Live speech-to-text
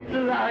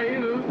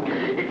alive!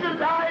 It's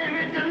alive!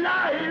 It's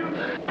alive!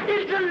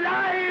 It's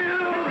alive!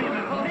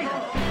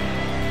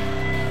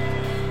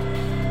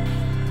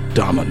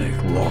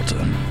 Dominic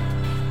Lawton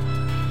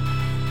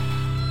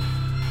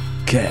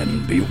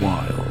can be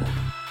wild.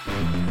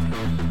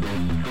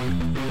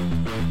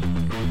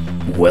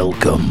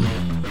 Welcome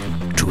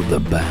to the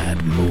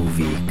Bad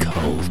Movie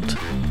Cult.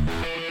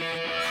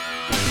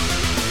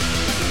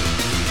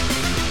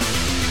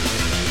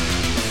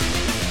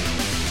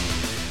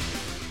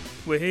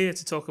 We're here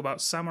to talk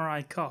about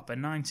Samurai Cop, a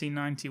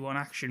 1991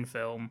 action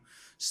film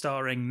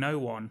starring no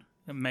one,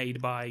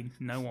 made by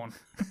no one.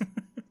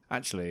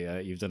 Actually,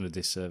 you've done a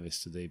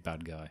disservice to the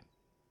bad guy.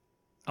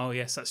 Oh,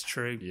 yes, that's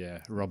true. Yeah,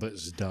 Robert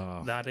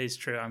Z'Dar. That is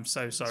true. I'm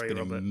so sorry, He's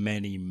been Robert. in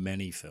many,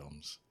 many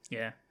films.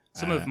 Yeah.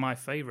 Some of my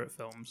favourite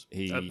films.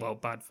 he-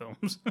 Bad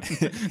films.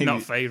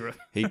 Not favourite.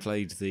 He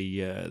played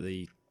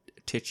the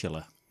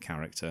titular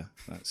character.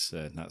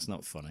 That's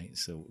not funny.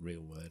 It's a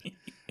real word.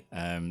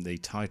 The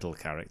title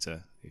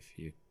character, if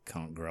you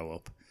can't grow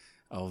up,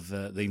 of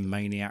the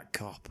Maniac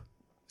Cop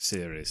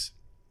series.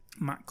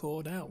 Matt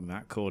Cordell.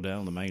 Matt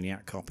Cordell, the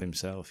Maniac Cop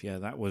himself. Yeah,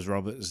 that was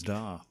Robert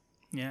Z'Dar.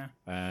 Yeah.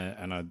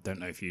 And I don't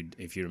know if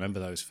you remember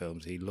those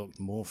films. He looked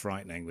more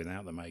frightening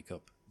without the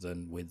makeup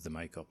than with the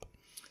makeup.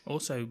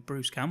 Also,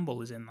 Bruce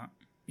Campbell is in that.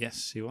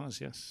 Yes, he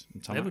was. Yes,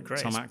 and They were great.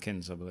 Tom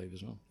Atkins, I believe,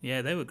 as well.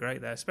 Yeah, they were great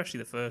there, especially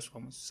the first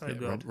one was so Yeah,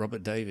 good.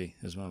 Robert Davey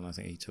as well. I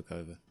think he took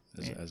over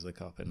as the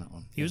cop in that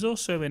one. He was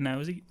also in there,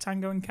 was he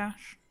Tango and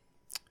Cash?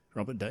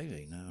 Robert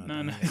Davey. No. I No,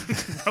 don't no.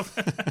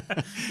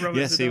 know. Robert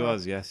Yes, he Z'Dar.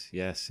 was.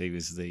 Yes, he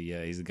was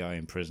he's the guy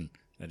in prison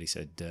that he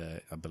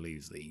said. I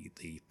believe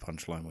the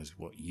punchline was,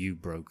 "What, you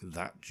broke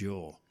that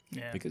jaw?"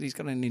 Yeah. Because he's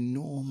got an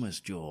enormous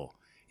jaw.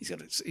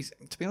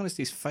 To be honest,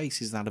 his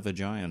face is that of a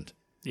giant.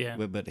 Yeah.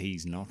 But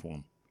he's not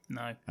one,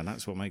 No. and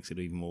that's what makes it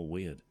even more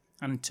weird.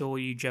 And to all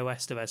you Joe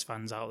Estevez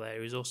fans out there, he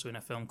was also in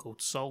a film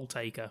called Soul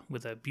Taker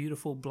with a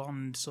beautiful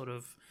blonde sort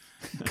of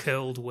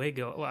curled wig.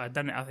 Well, I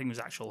think it was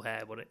actual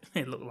hair, but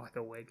it looked like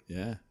a wig.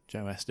 Yeah,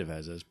 Joe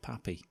Estevez as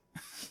Pappy.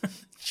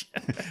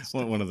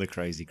 One of the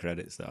crazy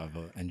credits that I've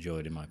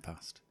enjoyed in my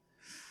past.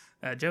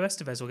 Joe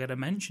Estevez will get a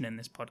mention in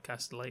this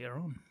podcast later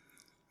on.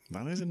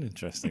 That is an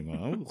interesting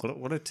one. Oh,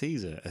 what a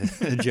teaser.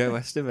 A Joe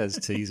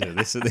Estevez teaser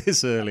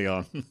this early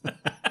on.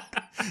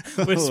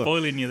 We're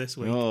spoiling you this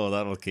week. Oh,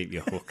 that'll keep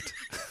you hooked.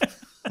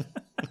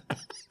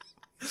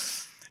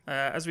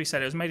 As we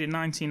said, it was made in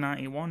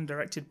 1991,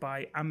 directed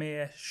by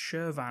Amir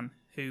Shervan,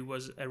 who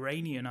was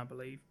Iranian, I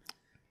believe.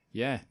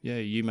 Yeah,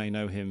 you may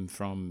know him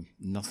from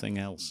nothing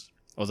else.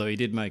 Although he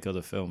did make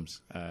other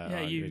films.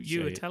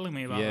 You were telling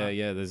me about that.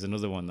 Yeah, there's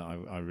another one that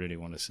I really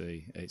want to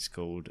see. It's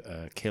called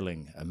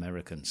Killing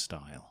American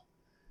Style.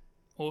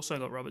 Also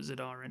got Robert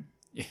Z'Dar in.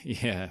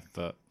 Yeah,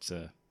 but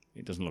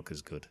it doesn't look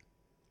as good.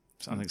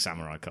 So I think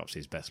Samurai Cop's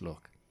his best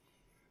look.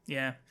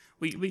 Yeah.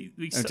 We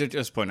To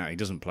just point out, he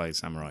doesn't play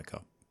Samurai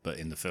Cop, but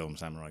in the film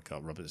Samurai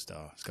Cop, Robert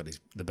Z'Dar has got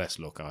the best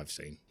look I've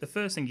seen. The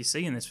first thing you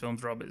see in this film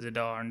is Robert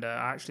Z'Dar, and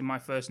actually my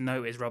first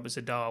note is Robert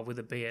Z'Dar with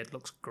a beard.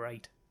 Looks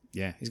great.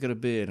 Yeah, he's got a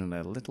beard and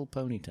a little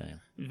ponytail.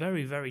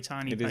 Very, very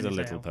tiny ponytail. It is a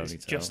little ponytail.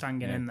 It's just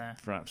hanging in there.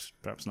 Perhaps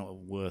not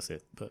worth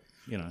it, but,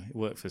 it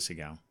worked for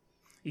Seagal.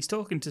 He's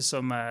talking to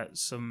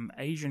some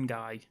Asian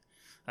guy.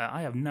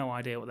 I have no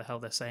idea what the hell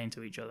they're saying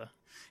to each other.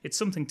 It's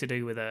something to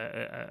do with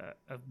a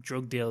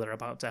drug deal they're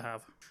about to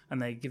have,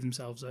 and they give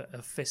themselves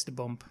a fist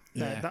bump.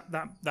 Yeah.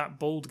 That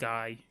bald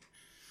guy,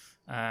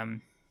 I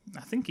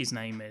think his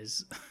name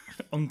is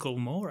Uncle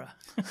Mora.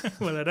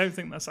 Well, I don't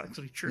think that's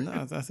actually true.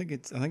 No, I think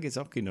it's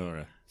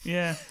Okinura.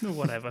 Yeah,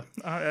 whatever.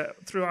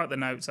 Throughout the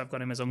notes, I've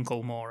got him as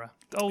Uncle Mora.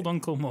 Old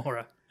Uncle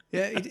Mora.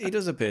 Yeah, he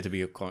does appear to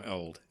be quite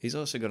old. He's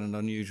also got an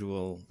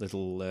unusual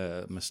little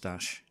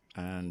moustache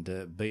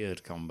and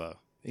beard combo.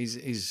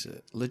 He's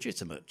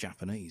legitimate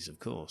Japanese, of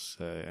course,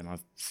 and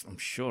I'm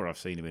sure I've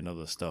seen him in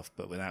other stuff,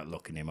 but without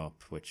looking him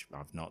up, which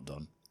I've not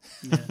done.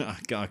 Yeah.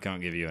 I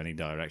can't give you any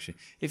direction.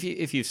 If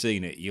you've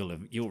seen it,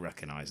 you'll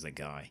recognise the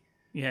guy.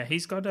 Yeah,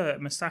 he's got a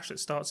moustache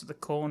that starts at the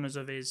corners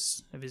of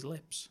his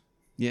lips.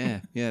 Yeah.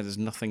 There's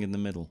nothing in the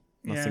middle,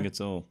 nothing Yeah. at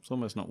all. It's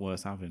almost not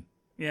worth having.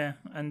 Yeah,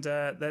 and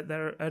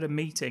they're at a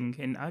meeting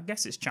in, I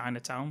guess it's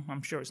Chinatown.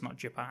 I'm sure it's not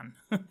Japan.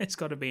 It's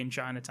got to be in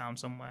Chinatown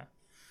somewhere.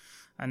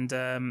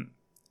 And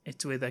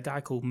it's with a guy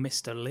called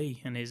Mr.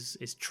 Lee and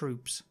his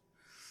troops.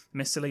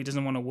 Mr. Lee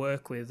doesn't want to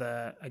work with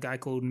a guy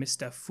called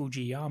Mr.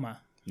 Fujiyama.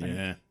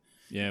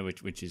 Yeah,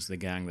 which is the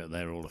gang that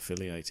they're all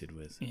affiliated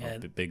with. Yeah.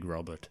 Big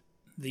Robert.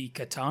 The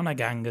Katana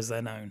Gang, as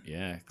they're known.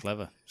 Yeah,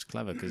 clever. It's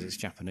clever because it's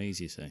Japanese,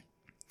 you see.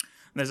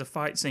 There's a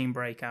fight scene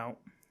break out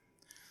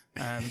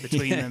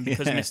between them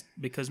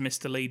because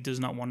Mr. Lee does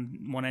not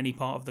want any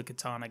part of the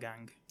Katana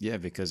Gang. Yeah,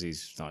 because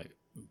he's like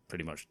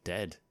pretty much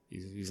dead.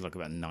 He's like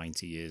about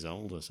 90 years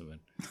old or something.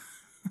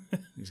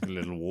 He's got a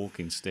little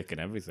walking stick and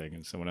everything,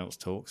 and someone else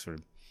talks for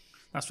him.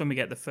 That's when we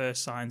get the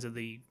first signs of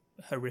the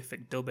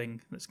horrific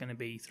dubbing that's going to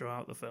be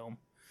throughout the film.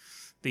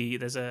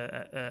 There's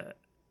a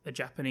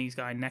Japanese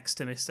guy next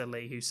to Mr.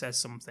 Lee who says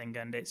something,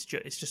 and it's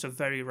just a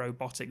very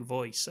robotic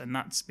voice, and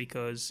that's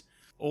because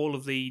all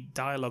of the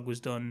dialogue was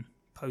done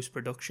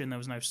post-production. There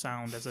was no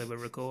sound as they were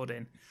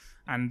recording.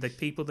 And the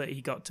people that he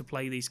got to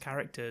play these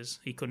characters,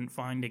 he couldn't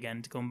find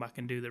again to come back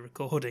and do the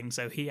recording,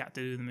 so he had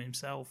to do them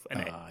himself.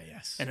 And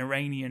Yes. an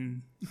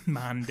Iranian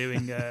man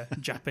doing a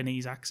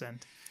Japanese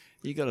accent,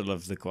 You got to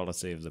love the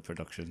quality of the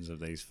productions of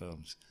these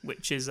films.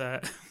 which is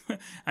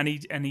and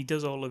he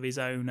does all of his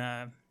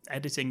own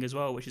editing as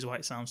well, which is why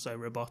it sounds so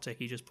robotic.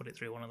 He just put it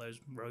through one of those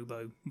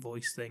robo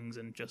voice things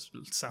and just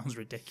sounds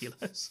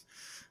ridiculous.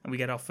 And we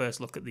get our first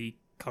look at the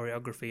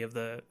choreography of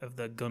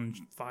the gun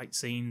fight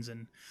scenes,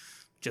 and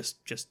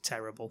just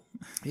terrible.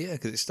 Yeah,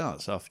 because it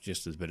starts off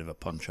just as a bit of a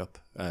punch-up,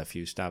 a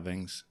few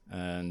stabbings,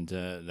 and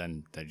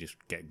then they just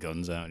get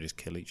guns out and just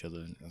kill each other.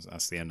 And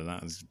that's the end of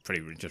that.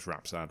 It just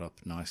wraps that up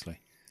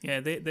nicely. Yeah,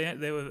 they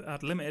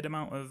had limited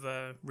amount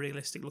of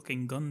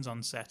realistic-looking guns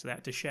on set. They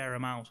had to share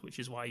them out, which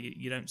is why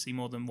you don't see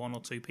more than one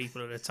or two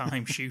people at a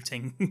time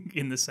shooting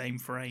in the same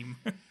frame.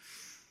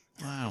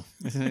 Wow,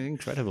 it's an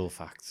incredible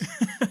fact.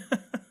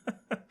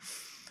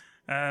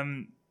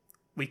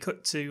 We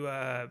cut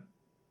to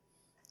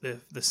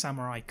the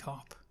samurai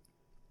cop.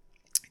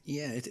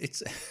 Yeah,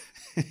 it's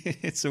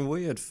it's a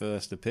weird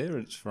first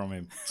appearance from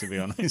him, to be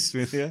honest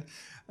with you.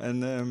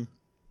 And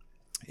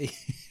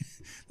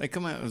they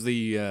come out of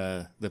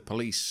the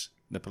police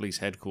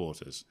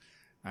headquarters,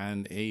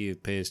 and he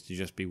appears to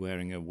just be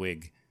wearing a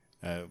wig,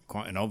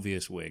 quite an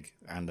obvious wig,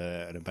 and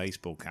a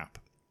baseball cap.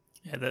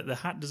 Yeah, the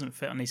hat doesn't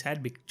fit on his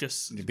head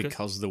Because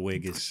the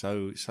wig is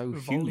so huge.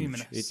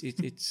 voluminous.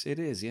 It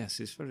is, yes.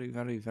 It's very,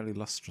 very, very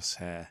lustrous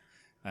hair,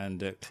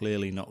 and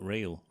clearly not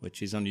real,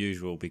 which is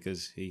unusual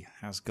because he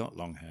has got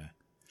long hair.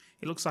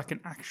 It looks like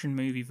an action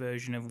movie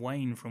version of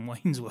Wayne from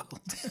Wayne's World.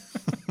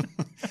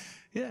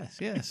 Yes,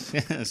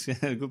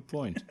 yeah, good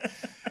point.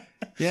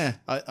 Yeah,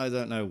 I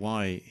don't know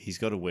why he's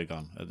got a wig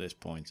on at this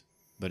point,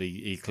 but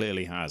he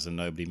clearly has, and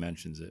nobody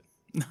mentions it.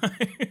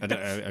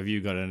 Have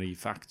you got any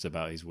facts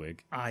about his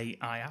wig? I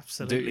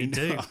absolutely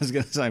do. I was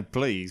going to say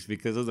please,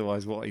 because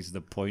otherwise, what is the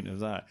point of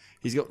that?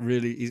 He's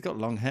got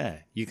long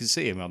hair. You can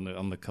see him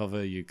on the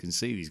cover. You can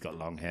see he's got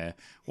long hair.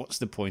 What's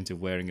the point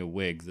of wearing a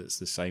wig that's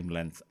the same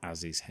length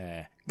as his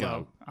hair? Go.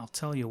 Well, I'll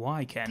tell you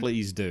why, Ken.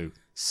 Please do.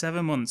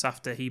 7 months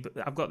after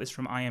I've got this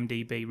from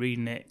IMDb,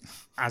 reading it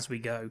as we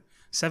go.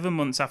 7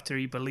 months after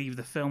he believed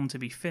the film to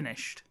be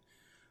finished,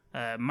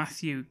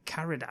 Matthew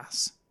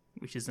Caradas,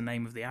 which is the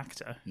name of the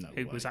actor,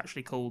 who was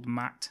actually called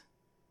Matt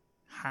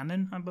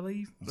Hannon, I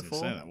believe, before.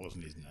 Say that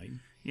wasn't his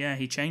name. Yeah,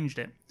 he changed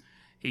it.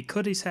 He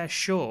cut his hair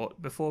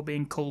short before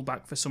being called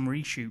back for some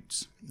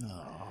reshoots.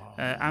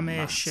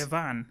 Amir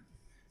Shervan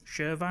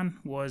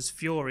was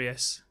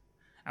furious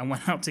and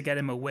went out to get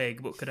him a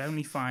wig, but could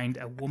only find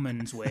a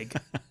woman's wig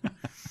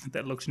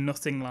that looked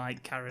nothing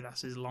like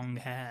Caradas's long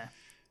hair.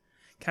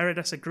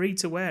 Caradas agreed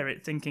to wear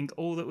it, thinking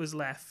all that was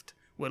left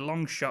were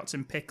long shots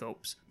and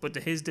pickups, but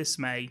to his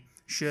dismay,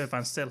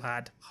 Shervan still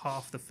had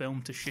half the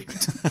film to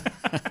shoot.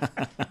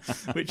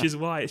 Which is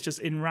why it's just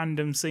in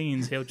random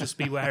scenes he'll just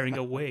be wearing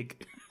a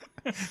wig.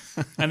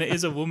 And it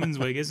is a woman's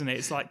wig, isn't it?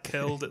 It's like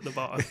curled at the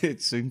bottom.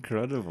 It's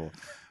incredible.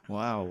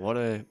 Wow, what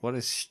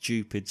a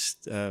stupid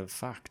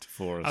fact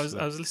for us.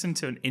 I was listening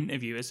to an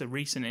interview. It's a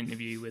recent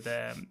interview with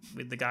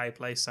the guy who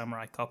plays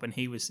Samurai Cop, and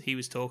he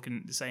was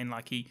talking, saying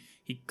like he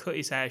cut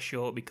his hair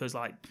short because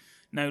like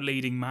no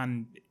leading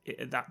man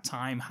at that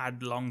time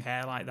had long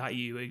hair like that.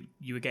 You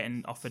were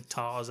getting offered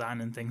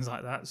Tarzan and things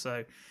like that,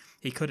 so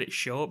he cut it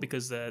short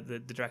because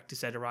the director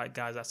said, "All right,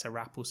 guys, that's a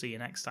wrap. We'll see you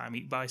next time."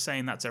 By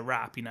saying that's a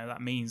wrap,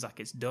 that means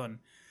like it's done.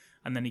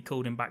 And then he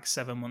called him back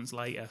 7 months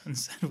later and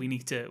said,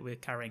 we're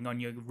carrying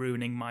on, you're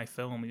ruining my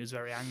film. He was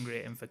very angry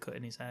at him for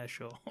cutting his hair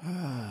short.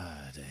 Oh,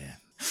 dear.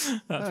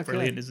 That's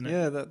brilliant, isn't it?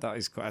 Yeah,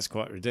 that's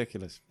quite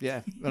ridiculous.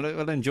 Yeah,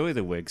 well, enjoy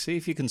the wig. See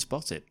if you can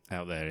spot it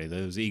out there,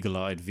 those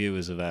eagle-eyed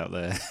viewers of out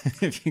there.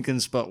 If you can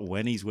spot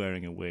when he's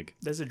wearing a wig.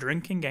 There's a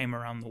drinking game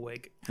around the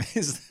wig.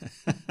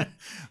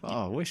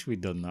 Oh, I wish we'd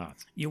done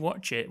that. You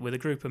watch it with a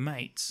group of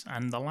mates,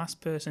 and the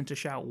last person to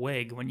shout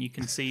wig when you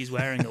can see he's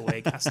wearing a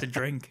wig has to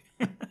drink.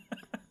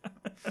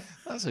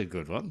 That's a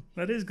good one.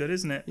 That is good,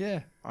 isn't it?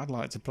 Yeah, I'd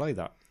like to play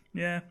that.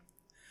 Yeah.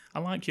 I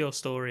like your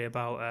story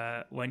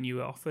about when you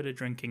were offered a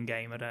drinking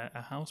game at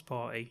a house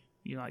party.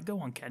 You're like, go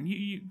on, Ken,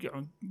 you go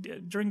on,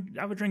 drink,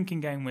 have a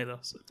drinking game with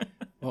us.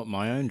 What,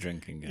 my own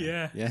drinking game?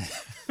 Yeah. Yeah.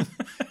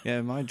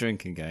 Yeah, my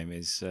drinking game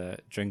is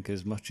drink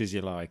as much as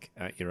you like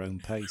at your own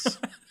pace.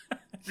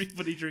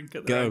 Everybody drink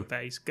at their own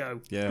pace.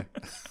 Go. Yeah.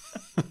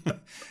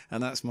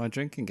 And that's my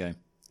drinking game.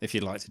 If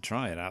you'd like to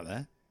try it out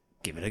there,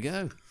 give it a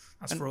go.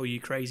 That's for all you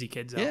crazy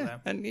kids out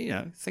there.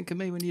 And think of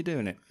me when you're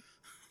doing it.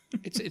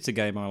 It's a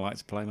game I like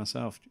to play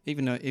myself,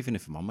 even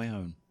if I'm on my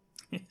own.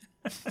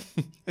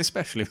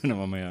 Especially when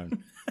I'm on my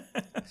own.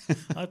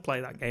 I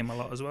play that game a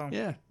lot as well.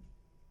 Yeah.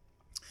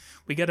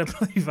 We get a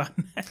blue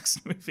van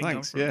next. Moving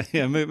on.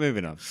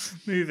 Moving on.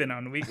 Moving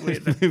on.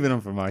 Moving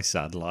on from my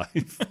sad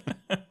life.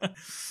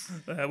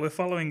 We're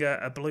following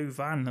a blue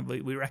van.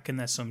 We reckon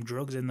there's some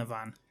drugs in the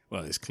van.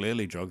 Well, there's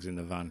clearly drugs in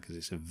the van because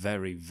it's a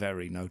very,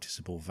 very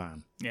noticeable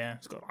van. Yeah,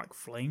 it's got like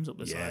flames up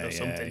the side or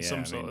something.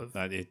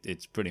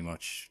 It's pretty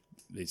much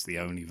it's the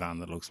only van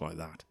that looks like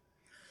that.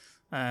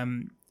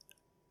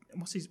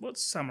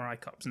 What's Samurai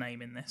Cop's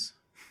name in this?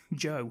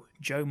 Joe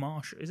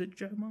Marshall. Is it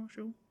Joe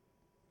Marshall?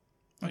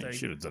 You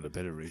should have done a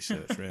bit of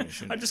research, really.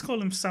 I just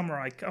call him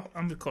Samurai Cop.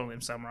 I'm just calling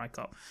him Samurai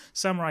Cop.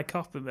 Samurai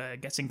Cop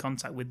gets in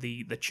contact with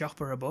the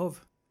chopper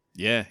above.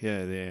 Yeah.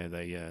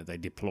 They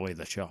deploy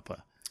the chopper.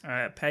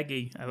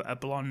 Peggy, a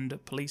blonde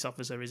police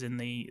officer, is in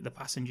the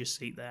passenger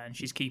seat there, and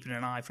she's keeping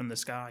an eye from the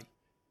sky.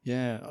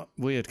 Yeah,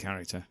 weird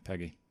character,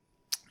 Peggy.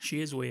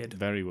 She is weird.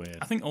 Very weird.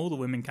 I think all the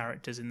women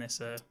characters in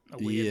this are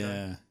weird.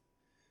 Yeah.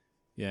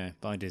 Yeah,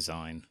 by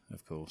design,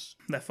 of course.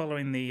 They're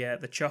following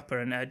the chopper,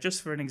 and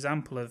just for an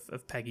example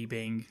of Peggy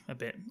being a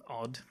bit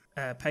odd,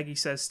 Peggy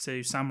says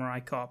to Samurai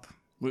Cop,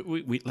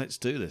 We let's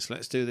do this.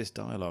 Let's do this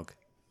dialogue.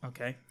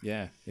 Okay.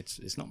 Yeah,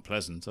 it's not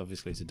pleasant,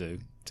 obviously, to do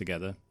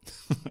together,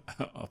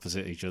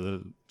 opposite each other.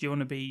 Do you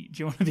want to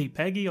be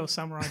Peggy or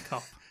Samurai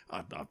Cop?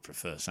 I'd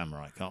prefer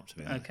Samurai Cop, to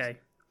be honest. Okay.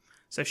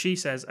 So she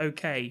says,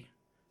 "Okay,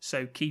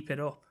 so keep it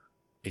up."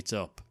 It's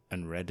up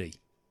and ready.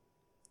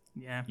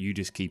 Yeah. You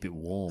just keep it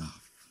warm.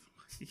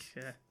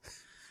 Yeah.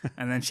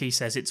 And then she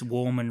says it's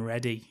warm and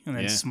ready, and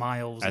then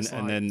smiles.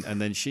 And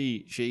then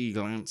she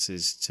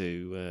glances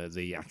to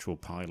the actual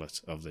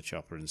pilot of the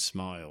chopper and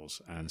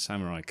smiles. And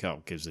Samurai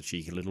Cop gives a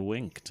cheeky little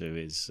wink to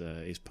his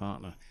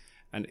partner.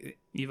 And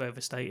you've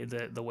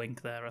overstated the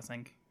wink there. I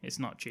think it's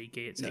not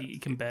cheeky. He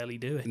can barely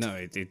do it. No,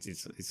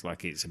 it's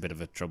like it's a bit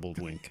of a troubled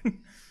wink.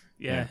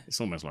 Yeah, it's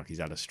almost like he's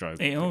had a stroke.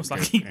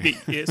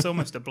 It's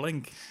almost a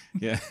blink.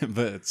 Yeah,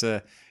 but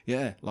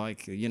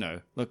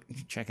look,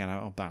 check out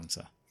our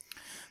banter.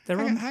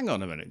 Hang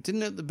on a minute.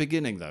 Didn't at the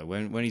beginning though,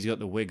 when he's got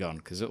the wig on,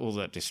 because all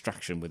that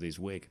distraction with his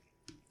wig,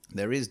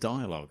 there is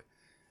dialogue.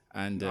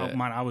 And oh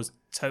man, I was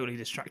totally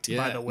distracted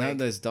by the wig. No,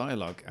 there's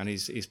dialogue, and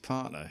his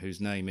partner, whose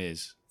name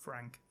is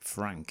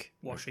Frank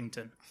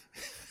Washington.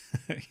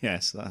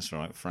 Yes, that's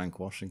right, Frank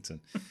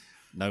Washington.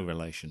 No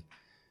relation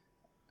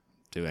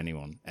to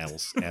anyone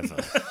else ever.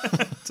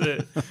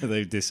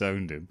 They've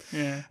disowned him.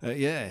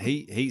 Yeah.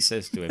 He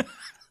says to him,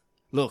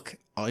 "Look,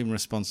 I'm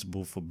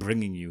responsible for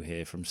bringing you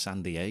here from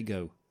San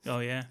Diego." Oh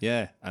yeah.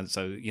 Yeah, and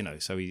so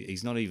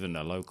he's not even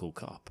a local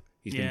cop.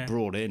 He's been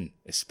brought in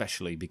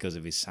especially because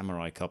of his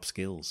Samurai Cop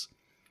skills,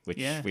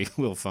 which we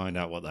will find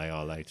out what they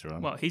are later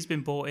on. Well, he's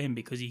been brought in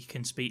because he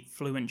can speak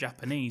fluent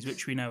Japanese,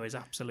 which we know is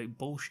absolute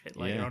bullshit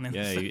later on in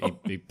the film.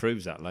 He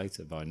proves that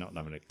later by not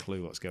having a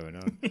clue what's going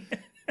on.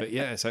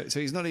 But so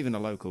he's not even a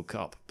local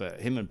cop,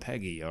 but him and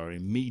Peggy are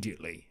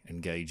immediately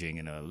engaging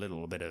in a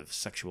little bit of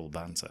sexual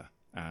banter,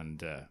 and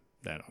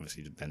they're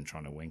obviously then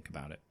trying to wink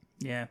about it.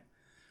 Yeah.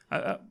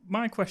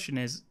 My question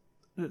is,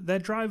 they're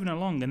driving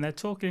along and they're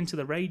talking into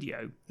the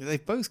radio.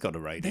 They've both got a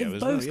radio They've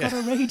as well. both got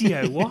a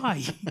radio.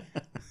 Why?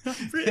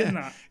 I've written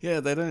that.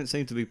 Yeah, they don't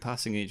seem to be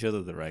passing each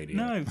other the radio.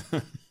 No.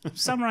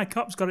 Samurai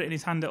Cop's got it in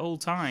his hand at all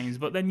times,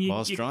 but then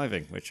whilst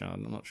driving, which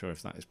I'm not sure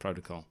if that is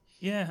protocol.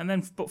 Yeah,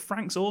 but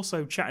Frank's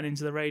also chatting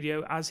into the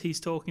radio as he's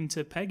talking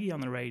to Peggy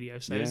on the radio.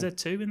 So is there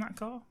two in that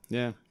car?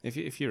 Yeah,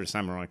 if you're a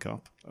Samurai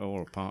Cop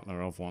or a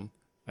partner of one,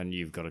 and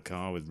you've got a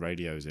car with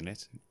radios in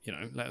it,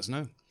 let us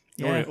know.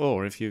 Yeah.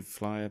 Or if you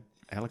fly a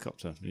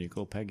helicopter and you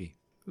call Peggy,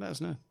 let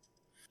us know.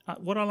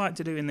 What I like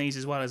to do in these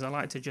as well is I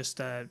like to just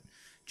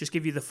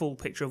give you the full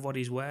picture of what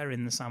he's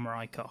wearing, the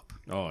Samurai Cop.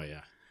 Oh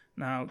yeah.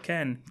 Now,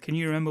 Ken, can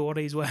you remember what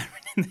he's wearing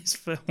in this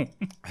film?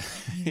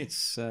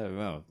 It's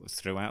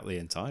throughout the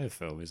entire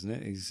film, isn't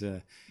it?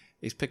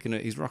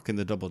 He's rocking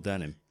the double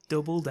denim.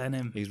 Double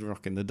denim. He's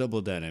rocking the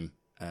double denim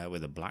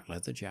with a black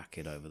leather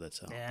jacket over the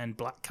top. Yeah, and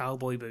black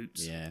cowboy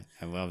boots. Yeah,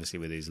 and obviously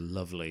with his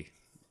lovely,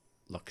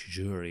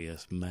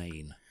 luxurious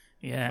mane.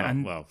 Yeah,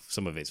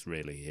 some of it's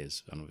really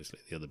his, and obviously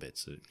the other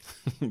bits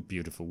are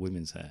beautiful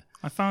women's hair.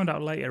 I found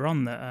out later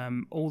on that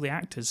all the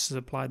actors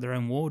supplied their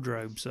own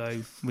wardrobe,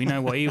 so we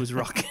know what he was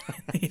rocking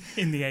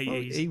in the 80s.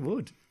 Well, he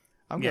would.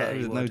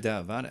 There's no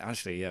doubt about it.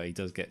 Actually, he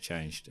does get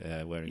changed,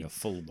 wearing a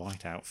full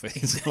white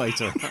outfit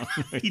later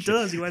on. He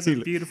does. He wears a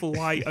beautiful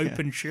white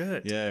open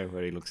shirt. Yeah,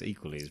 where he looks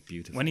equally as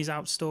beautiful. When he's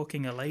out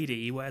stalking a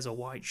lady, he wears a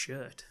white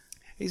shirt.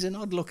 He's an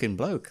odd-looking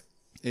bloke.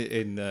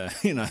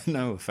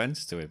 No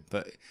offence to him,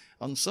 but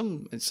in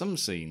some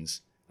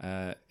scenes,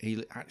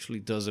 he actually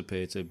does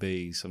appear to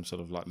be some sort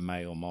of like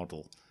male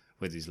model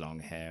with his long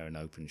hair and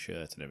open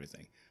shirt and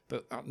everything.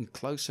 But on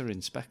closer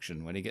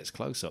inspection, when he gets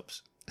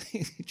close-ups,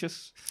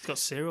 he's got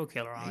serial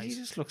killer eyes. He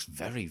just looks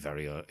very,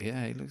 very.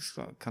 He looks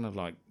like, kind of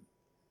like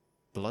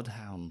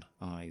bloodhound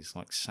eyes,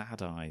 like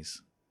sad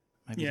eyes.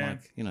 Maybe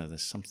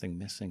there's something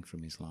missing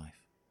from his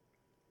life.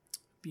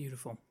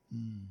 Beautiful.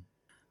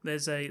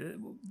 There's I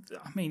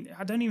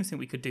don't even think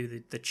we could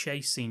do the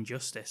chase scene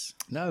justice.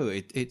 No,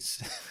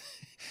 it's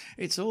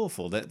it's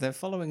awful. They're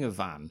following a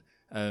van.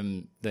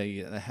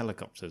 The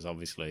helicopter's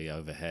obviously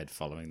overhead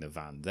following the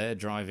van. They're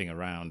driving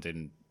around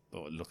in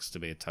what looks to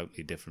be a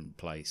totally different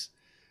place.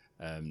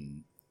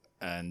 And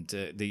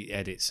the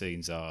edit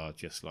scenes are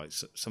just like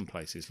some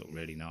places look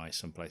really nice,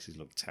 some places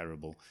look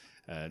terrible,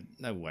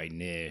 no way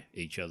near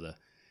each other.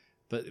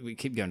 But we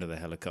keep going to the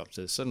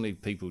helicopter. Suddenly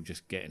people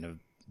just get in a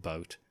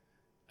boat.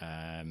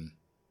 And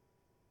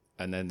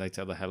and then they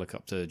tell the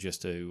helicopter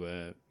just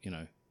to,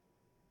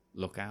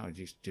 look out,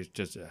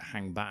 just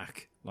hang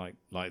back, like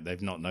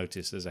they've not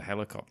noticed there's a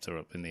helicopter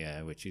up in the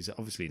air, which is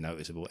obviously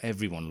noticeable.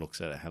 Everyone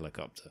looks at a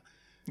helicopter.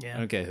 Yeah. I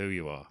don't care who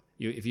you are.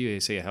 If you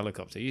see a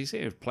helicopter, you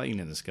see a plane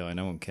in the sky,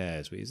 no one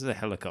cares. But if there's a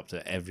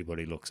helicopter,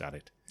 everybody looks at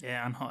it.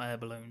 Yeah, and hot air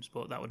balloons,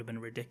 but that would have been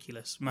a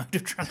ridiculous mode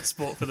of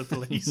transport for the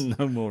police.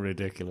 No more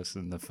ridiculous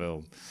than the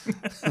film.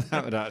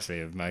 That would actually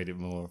have made it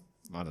more,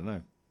 I don't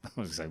know, I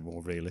would say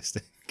more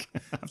realistic.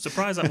 I'm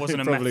surprised that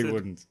wasn't It a probably method.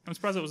 wouldn't. I'm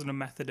surprised it wasn't a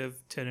method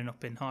of turning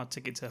up in Hard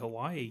Ticket to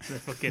Hawaii, the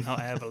fucking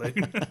hot air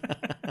balloon.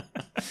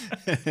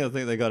 I think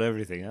they got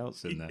everything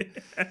else in there.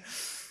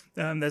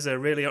 There's a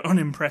really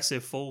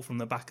unimpressive fall from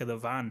the back of the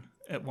van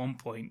at one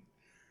point.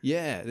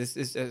 Yeah, this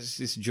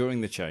is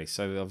during the chase.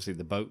 So obviously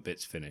the boat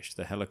bit's finished.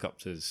 The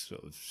helicopter's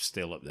sort of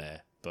still up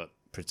there, but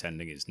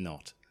pretending it's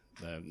not.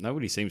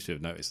 Nobody seems to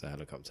have noticed the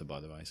helicopter, by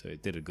the way, so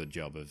it did a good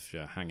job of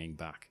hanging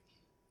back.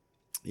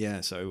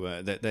 Yeah,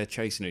 so they're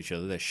chasing each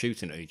other. They're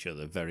shooting at each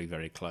other very,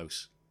 very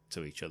close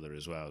to each other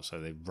as well. So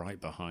they're right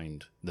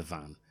behind the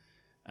van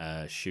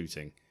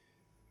shooting,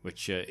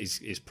 which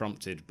is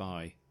prompted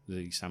by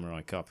the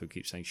samurai cop who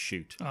keeps saying,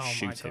 shoot, Oh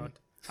shoot my him. God.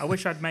 I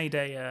wish I'd made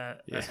a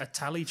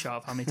tally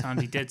chart of how many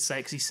times he did say,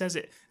 because he says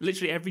it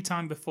literally every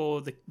time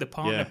before the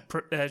partner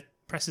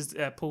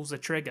pulls the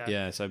trigger.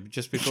 Yeah, so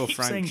just before keeps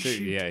Frank saying shoots,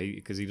 shoot. yeah,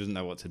 because he doesn't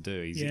know what to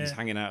do. He's Yeah.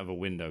 hanging out of a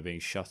window being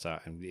shot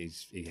at, and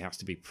he has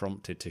to be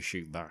prompted to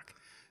shoot back.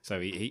 So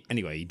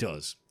he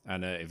does,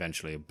 and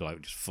eventually a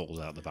bloke just falls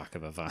out the back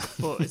of a van.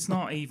 But it's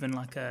not even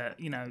like a,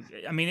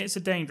 I mean, it's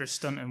a dangerous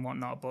stunt and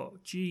whatnot,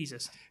 but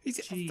Jesus.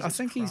 I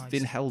think he's Christ.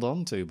 been held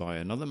on to by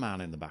another man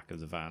in the back of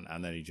the van,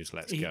 and then he just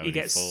lets go. He and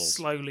gets falls.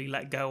 slowly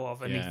let go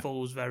of, and Yeah. he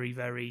falls very,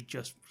 very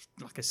just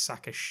like a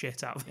sack of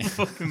shit out of the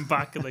fucking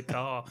back of the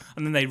car,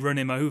 and then they run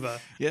him over.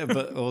 Yeah,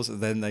 but also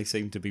then they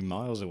seem to be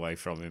miles away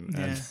from him,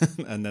 and,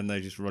 and then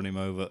they just run him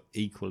over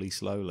equally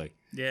slowly.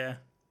 Yeah.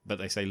 But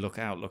they say, look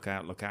out, look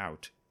out, look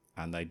out.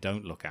 And they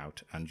don't look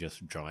out and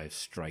just drive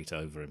straight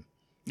over him.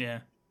 Yeah.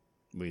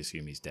 We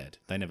assume he's dead.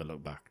 They never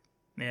look back.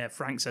 Yeah,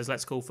 Frank says,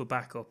 let's call for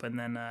backup. And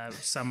then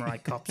Samurai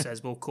Cop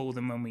says, we'll call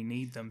them when we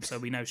need them. So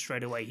we know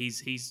straight away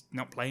he's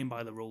not playing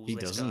by the rules, He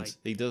this doesn't. guy.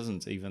 He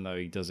doesn't, even though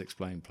he does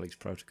explain police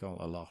protocol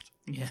a lot.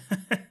 Yeah.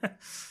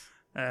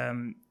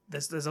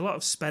 There's a lot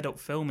of sped up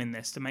film in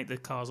this to make the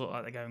cars look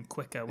like they're going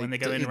quicker when they're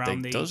going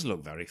around It does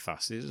look very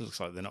fast. It looks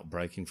like they're not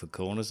braking for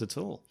corners at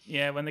all.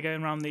 Yeah, when they're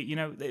going around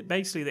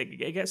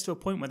it gets to a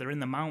point where they're in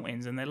the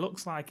mountains and it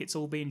looks like it's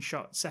all being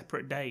shot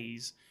separate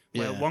days,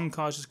 where Yeah. one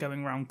car's just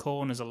going around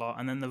corners a lot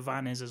and then the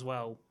van is as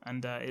well.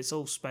 And it's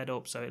all sped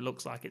up, so it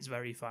looks like it's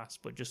very fast,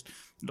 but just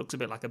looks a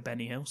bit like a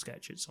Benny Hill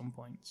sketch at some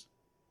points.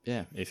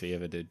 Yeah, if he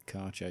ever did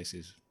car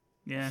chases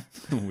Yeah.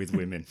 with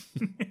women.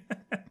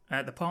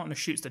 The partner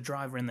shoots the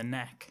driver in the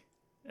neck.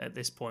 At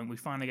this point, we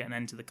finally get an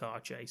end to the car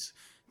chase.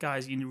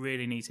 Guys, you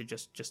really need to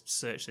just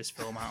search this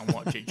film out and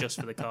watch it just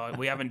for the car.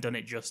 We haven't done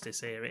it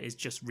justice here. It is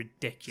just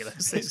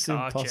ridiculous. This It's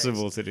car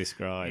impossible chase. to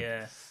describe.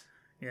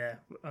 Yeah.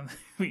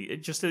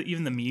 Just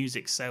even the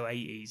music's so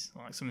 80s,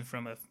 like something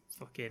from a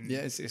fucking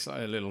Yeah, it's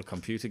like a little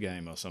computer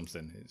game or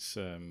something. It's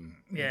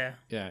yeah.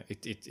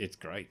 it's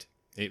great.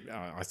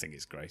 I think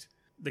it's great.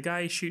 The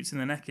guy he shoots in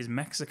the neck is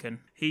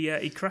Mexican.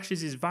 He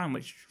crashes his van,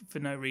 which for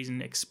no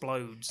reason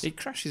explodes. He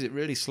crashes it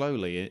really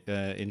slowly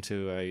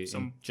into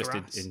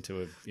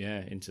into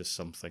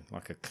something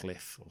like a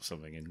cliff or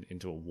something,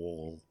 into a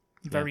wall.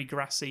 Very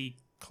grassy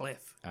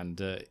cliff.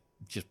 And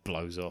just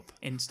blows up.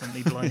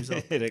 Instantly blows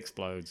up. It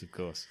explodes, of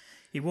course.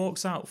 He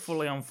walks out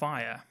fully on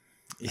fire,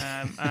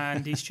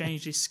 and he's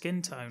changed his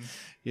skin tone.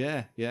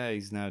 Yeah,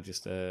 he's now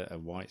just a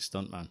white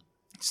stuntman.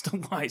 Still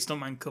white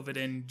stuntman covered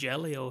in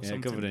jelly or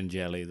something. Covered in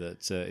jelly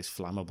that is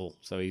flammable.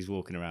 So he's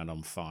walking around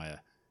on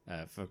fire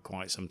for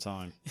quite some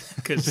time.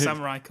 Because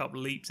Samurai Cop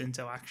leaps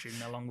into action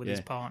along with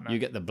his partner. You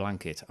get the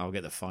blanket, I'll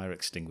get the fire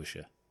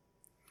extinguisher.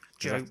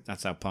 Joe.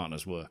 That's how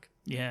partners work.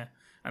 Yeah,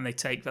 and they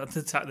take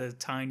the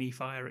tiny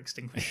fire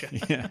extinguisher.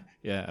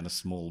 yeah, and a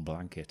small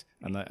blanket,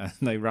 and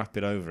they wrap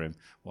it over him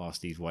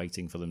whilst he's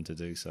waiting for them to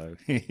do so.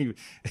 He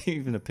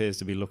even appears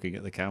to be looking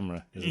at the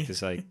camera as if to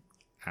say,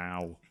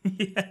 "Ow,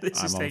 Yeah,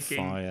 this is I'm on taking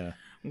fire."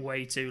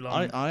 way too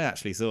long. I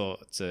actually thought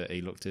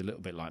he looked a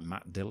little bit like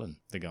Matt Dillon,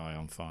 the guy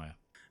on fire.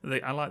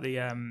 I like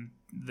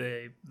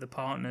the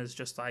partners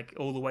just like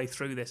all the way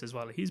through this as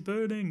well. He's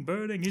burning,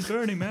 he's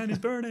burning, man, he's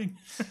burning.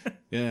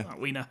 Yeah, Like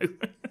we know.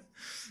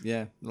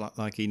 yeah,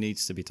 like he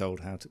needs to be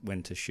told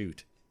when to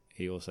shoot.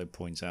 He also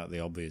points out the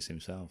obvious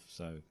himself,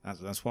 so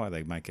that's why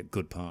they make it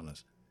good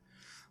partners.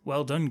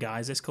 Well done,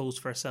 guys. This calls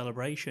for a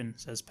celebration,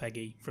 says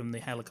Peggy from the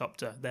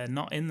helicopter. They're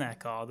not in their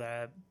car.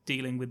 They're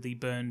dealing with the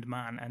burned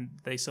man, and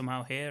they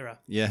somehow hear her.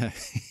 Yeah.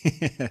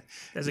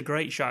 There's a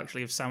great shot,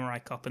 actually, of Samurai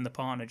Cop and the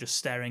partner just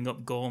staring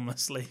up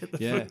gormlessly at the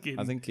fucking...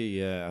 I think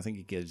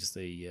he gives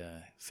the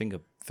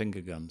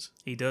finger guns.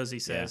 He does. He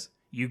says,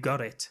 "You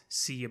got it.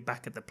 See you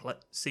back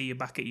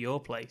at your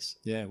place."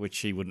 Yeah, which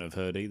she wouldn't have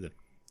heard either.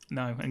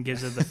 No, and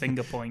gives her the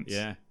finger points.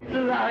 Yeah. It's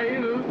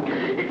alive!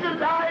 It's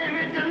alive!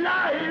 It's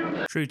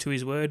alive! True to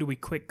his word, we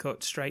quick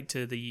cut straight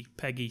to the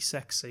Peggy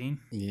sex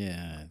scene.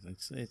 Yeah,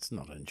 it's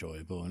not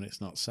enjoyable and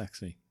it's not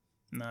sexy.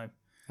 No.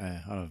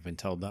 I've been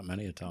told that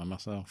many a time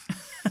myself.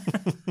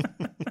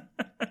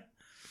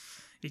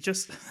 He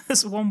just,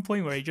 there's one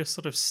point where he just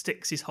sort of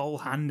sticks his whole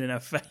hand in her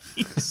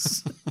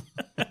face.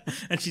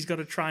 And she's got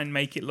to try and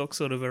make it look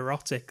sort of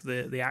erotic,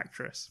 the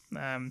actress.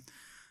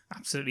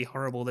 Absolutely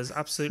horrible. There's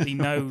absolutely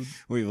no...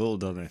 We've all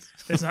done it.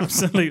 There's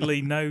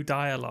absolutely no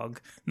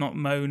dialogue, not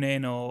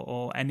moaning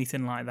or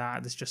anything like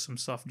that. There's just some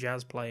soft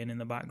jazz playing in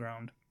the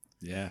background.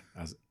 Yeah,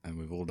 and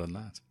we've all done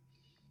that.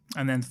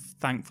 And then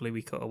thankfully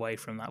we cut away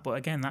from that. But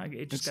again,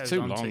 it just It's goes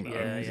too on long. to...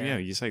 Yeah,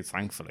 you say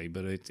thankfully,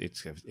 but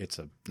it's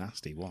a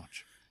nasty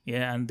watch.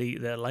 Yeah, and the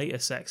later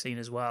sex scene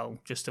as well,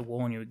 just to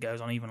warn you, it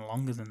goes on even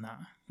longer than that.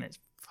 And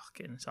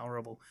it's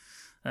horrible.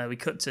 We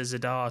cut to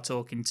Zadar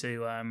talking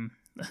to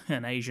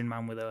an Asian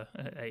man with a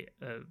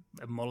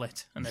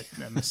mullet and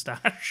a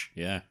moustache.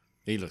 Yeah,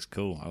 he looks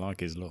cool. I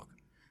like his look.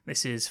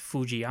 This is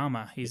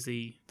Fujiyama. He's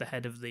the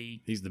head of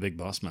the... He's the big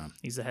boss man.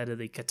 He's the head of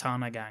the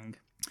Katana gang.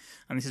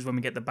 And this is when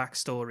we get the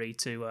backstory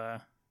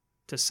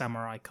to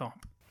Samurai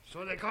Cop.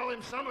 So they call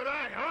him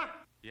Samurai, huh?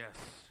 Yes.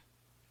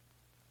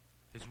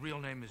 His real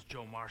name is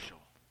Joe Marshall.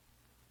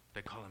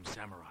 They call him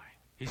Samurai.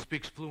 He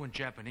speaks fluent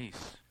Japanese.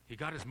 He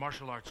got his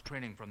martial arts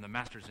training from the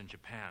masters in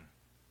Japan.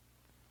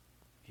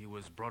 He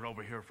was brought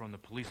over here from the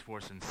police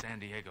force in San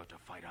Diego to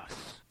fight us.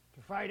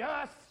 To fight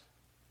us?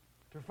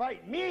 To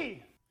fight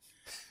me?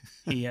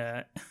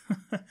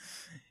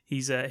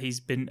 He's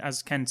been,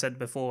 as Ken said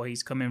before,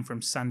 he's come in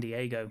from San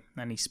Diego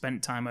and he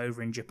spent time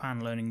over in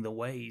Japan learning the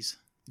ways.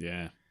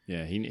 Yeah,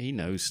 he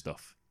knows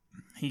stuff.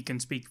 He can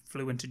speak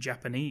fluent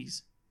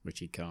Japanese. Which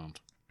he can't.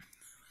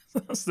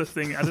 That's the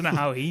thing. I don't know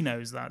how he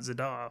knows that,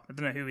 Zadar. I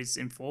don't know who his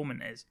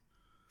informant is.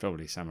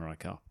 Probably Samurai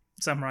Cop.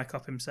 Samurai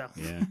Cop himself.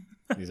 Yeah,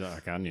 he's like, I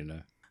can, you know.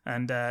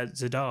 And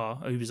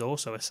Zadar, who is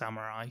also a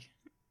samurai,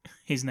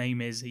 his name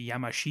is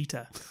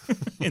Yamashita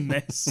in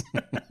this.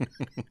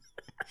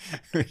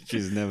 Which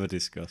is never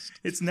discussed.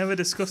 It's never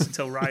discussed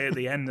until right at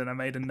the end, and I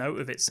made a note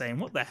of it saying,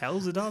 what the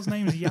hell? Zadar's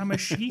name is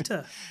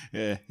Yamashita.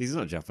 Yeah, he's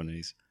not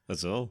Japanese.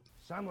 That's all.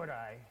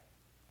 Samurai?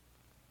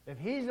 If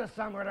he's a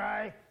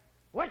samurai,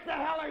 what the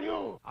hell are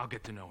you? I'll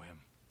get to know him.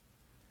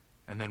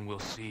 And then we'll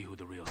see who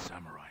the real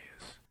samurai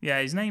is.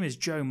 Yeah, his name is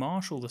Joe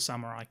Marshall, the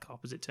Samurai Cop,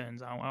 as it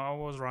turns out. I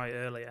was right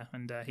earlier,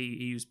 and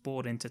he was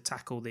brought in to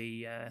tackle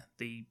the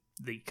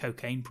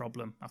cocaine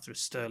problem after his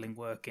sterling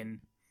work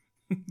in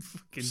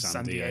fucking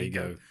San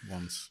Diego.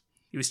 Once.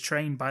 He was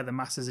trained by the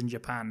masters in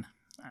Japan,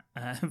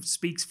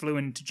 speaks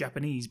fluent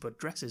Japanese, but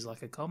dresses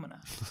like a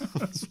commoner.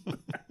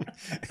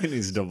 In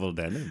his double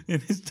denim.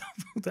 In his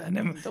double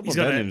denim. Double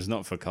denim's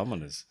not for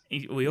commoners.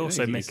 We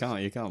also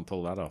you can't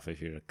pull that off if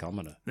you're a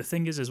commoner. The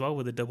thing is, as well,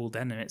 with the double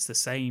denim, it's the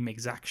same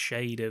exact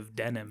shade of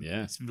denim.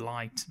 Yeah, it's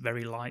light,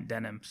 very light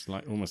denim. It's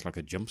like almost like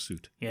a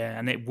jumpsuit. Yeah,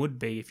 and it would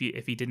be if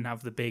he didn't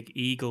have the big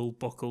eagle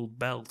buckled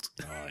belt.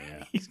 Oh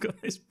yeah, he's got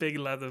this big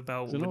leather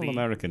belt. He's an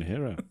all-American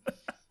hero.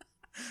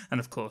 And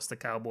of course, the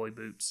cowboy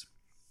boots.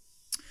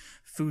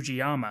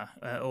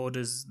 Fujiyama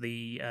orders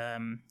the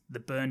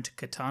burnt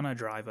katana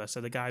driver,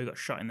 so the guy who got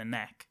shot in the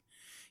neck.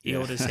 He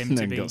orders him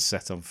to be got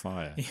set on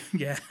fire.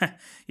 Yeah,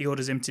 he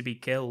orders him to be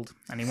killed,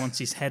 and he wants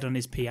his head on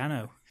his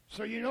piano.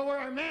 So you know where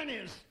our man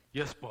is?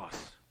 Yes,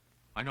 boss.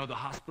 I know the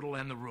hospital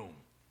and the room.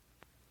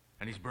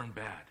 And he's burned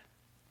bad.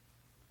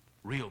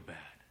 Real bad.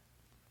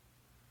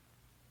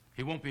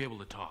 He won't be able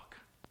to talk.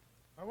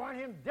 I want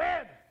him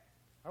dead.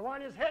 I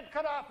want his head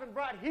cut off and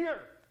brought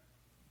here.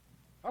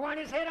 I want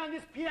his head on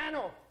this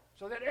piano,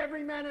 so that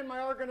every man in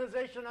my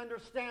organization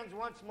understands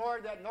once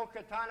more that no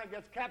katana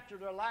gets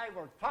captured alive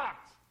or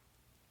talks.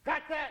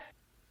 Got that?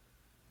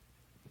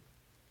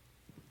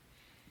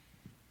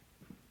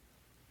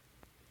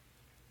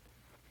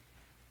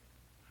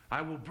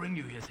 I will bring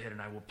you his head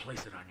and I will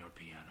place it on your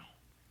piano.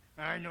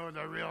 I know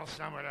the real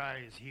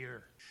samurai is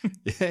here.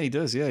 Yeah, he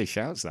does. Yeah, he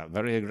shouts that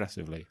very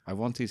aggressively. I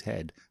want his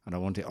head and I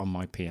want it on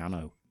my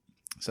piano.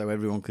 So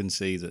everyone can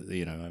see that,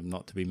 I'm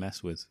not to be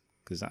messed with,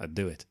 because that'd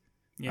do it.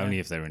 Yeah. Only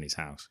if they're in his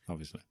house,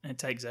 obviously. It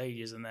takes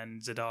ages, and then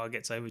Zadar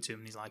gets over to him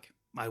and he's like,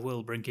 I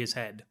will bring his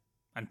head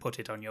and put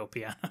it on your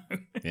piano.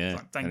 Yeah,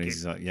 like, Thank and you.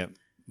 He's like,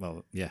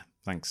 yeah,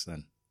 thanks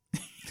then.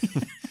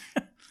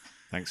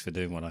 Thanks for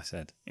doing what I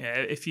said. Yeah,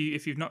 if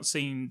you've not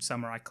seen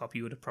Samurai Cop,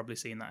 you would have probably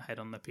seen that head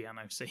on the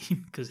piano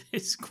scene, because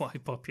it's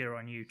quite popular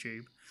on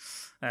YouTube.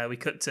 We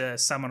cut to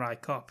Samurai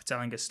Cop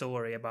telling a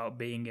story about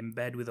being in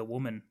bed with a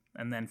woman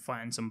and then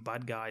fighting some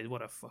bad guys.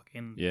 What a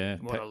fucking... Yeah,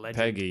 what a legend.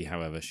 Peggy,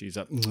 however, she's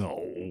like,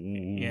 no.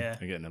 Yeah.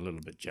 They're getting a little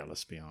bit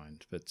jealous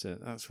behind. But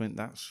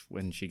that's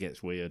when she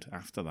gets weird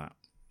after that.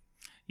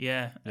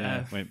 Yeah.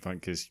 Yeah,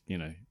 because,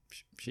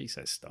 she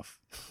says stuff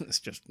that's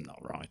just not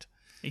right.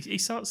 He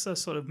starts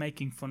sort of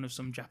making fun of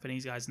some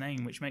Japanese guy's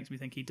name, which makes me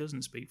think he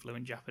doesn't speak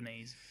fluent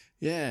Japanese.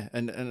 Yeah,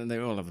 and they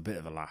all have a bit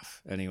of a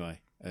laugh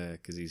anyway,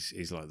 because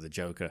he's like the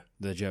Joker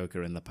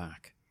in the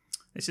pack.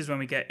 This is when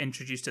we get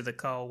introduced to the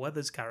Carl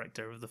Weathers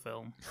character of the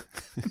film.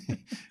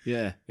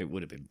 Yeah, it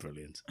would have been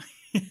brilliant.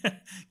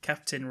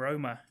 Captain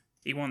Roma.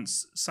 He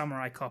wants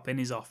Samurai Cop in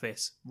his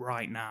office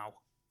right now.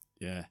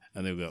 Yeah,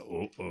 and they'll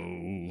go,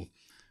 oh.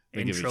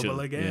 In trouble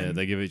again. Yeah,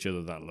 they give each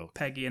other that look.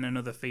 Peggy and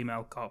another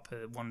female cop.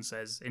 One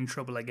says, in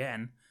trouble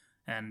again.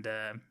 And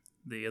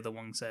the other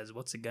one says,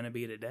 what's it going to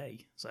be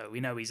today? So we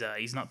know he's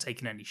not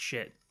taking any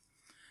shit.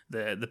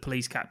 The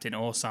police captain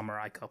or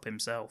Samurai Cop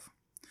himself.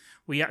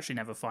 We actually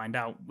never find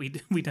out. We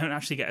don't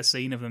actually get a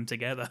scene of them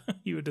together.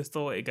 You would have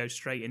thought it'd go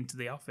straight into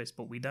the office,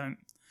 but we don't.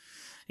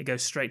 It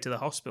goes straight to the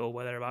hospital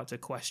where they're about to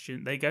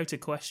question. They go to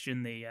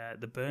question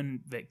the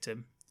burn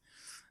victim,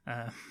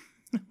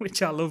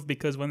 which I love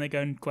because when they go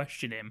and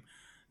question him,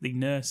 the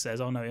nurse says,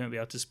 "Oh no, he won't be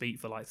able to speak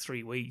for like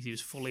 3 weeks. He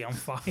was fully on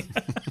fire."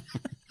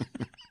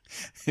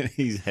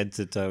 He's head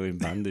to toe in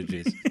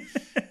bandages.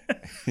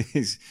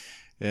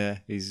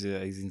 His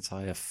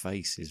entire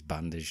face is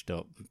bandaged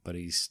up, but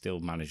he's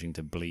still managing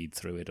to bleed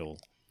through it all.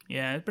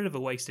 Yeah, a bit of a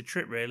wasted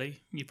trip,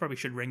 really. You probably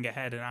should ring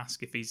ahead and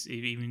ask if he's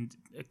even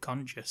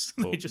conscious.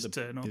 They just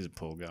turn up. He's a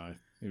poor guy.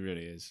 He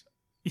really is.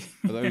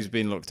 Although he's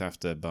been looked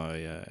after by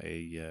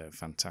a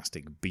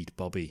fantastic Beat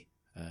Bobby,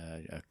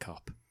 a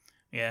cop.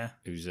 Yeah.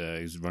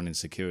 Who's running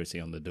security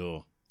on the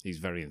door. He's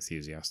very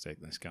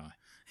enthusiastic, this guy.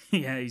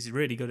 Yeah, he's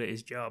really good at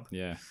his job.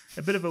 Yeah.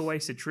 A bit of a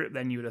wasted trip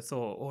then, you would have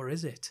thought, or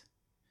is it?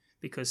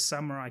 Because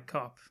Samurai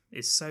Cop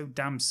is so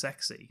damn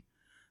sexy.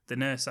 The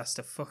nurse has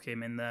to fuck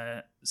him in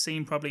the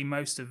scene probably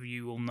most of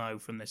you will know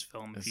from this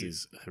film. This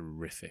is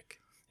horrific.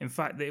 In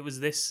fact, it was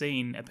this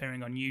scene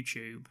appearing on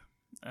YouTube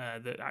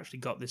that actually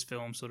got this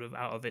film sort of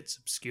out of its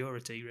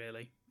obscurity,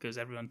 really, because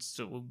everyone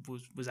sort of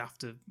was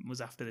after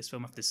this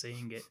film after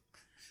seeing it.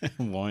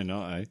 Why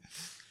not, eh?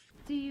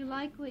 Do you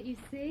like what you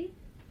see?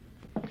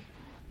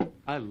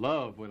 I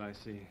love what I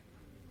see.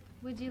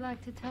 Would you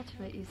like to touch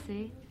what you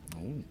see?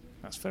 Oh,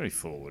 that's very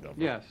forward of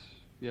her.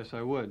 Yes,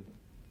 I would.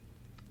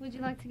 Would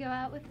you like to go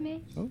out with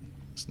me? Oh,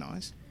 that's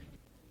nice.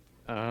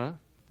 Uh-huh.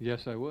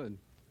 Yes, I would.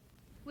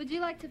 Would you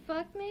like to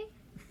fuck me?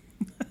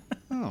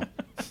 Oh.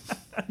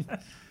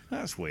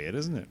 That's weird,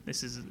 isn't it?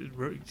 This is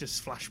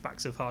just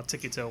flashbacks of Hard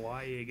Ticket to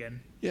Hawaii again.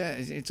 Yeah,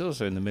 it's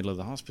also in the middle of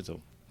the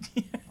hospital.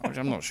 Which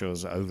I'm not sure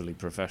is overly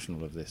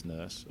professional of this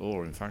nurse,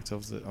 or in fact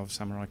of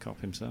Samurai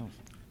Cop himself.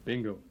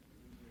 Bingo.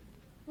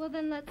 Well,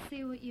 then let's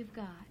see what you've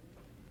got.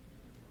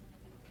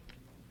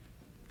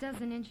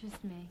 Doesn't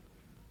interest me.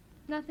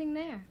 Nothing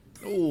there.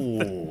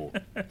 Oh,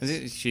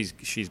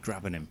 she's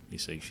grabbing him. You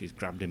see, she's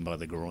grabbed him by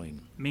the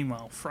groin.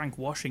 Meanwhile, Frank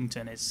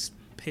Washington is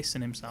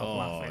pissing himself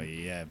laughing. Oh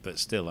yeah, but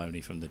still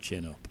only from the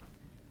chin up.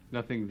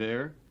 Nothing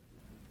there?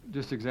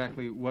 Just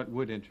exactly what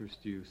would interest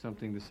you?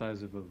 Something the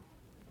size of a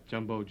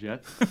jumbo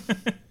jet?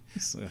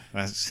 So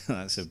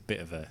that's a bit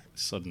of a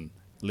sudden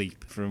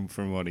leap from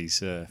what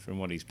he's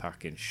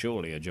packing.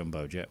 Surely a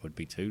jumbo jet would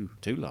be too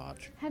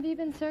large. Have you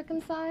been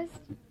circumcised?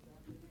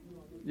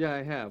 Yeah,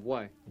 I have.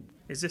 Why?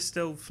 Is this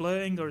still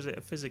flirting or is it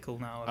a physical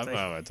now? I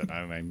don't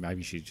know.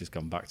 Maybe she's just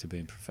gone back to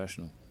being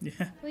professional.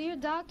 Yeah. Well, your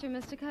doctor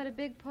must have cut a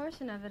big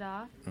portion of it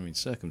off. I mean,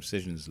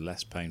 circumcision's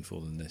less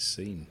painful than this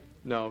scene.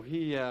 No,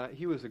 he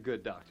was a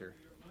good doctor.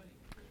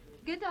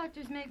 Good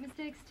doctors make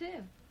mistakes,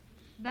 too.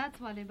 That's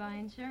why they buy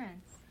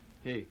insurance.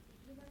 Hey,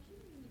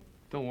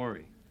 don't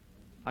worry.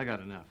 I got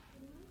enough.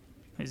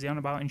 Is he on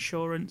about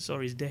insurance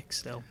or his dick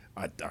still?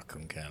 I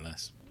couldn't care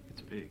less.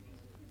 It's big.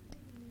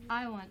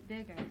 I want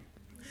bigger.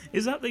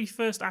 Is that the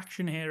first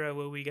action hero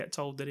where we get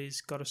told that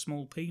he's got a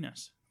small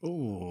penis?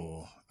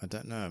 Oh, I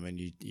don't know. I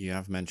mean, you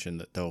have mentioned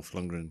that Dolph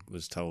Lundgren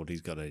was told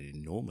he's got an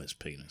enormous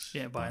penis.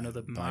 Yeah, by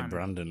another by man.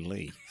 Brandon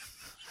Lee,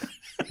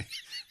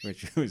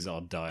 which was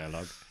odd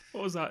dialogue.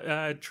 What was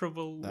that?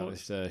 Trouble? That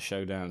was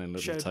Showdown in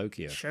Little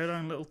Tokyo.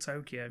 Showdown in Little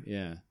Tokyo.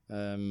 Yeah. I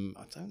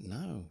don't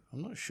know.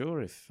 I'm not sure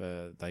if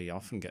they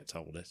often get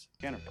told it.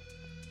 Kenner,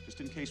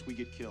 just in case we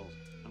get killed,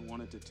 I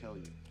wanted to tell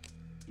you,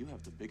 you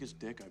have the biggest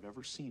dick I've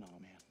ever seen on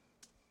a man.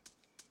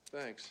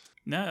 Thanks.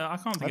 No, I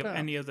can't think of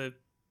any other...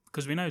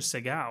 Because we know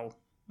Seagal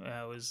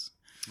was...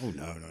 Oh,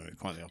 no,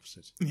 quite the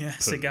opposite. Yeah,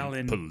 Seagal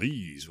in...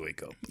 Please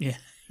wake up. Yeah.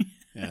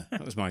 Yeah,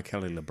 that was my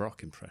Kelly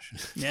LeBrock impression.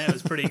 Yeah, it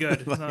was pretty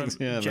good.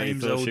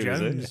 James Earl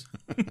Jones.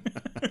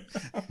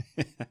 I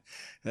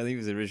think he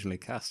was originally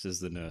cast as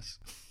the nurse.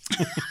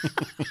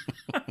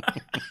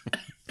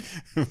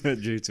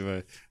 But due to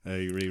a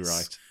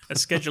rewrite. A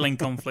scheduling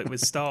conflict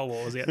with Star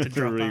Wars, he had to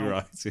drop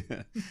rewrite, out.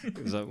 Yeah.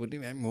 It was like,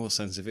 wouldn't it make more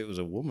sense if it was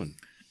a woman?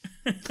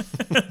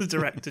 The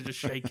director just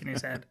shaking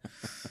his head.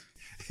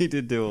 He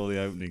did do all the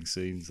opening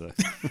scenes, though.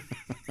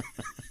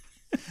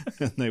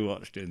 And they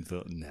watched it and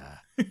thought, nah.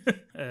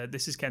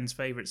 This is Ken's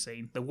favourite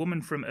scene. The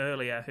woman from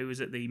earlier who was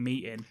at the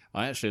meeting.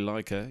 I actually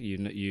like her.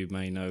 You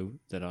may know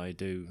that I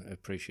do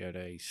appreciate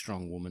a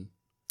strong woman.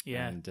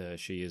 Yeah. And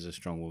she is a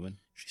strong woman.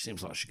 She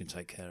seems like she can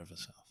take care of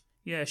herself.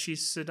 Yeah,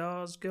 she's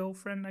Siddhar's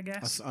girlfriend, I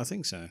guess. I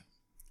think so.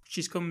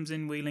 She comes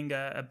in wheeling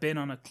a bin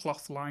on a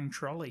cloth-lined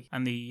trolley,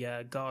 and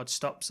the guard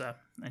stops her,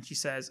 and she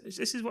says,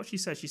 this is what she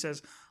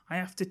says, I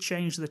have to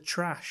change the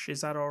trash,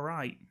 is that all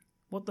right?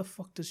 what the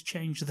fuck does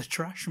change the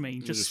trash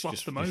mean? Just swap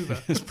them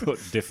over. Just put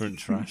different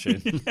trash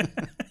in.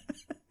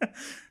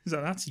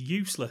 So that's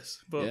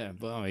useless. But Yeah,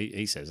 well,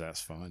 he says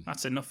that's fine.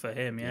 that's enough for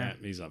him, yeah.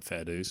 He's like,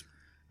 fair dues.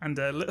 And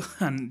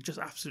and just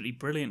absolutely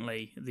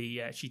brilliantly,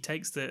 she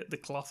takes the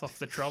cloth off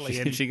the trolley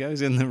and She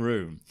goes in the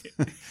room.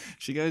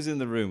 She goes in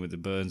the room with the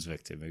Burns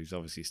victim, who's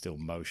obviously still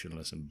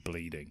motionless and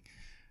bleeding.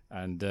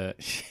 And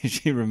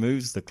she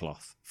removes the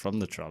cloth from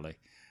the trolley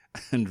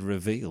and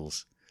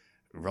reveals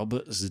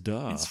Robert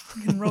Zadar. it's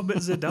fucking Robert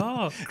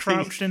Zadar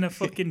crouched in a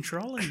fucking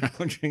trolley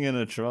Crouching in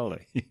a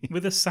trolley.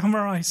 with a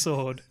samurai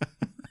sword,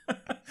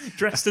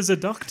 dressed as a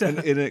doctor. And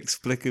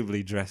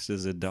inexplicably dressed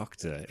as a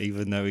doctor,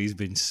 even though he's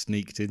been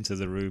sneaked into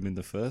the room in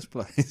the first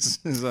place.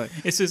 It's like,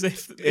 It's as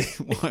if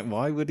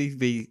why would he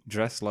be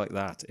dressed like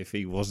that if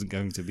he wasn't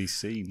going to be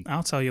seen?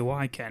 I'll tell you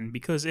why, Ken.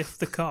 Because if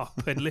the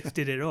cop had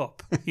lifted it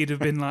up, he'd have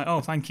been like,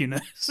 "Oh, thank you,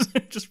 nurse."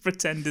 Just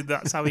pretended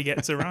that's how he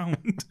gets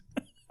around.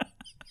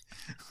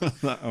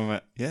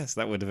 Yes,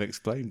 that would have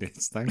explained it.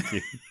 Thank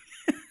you.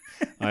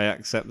 I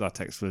accept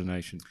that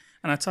explanation.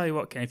 And I tell you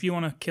what, Ken, if you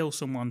want to kill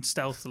someone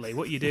stealthily,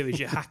 what you do is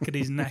you hack at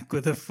his neck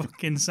with a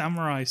fucking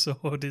samurai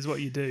sword. Is what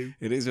you do.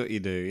 It is what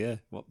you do,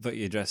 yeah. But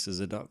you're dressed as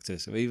a doctor,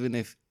 so even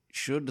if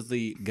should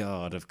the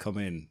guard have come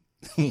in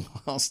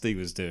whilst he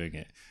was doing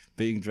it,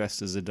 being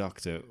dressed as a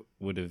doctor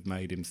would have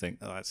made him think,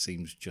 oh, that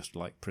seems just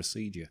like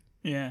procedure.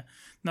 Yeah,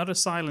 not a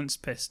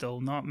silenced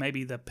pistol, not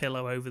maybe the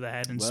pillow over the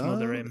head and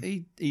smother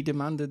him. He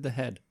demanded the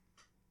head.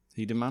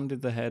 He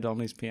demanded the head on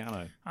his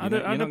piano. You're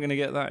not going to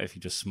get that if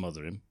you just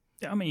smother him.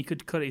 I mean, you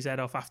could cut his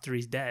head off after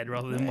he's dead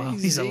rather than while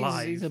he's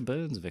alive. He's a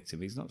Burns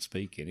victim. He's not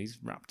speaking. He's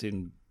wrapped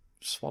in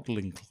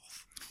swaddling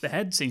cloth. The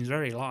head seems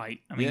very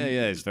light. I mean,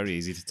 Yeah, it's very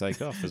easy to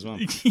take off as well.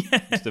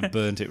 Yeah. Just have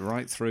burnt it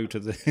right through to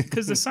the...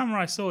 Because the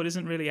samurai sword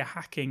isn't really a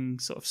hacking,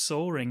 sort of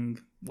sawing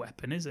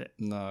weapon, is it?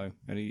 No,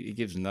 and he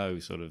gives no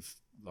sort of,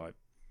 like,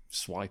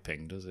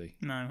 swiping, does he?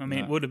 No, I mean,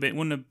 No. it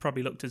wouldn't have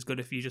probably looked as good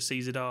if you just see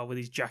Zadar with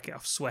his jacket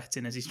off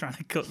sweating as he's trying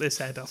to cut this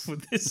head off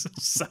with this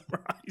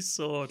samurai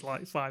sword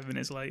like 5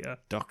 minutes later.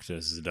 Dr.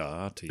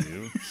 Zadar to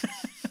you.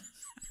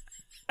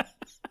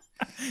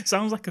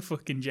 Sounds like a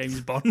fucking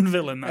James Bond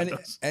villain, that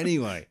does.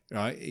 Anyway,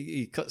 right,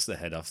 he cuts the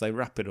head off, they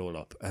wrap it all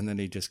up, and then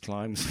he just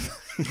climbs...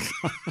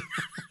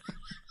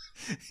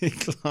 he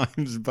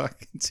climbs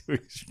back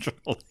into his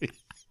trolley.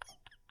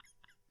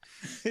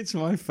 It's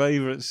my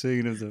favourite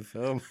scene of the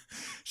film.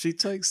 She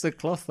takes the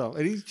cloth off,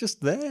 and he's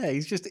just there.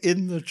 He's just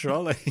in the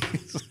trolley.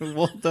 So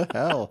what the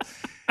hell?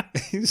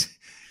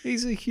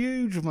 He's a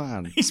huge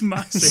man. He's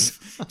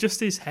massive. Just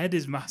his head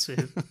is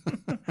massive.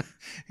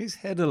 His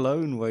head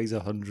alone weighs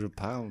 100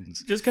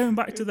 pounds. Just going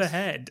back to the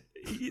head,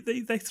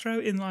 they throw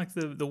it in like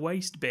the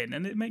waste bin,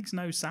 and it makes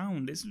no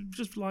sound. It's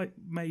just like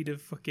made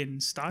of fucking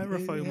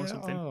styrofoam or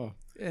something. Oh.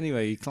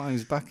 Anyway, he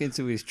climbs back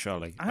into his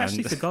trolley. I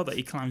actually forgot that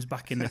he climbs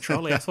back in the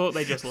trolley. I thought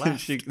they just left.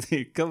 She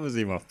covers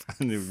him up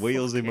and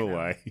wheels him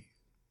away.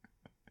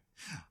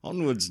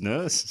 Onwards,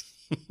 nurse.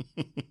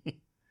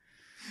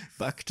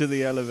 Back to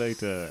the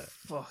elevator.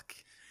 Fuck.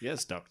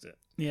 Yes, doctor.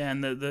 Yeah,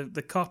 and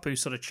the cop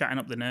who's sort of chatting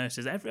up the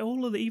nurses,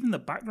 even the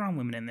background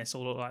women in this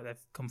all look like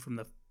they've come from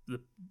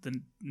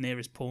the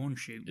nearest porn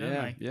shoot, don't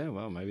they? Yeah,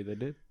 well, maybe they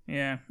did.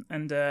 Yeah,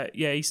 and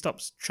he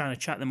stops trying to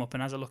chat them up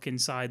and has a look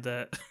inside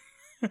the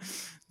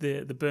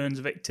the Burns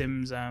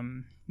victim's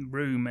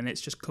room, and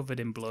it's just covered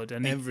in blood.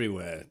 And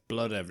everywhere,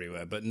 blood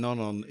everywhere, but none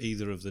on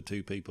either of the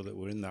two people that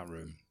were in that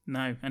room.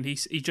 No, and he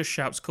just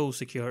shouts "Call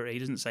security." He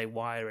doesn't say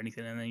why or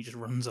anything, and then he just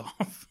runs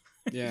off.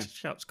 Yeah, he just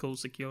shouts "Call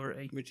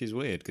security," which is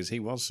weird because he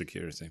was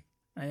security.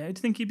 I'd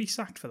think he'd be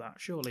sacked for that.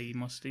 Surely he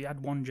must. He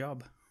had one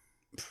job.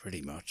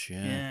 Pretty much,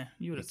 yeah. Yeah,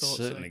 you would have thought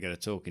certainly so. get a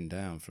talking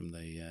down from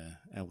the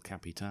El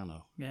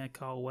Capitano. Yeah,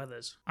 Carl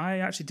Weathers. I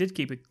actually did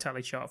keep a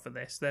tally chart for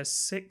this. There's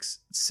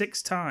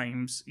six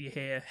times you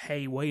hear,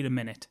 "Hey, wait a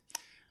minute."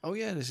 Oh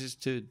yeah, this is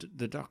to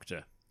the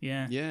doctor.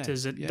 Yeah, yeah,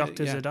 to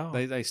Dr.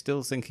 Zadar. They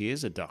still think he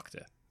is a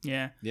doctor.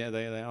 Yeah. Yeah,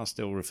 they are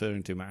still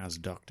referring to him as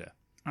doctor.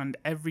 And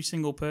every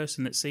single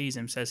person that sees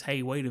him says,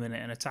 "Hey, wait a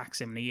minute," and attacks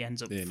him, and he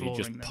ends up flooring them. He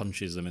just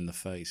punches them in the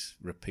face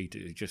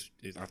repeatedly.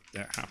 It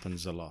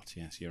happens a lot.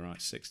 Yes, you're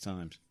right. 6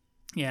 times.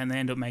 Yeah, and they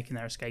end up making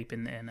their escape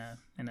in a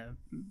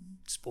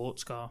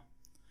sports car.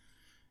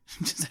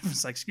 Just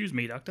everyone's like, "Excuse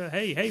me, doctor.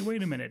 Hey,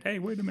 wait a minute. Hey,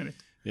 wait a minute."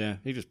 Yeah,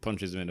 he just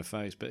punches him in the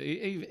face. But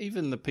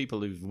even the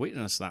people who've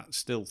witnessed that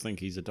still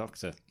think he's a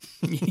doctor.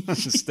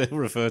 Still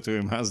refer to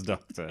him as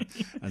doctor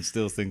and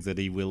still think that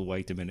he will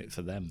wait a minute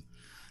for them.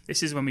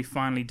 This is when we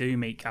finally do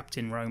meet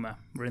Captain Roma.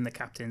 We're in the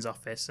captain's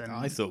office, and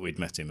I thought we'd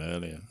met him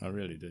earlier. I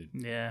really did.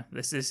 Yeah,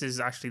 this is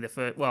actually the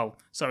first. Well,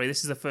 sorry,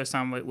 this is the first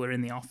time we're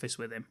in the office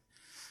with him,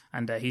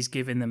 and he's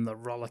giving them the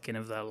rollicking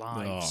of their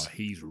lives. Oh,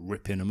 he's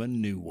ripping them a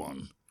new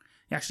one.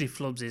 He actually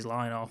flubs his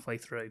line halfway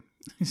through.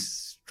 He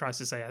tries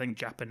to say, I think,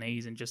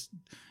 Japanese, and just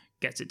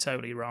gets it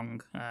totally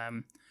wrong.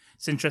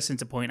 It's interesting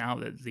to point out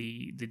that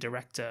the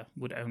director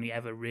would only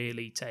ever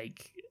really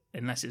take,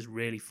 unless it's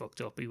really fucked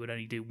up, he would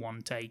only do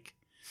one take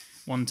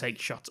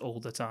shots all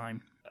the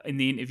time. in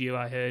the interview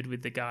I heard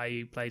with the guy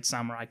who played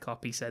Samurai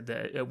Cop, he said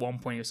that at one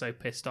point he was so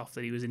pissed off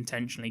that he was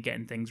intentionally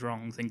getting things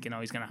wrong, thinking,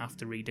 he's going to have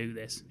to redo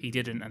this. He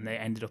didn't, and they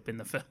ended up in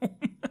the film.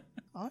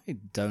 I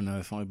don't know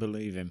if I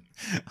believe him.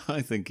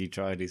 I think he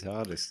tried his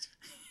hardest.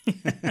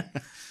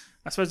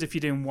 I suppose if you're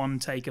doing one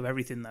take of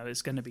everything, though,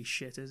 it's going to be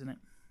shit, isn't it?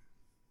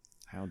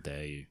 How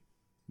dare you?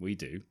 We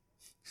do.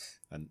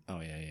 And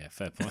yeah,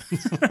 fair point.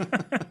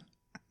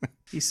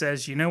 He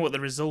says, you know what the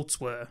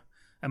results were?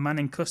 A man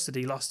in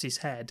custody lost his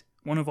head,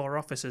 one of our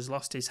officers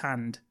lost his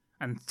hand,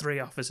 and 3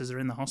 officers are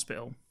in the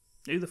hospital.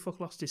 Who the fuck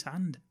lost his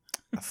hand?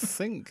 I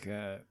think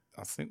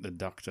the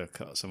doctor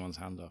cut someone's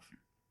hand off.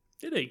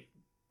 Did he?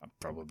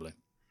 Probably.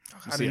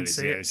 I didn't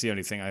see it. It's the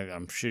only thing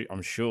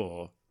I'm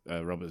sure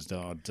Robert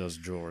Starr does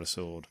draw a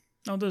sword.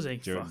 Oh, does he?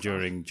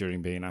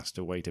 During being asked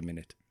to wait a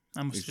minute.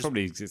 He's just...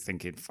 probably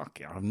thinking,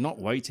 fuck it, I'm not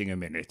waiting a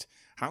minute.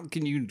 How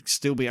can you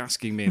still be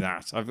asking me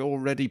that? I've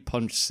already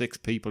punched 6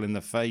 people in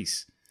the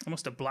face. I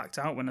must have blacked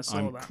out when I saw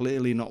I'm that.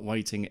 clearly not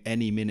waiting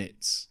any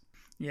minutes.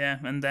 Yeah,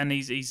 and then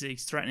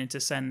he's threatening to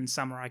send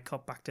Samurai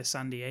Cop back to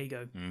San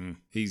Diego.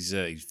 He's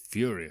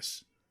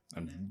furious,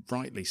 and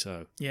rightly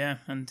so. Yeah,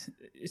 and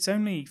it's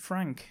only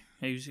Frank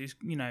who's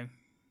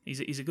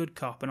he's a good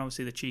cop, and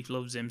obviously the chief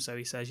loves him, so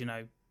he says,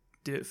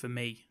 do it for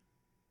me,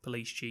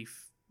 police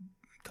chief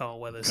Carl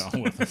Weathers.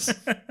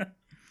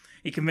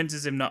 He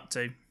convinces him not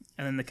to,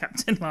 and then the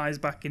captain lies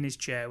back in his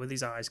chair with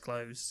his eyes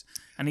closed,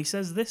 and he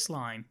says this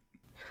line.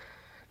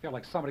 I feel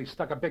like somebody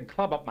stuck a big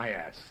club up my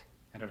ass,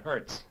 and it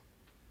hurts.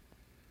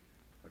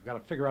 I've got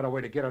to figure out a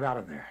way to get it out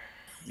of there.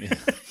 Yeah.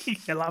 He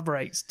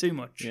elaborates too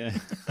much. Yeah.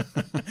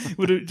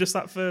 Just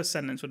that first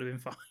sentence would have been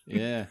fine.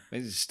 Yeah,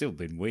 it's still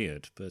been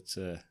weird, but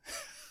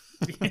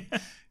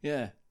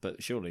yeah,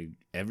 but surely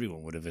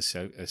everyone would have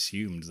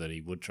assumed that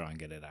he would try and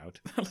get it out.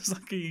 It's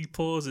like he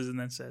pauses and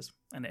then says,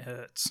 and it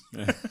hurts.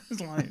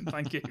 It's like,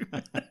 thank you.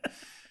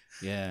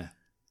 Yeah,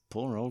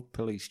 poor old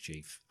police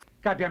chief.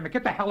 God damn it,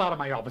 get the hell out of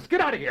my office.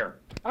 Get out of here.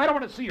 I don't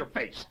want to see your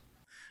face.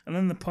 And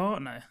then the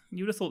partner,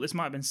 you would have thought this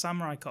might have been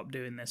Samurai Cop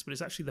doing this, but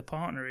it's actually the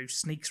partner who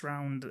sneaks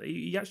round.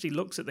 He actually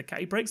looks at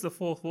he breaks the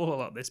fourth wall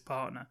like this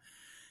partner.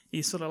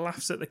 He sort of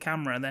laughs at the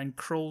camera and then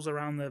crawls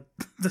around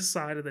the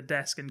side of the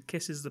desk and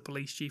kisses the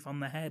police chief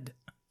on the head.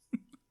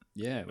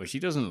 Yeah, which he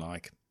doesn't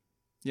like.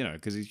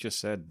 Because he's just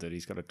said that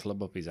he's got a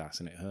club up his ass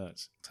and it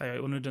hurts. So he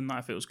wouldn't have done that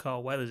if it was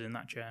Carl Weathers in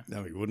that chair.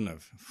 No, he wouldn't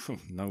have.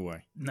 No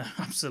way. No,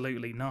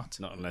 absolutely not.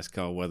 Not unless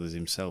Carl Weathers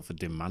himself had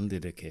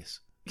demanded a kiss.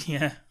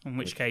 Yeah, in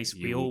which case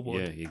we all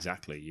would. Yeah,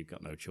 exactly. You've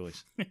got no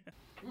choice.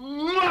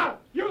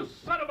 You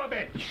son of a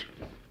bitch!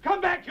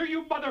 Come back here,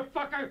 you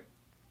motherfucker!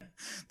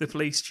 The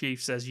police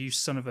chief says, you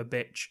son of a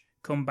bitch,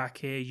 come back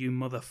here, you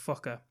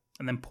motherfucker,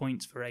 and then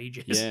points for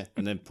ages. Yeah,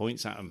 and then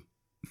points at them.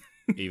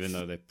 Even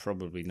though they're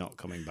probably not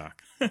coming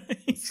back.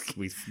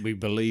 We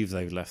believe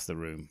they've left the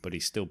room, but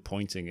he's still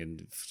pointing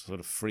in sort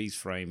of freeze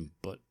frame,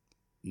 but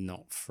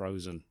not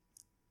frozen.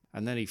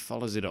 And then he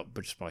follows it up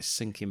just by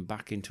sinking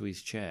back into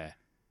his chair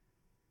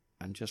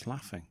and just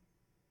laughing.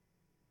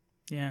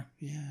 Yeah.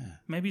 Yeah.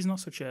 Maybe he's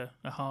not such a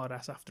hard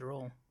ass after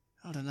all.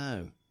 I don't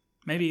know.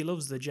 Maybe he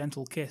loves the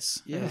gentle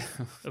kiss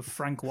of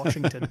Frank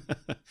Washington.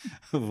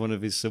 Of one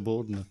of his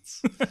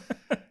subordinates.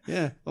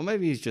 Yeah, or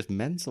maybe he's just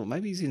mental.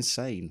 Maybe he's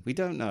insane. We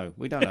don't know.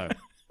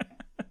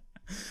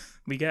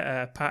 We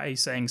get Patty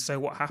saying, so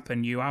what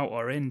happened? You out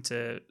or in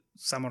to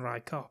Samurai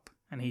Cop?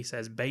 And he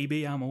says,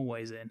 baby, I'm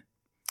always in.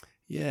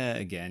 Yeah,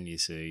 again, you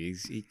see,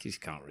 he just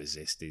can't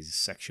resist his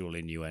sexual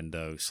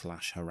innuendo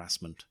 /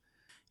 harassment.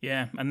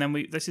 Yeah, and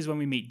then this is when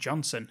we meet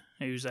Johnson,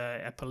 who's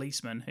a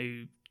policeman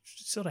who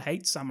sort of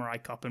hates Samurai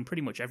Cop and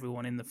pretty much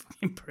everyone in the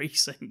fucking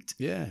precinct.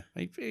 Yeah,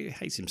 he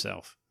hates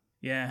himself.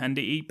 Yeah, and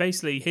he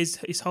basically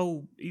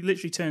he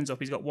literally turns up.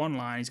 He's got one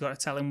line. He's got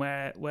to tell him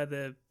where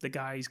the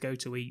guys go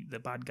to eat, the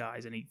bad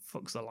guys, and he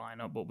fucks the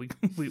line up. But we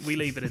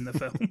leave it in the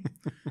film.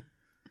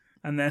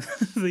 And then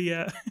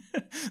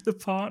the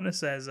partner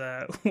says,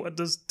 "What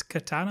does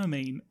katana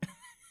mean?"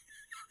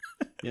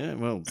 Yeah,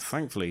 well,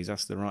 thankfully he's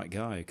asked the right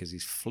guy because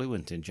he's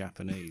fluent in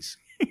Japanese.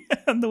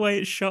 And the way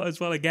it's shot as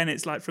well. Again,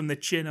 it's like from the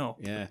chin up.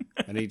 Yeah,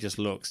 and he just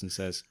looks and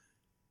says,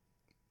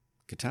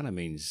 "Katana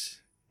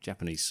means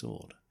Japanese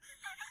sword."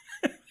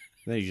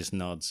 Then he just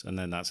nods, and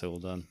then that's all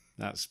done.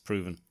 That's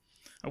proven.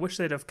 I wish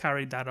they'd have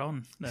carried that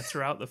on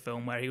throughout the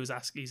film, where he's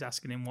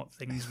asking him what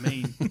things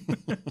mean.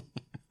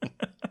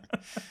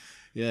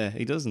 Yeah,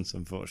 he doesn't,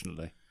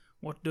 unfortunately.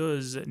 What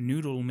does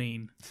noodle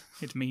mean?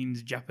 It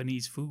means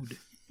Japanese food.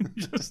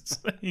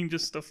 Just saying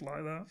just stuff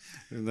like that.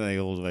 They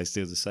always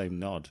do the same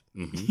nod.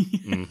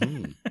 Mm-hmm.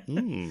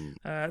 Mm-hmm.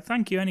 Mm.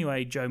 Thank you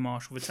anyway, Joe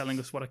Marshall, for telling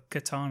us what a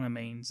katana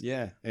means.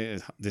 Yeah,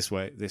 this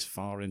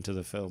far into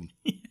the film.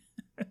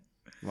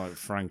 Like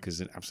Frank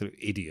is an absolute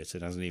idiot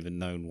and hasn't even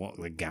known what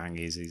the gang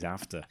is he's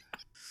after.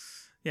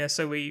 Yeah,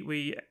 so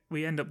we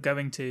end up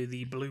going to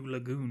the Blue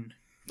Lagoon.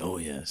 Oh,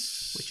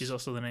 yes. Which is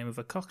also the name of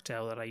a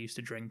cocktail that I used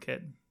to drink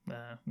at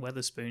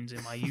Weatherspoons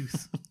in my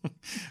youth.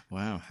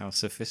 Wow, how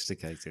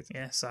sophisticated.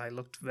 Yes, I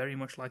looked very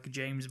much like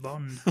James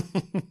Bond.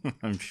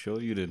 I'm sure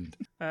you didn't.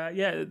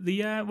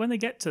 When they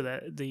get to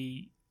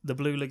the the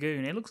Blue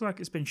Lagoon. It looks like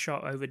it's been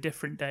shot over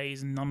different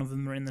days and none of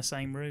them are in the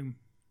same room.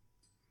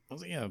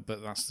 Well, yeah,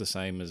 but that's the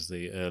same as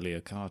the earlier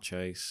car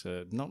chase.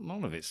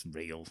 None of it's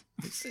real.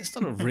 It's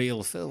not a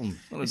real film,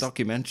 not a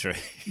documentary.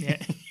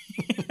 Yeah.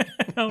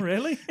 Oh,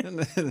 really?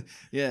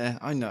 Yeah,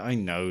 I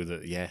know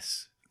that,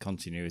 yes,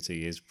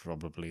 continuity is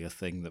probably a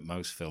thing that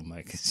most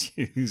filmmakers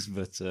use,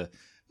 but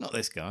not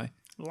this guy.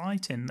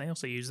 Lighting, they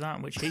also use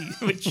that, which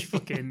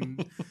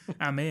fucking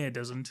Amir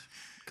doesn't,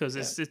 because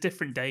it's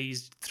different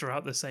days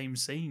throughout the same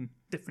scene,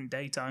 different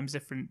daytimes,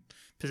 different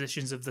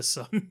positions of the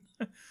sun.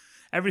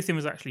 Everything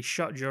was actually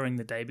shot during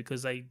the day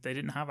because they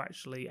didn't have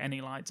actually any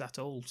lights at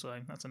all. So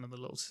that's another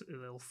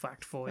little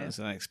fact for you.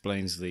 So that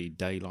explains the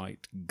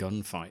daylight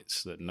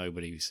gunfights that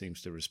nobody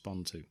seems to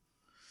respond to.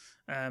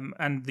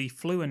 And the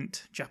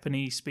fluent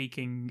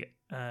Japanese-speaking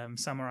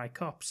samurai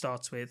cop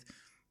starts with,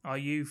 "Are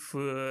you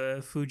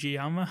for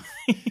Fujiyama?"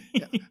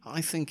 Yeah,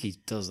 I think he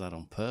does that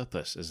on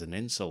purpose as an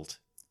insult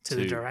to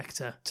the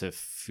director. To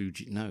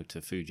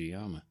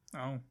Fujiyama.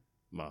 Oh.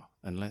 Well,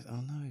 unless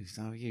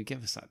no, you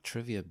gave us that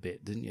trivia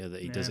bit, didn't you?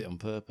 That he does it on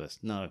purpose.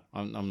 No,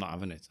 I'm not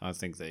having it. I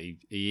think that he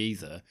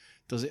either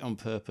does it on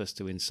purpose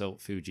to insult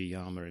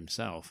Fujiyama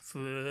himself,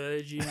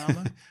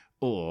 Fujiyama,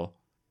 or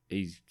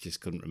he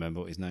just couldn't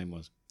remember what his name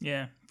was.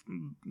 Yeah.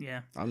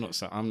 I'm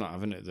not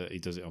having it that he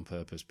does it on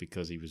purpose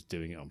because he was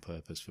doing it on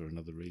purpose for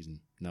another reason.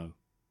 No,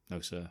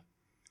 sir.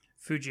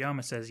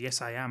 Fujiyama says, "Yes,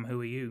 I am.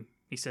 Who are you?"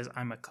 He says,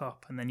 "I'm a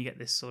cop," and then you get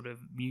this sort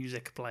of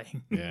music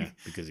playing. Yeah,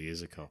 because he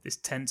is a cop. This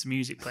tense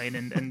music playing,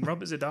 and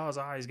Robert Zadar's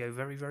eyes go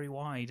very, very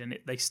wide, and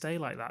they stay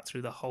like that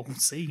through the whole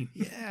scene.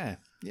 Yeah.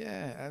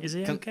 Is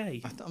he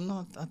okay? I'm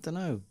not. I don't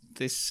know.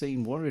 This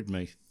scene worried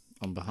me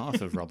on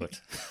behalf of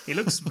Robert. He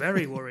looks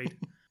very worried.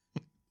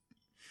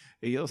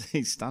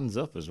 He stands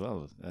up as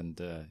well, and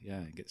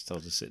he gets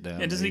told to sit down.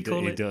 Yeah, doesn't he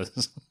call it? He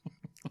does.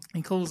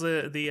 He calls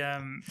doesn't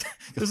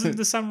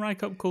the samurai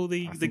cop call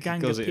the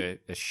gang he calls of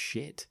it a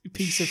shit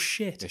piece of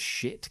shit? A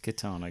shit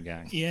katana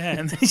gang. Yeah,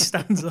 and then he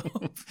stands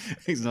up.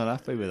 He's not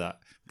happy with that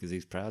because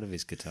he's proud of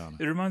his katana.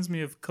 It reminds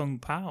me of Kung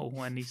Pao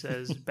when he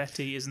says,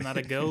 "Betty, isn't that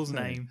a girl's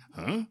name?"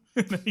 Huh?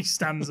 And then he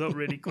stands up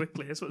really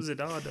quickly. That's what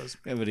Zadar does.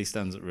 Yeah, but he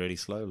stands up really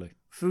slowly.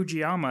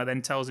 Fujiyama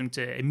then tells him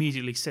to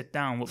immediately sit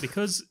down, but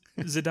because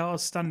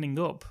Zadar's standing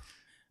up,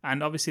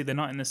 and obviously they're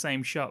not in the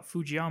same shot,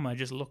 Fujiyama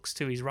just looks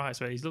to his right,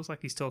 so he looks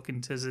like he's talking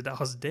to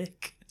Zadar's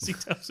dick as he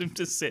tells him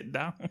to sit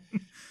down.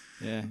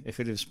 Yeah, if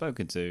he'd have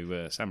spoken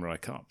to samurai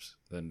cops,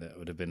 then that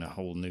would have been a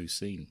whole new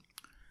scene.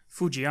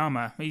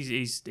 Fujiyama,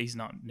 he's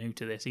not new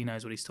to this. He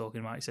knows what he's talking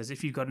about. He says,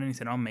 "If you've got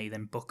anything on me,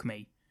 then book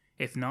me.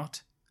 If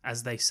not,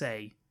 as they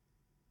say,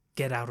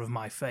 get out of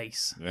my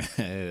face."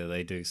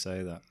 They do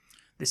say that.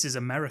 This is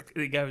America.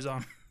 It goes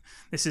on.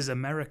 This is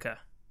America.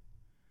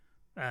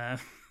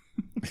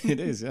 It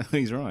is.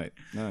 He's right.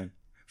 No.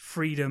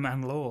 Freedom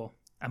and law.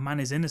 A man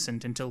is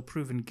innocent until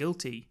proven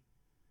guilty.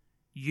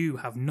 You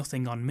have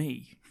nothing on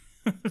me.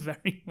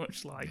 Very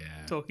much like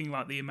talking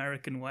about the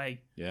American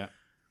way. Yeah.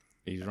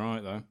 He's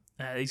right, though.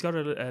 He's got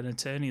an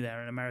attorney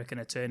there, an American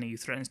attorney, who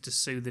threatens to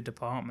sue the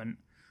department.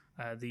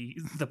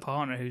 The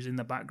partner who's in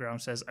the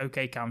background says,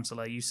 "Okay,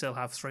 counsellor, you still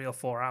have 3 or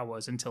 4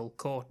 hours until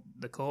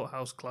the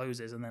courthouse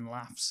closes," and then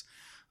laughs.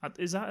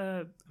 Is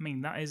that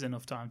that is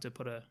enough time to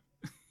put a...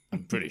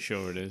 I'm pretty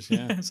sure it is,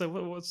 yeah. So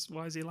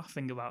why is he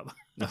laughing about that?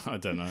 No, I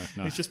don't know.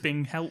 No. He's just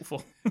being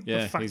helpful.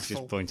 Yeah, he's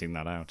just pointing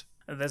that out.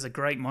 There's a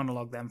great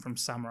monologue then from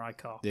Samurai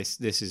Cop. This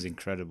is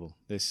incredible.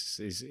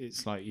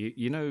 It's like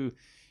you know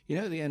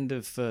at the end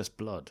of First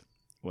Blood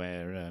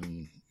where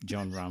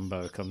John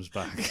Rambo comes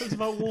back. It's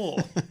about war.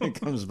 He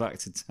comes back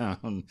to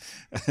town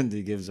and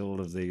he gives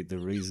all of the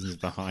reasons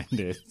behind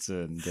it,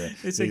 and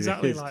it's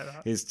exactly like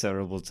that. His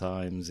terrible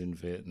times in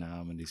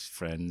Vietnam and his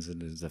friends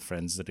and the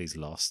friends that he's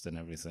lost and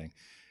everything.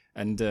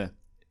 And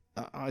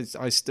I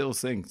still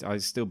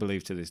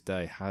believe to this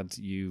day, had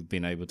you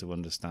been able to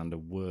understand a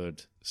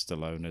word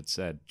Stallone had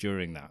said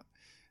during that,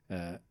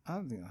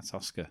 I think that's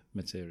Oscar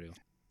material.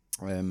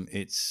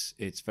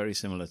 It's very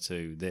similar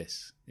to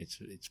this.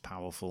 It's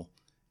powerful.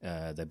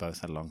 They both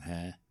had long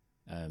hair.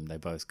 They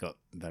both got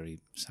very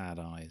sad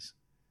eyes,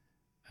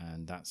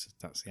 and that's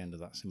the end of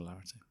that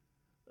similarity.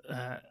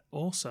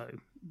 Also,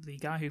 the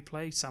guy who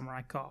played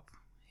Samurai Cop,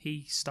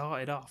 he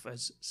started off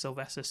as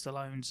Sylvester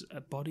Stallone's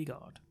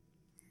bodyguard.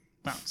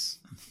 That's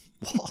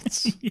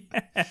what?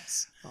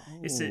 Yes. Oh.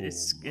 It's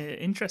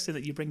interesting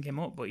that you bring him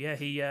up, but yeah,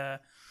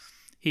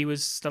 he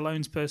was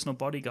Stallone's personal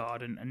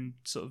bodyguard, and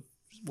sort of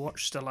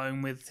watched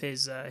Stallone with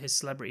his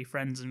celebrity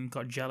friends and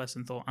got jealous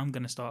and thought, I'm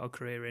going to start a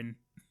career in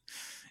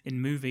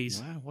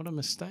movies. Wow, what a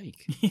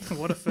mistake!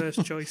 What a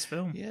first choice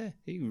film. Yeah,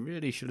 he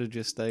really should have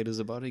just stayed as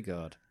a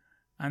bodyguard.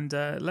 And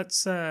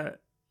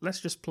let's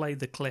just play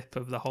the clip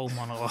of the whole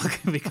monologue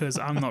because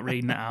I'm not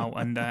reading it out,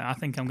 and I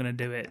think I'm going to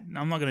do it.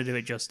 I'm not going to do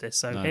it justice.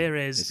 So here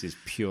is this is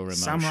pure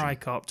emotion. Samurai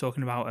Cop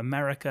talking about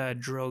America,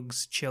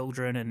 drugs,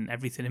 children, and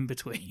everything in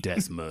between.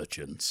 Death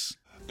merchants.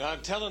 Now I'm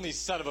telling these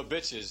son of a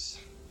bitches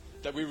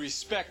that we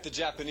respect the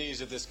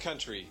Japanese of this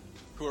country,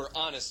 who are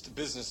honest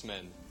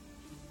businessmen.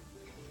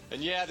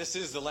 And yeah, this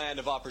is the land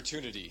of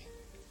opportunity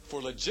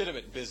for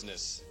legitimate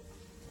business,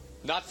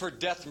 not for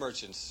death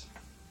merchants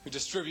who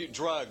distribute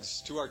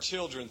drugs to our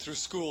children through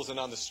schools and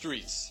on the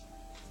streets.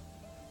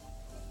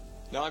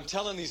 Now I'm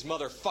telling these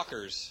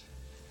motherfuckers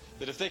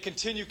that if they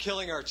continue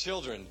killing our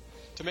children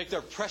to make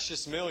their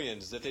precious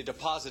millions that they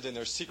deposit in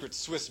their secret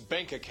Swiss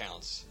bank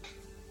accounts,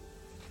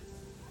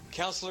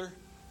 Counselor,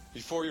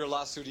 before your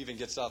lawsuit even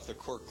gets off the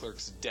court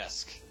clerk's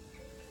desk,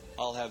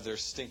 I'll have their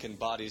stinking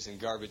bodies in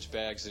garbage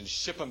bags and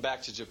ship them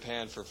back to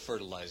Japan for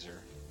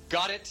fertilizer.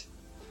 Got it?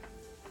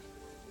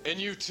 And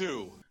you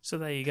too. So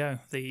there you go.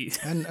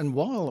 And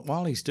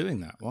while he's doing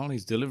that, while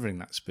he's delivering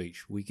that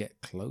speech, we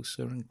get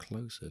closer and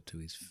closer to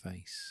his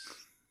face,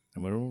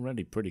 and we're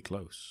already pretty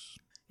close.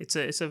 It's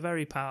a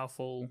very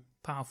powerful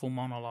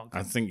monologue.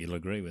 I think you'll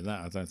agree with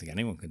that. I don't think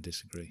anyone can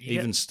disagree. Yeah.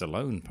 Even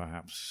Stallone,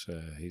 perhaps,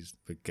 he's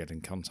get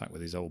in contact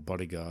with his old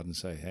bodyguard and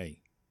say,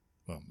 "Hey,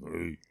 well,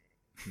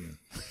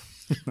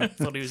 I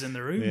thought he was in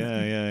the room.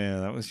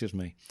 Yeah. That was just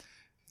me."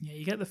 Yeah,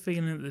 you get the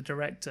feeling that the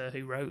director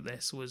who wrote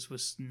this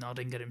was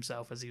nodding at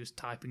himself as he was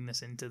typing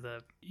this into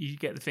the... You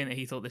get the feeling that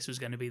he thought this was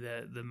going to be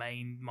the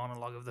main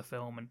monologue of the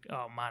film, and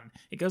oh man,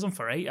 it goes on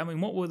for 8. I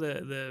mean, what were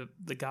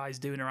the guys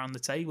doing around the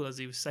table as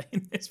he was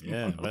saying this?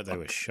 Yeah, I bet they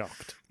were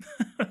shocked.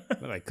 But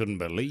they couldn't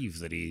believe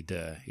that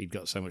he'd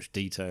got so much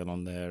detail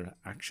on their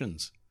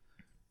actions.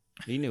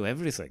 He knew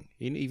everything.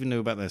 He even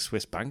knew about their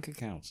Swiss bank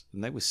accounts,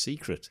 and they were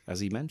secret, as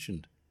he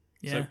mentioned.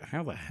 Yeah. So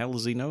how the hell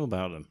does he know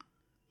about them?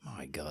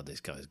 My God, this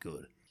guy's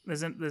good.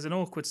 There's an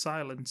awkward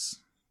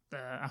silence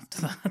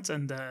after that,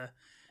 and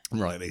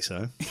rightly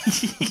so.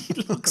 he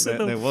looks at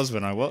them. There was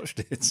when I watched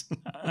it.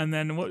 And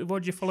then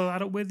what do you follow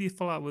that up with? You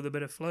follow up with a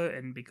bit of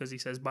flirting, because he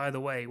says, "By the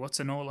way, what's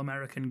an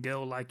all-American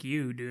girl like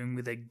you doing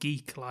with a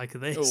geek like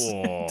this?"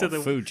 Oh,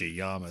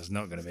 Fujiyama's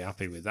not going to be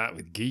happy with that,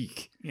 with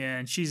geek. Yeah,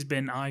 and she's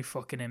been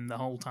eye-fucking him the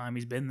whole time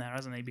he's been there,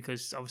 hasn't he?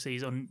 Because obviously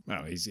he's on...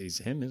 No, he's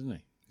him, isn't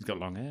he? He's got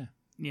long hair.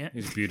 Yeah.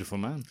 He's a beautiful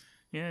man.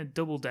 Yeah,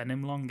 double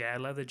denim, long hair,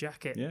 leather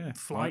jacket,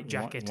 flight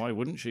jacket. Why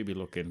wouldn't she be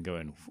looking,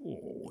 going,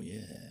 oh,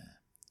 yeah.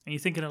 And you're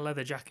thinking of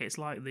leather jacket, it's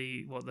like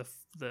the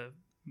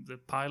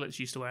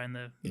pilots used to wear in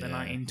the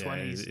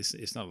 1920s.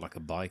 Yeah, it's not like a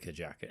biker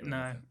jacket.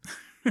 No.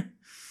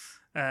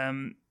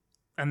 And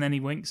then he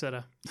winks at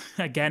her.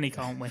 Again, he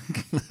can't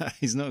wink.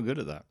 He's not good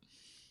at that.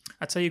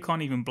 I tell you, who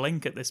can't even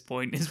blink at this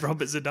point is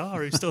Robert Zadar,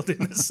 who's still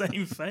doing the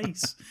same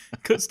face.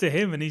 Cuts to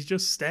him and he's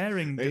just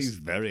staring. He's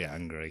very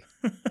angry.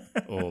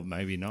 Or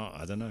maybe not,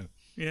 I don't know.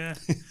 Yeah.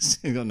 He's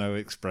got no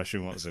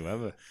expression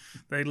whatsoever.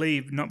 They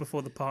leave, not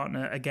before the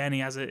partner. Again, he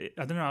has I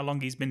don't know how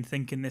long he's been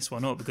thinking this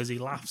one up, because he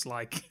laughs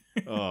like...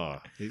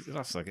 He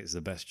laughs like it's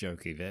the best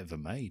joke he've ever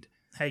made.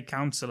 "Hey,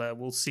 counsellor,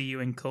 we'll see you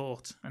in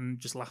court," and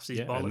just laughs his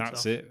bollocks off. And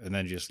that's it. And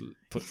then just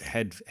put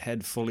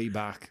head fully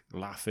back,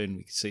 laughing.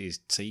 We can see his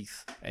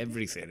teeth,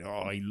 everything.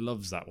 Oh, he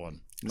loves that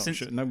one.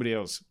 Nobody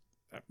else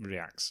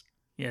reacts.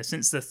 Yeah,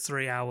 since the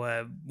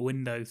 3-hour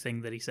window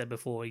thing that he said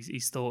before,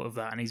 he's thought of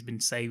that, and he's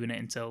been saving it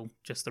until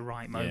just the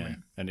right moment. Yeah.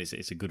 And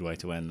it's a good way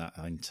to end that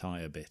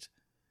entire bit.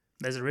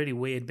 There's a really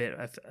weird bit.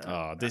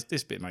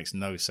 This bit makes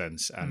no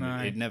sense, and No.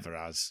 it never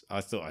has.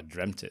 I thought I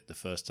dreamt it the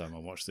first time I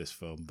watched this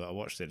film, but I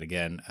watched it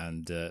again,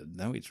 and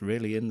no, it's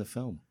really in the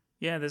film.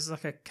 Yeah, there's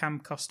like a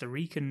Camp Costa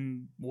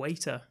Rican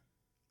waiter.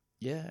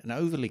 Yeah, and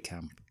overly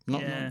camp.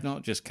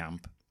 Not just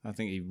camp. I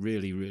think he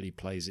really, really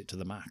plays it to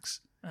the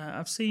max.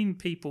 I've seen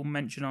people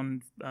mention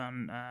on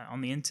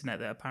the internet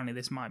that apparently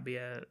this might be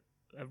a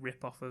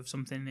rip-off of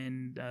something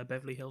in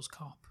Beverly Hills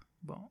Cop,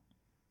 but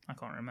I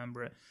can't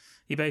remember it.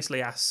 He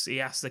basically asks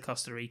the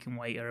Costa Rican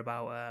waiter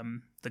about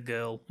the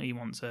girl. He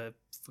wants her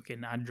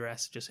fucking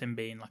address, just him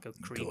being like a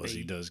creepy... Of course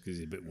he does, because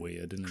he's a bit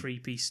weird, isn't he?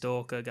 Creepy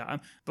stalker guy.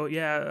 But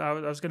yeah, I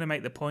was going to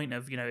make the point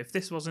of, if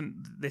this wasn't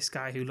this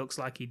guy who looks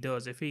like he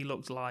does, if he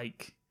looked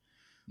like...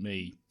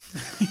 Me.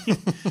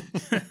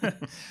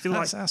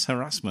 That's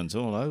harassment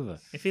all over.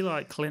 If he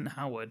like Clint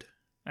Howard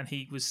and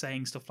he was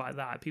saying stuff like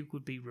that, people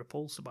would be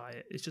repulsed by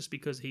it. It's just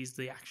because he's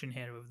the action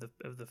hero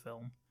of the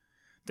film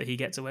that he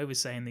gets away with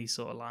saying these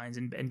sort of lines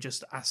and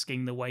just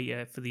asking the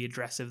waiter for the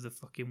address of the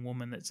fucking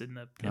woman that's in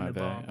the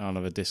bar. I'll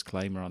have a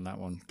disclaimer on that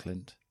one,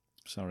 Clint.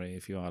 Sorry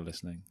if you are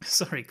listening.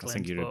 Sorry, Clint. I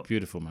think you're a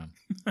beautiful man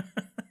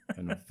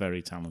and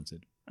very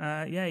talented.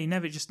 Yeah, he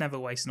never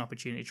wastes an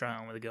opportunity to try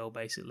on with a girl,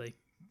 basically.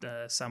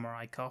 The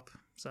samurai cop.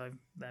 So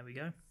there we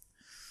go.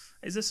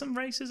 Is there some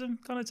racism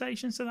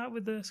connotations to that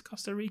with the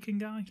Costa Rican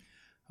guy?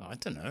 I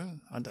don't know.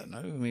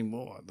 I mean,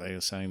 what they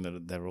are saying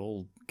that they're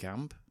all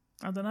camp.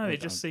 I don't know. It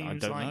just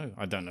seems like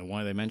I don't know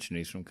why they mention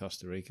he's from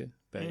Costa Rica,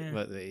 but, Yeah.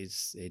 but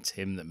it's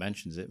him that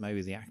mentions it.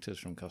 Maybe the actor's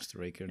from Costa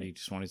Rica, and he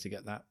just wanted to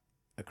get that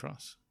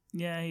across.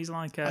 Yeah, he's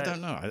like... I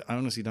don't know. I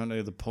honestly don't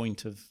know the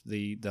point of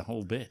the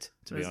whole bit,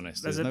 to be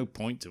honest. There's no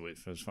point to it,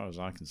 as far as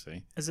I can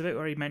see. There's a bit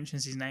where he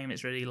mentions his name,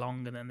 it's really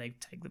long, and then they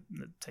take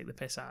the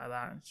piss out of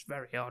that. It's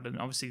very odd, and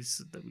obviously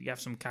we have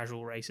some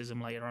casual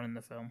racism later on in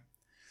the film.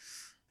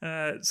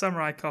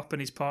 Samurai Cop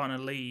and his partner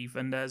leave,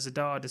 and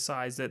Zadar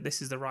decides that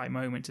this is the right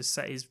moment to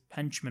set his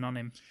henchmen on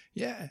him.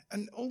 Yeah,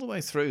 and all the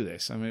way through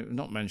this, I mean, we've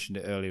not mentioned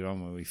it earlier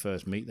on when we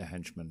first meet the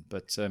henchmen,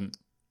 but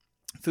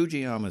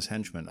Fujiyama's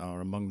henchmen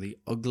are among the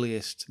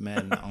ugliest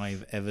men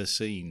I've ever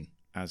seen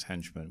as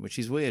henchmen, which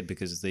is weird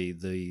because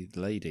the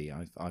lady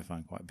I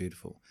find quite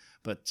beautiful.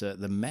 But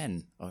the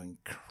men are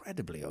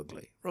incredibly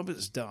ugly.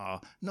 Robert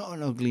Starr, not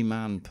an ugly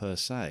man per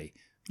se.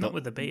 Not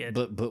with the beard.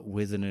 But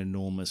with an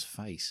enormous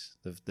face.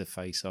 The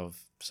face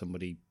of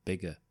somebody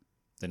bigger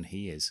than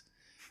he is.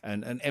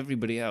 And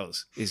everybody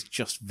else is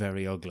just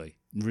very ugly.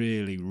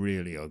 Really,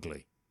 really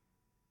ugly.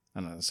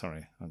 And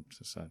sorry, I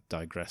just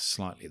digress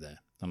slightly there.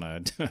 And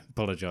I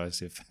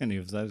apologise if any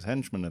of those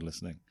henchmen are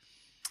listening.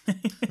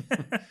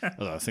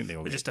 Although I think they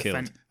all get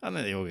killed. I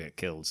think they all get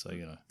killed, so,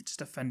 you know.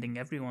 Just offending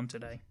everyone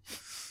today.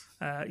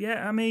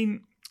 Yeah, I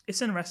mean,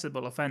 it's an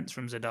arrestable offence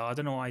from Zadar. I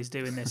don't know why he's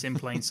doing this in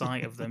plain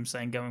sight of them,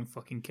 saying, go and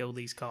fucking kill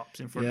these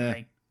cops in front of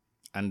me.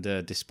 And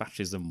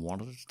dispatches them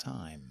one at a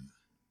time.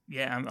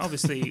 Yeah, and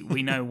obviously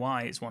we know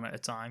why it's one at a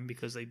time,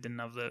 because they didn't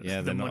have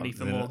the money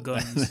for more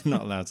guns. They're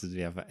not allowed to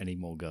have any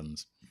more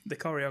guns. The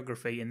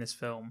choreography in this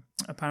film,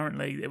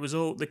 apparently, the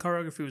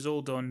choreography was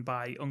all done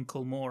by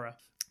Uncle Mora.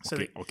 So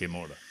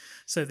Mora.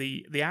 So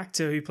the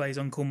actor who plays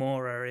Uncle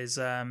Mora is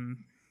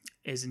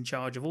in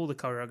charge of all the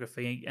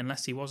choreography,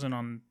 unless he wasn't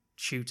on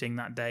shooting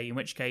that day, in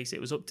which case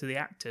it was up to the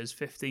actors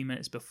 15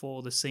 minutes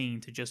before the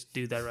scene to just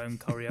do their own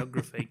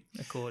choreography,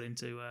 according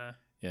to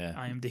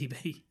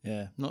IMDb.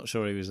 Yeah, not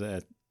sure he was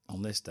there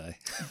on this day.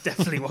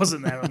 Definitely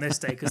wasn't there on this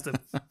day, because the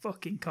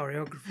fucking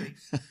choreography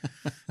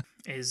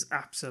is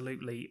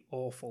absolutely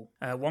awful.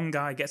 One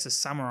guy gets a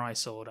samurai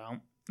sword out,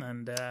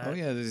 and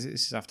this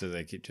is after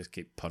they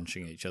keep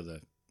punching each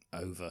other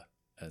over,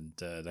 and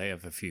they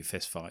have a few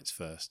fist fights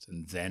first,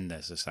 and then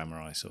there's a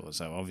samurai sword.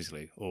 So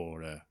obviously,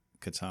 or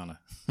katana,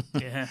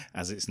 yeah,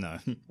 as it's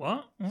known.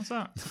 What's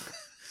that?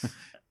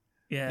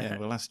 Yeah,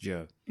 well, that's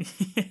Joe.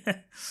 Yeah.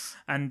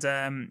 And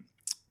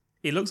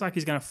it looks like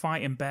he's going to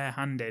fight him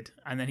barehanded,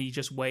 and then he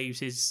just waves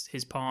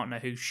his partner,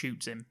 who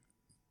shoots him.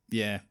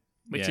 Yeah.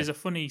 Which is a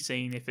funny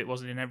scene if it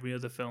wasn't in every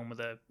other film with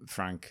a...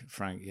 Frank,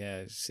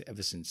 yeah,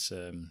 ever since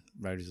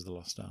Raiders of the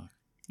Lost Ark.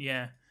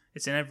 Yeah.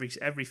 It's in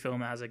every film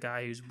that has a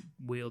guy who's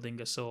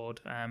wielding a sword.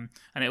 And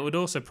it would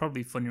also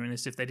probably be funnier in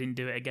this if they didn't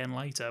do it again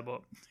later,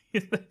 but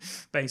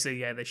basically,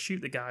 yeah, they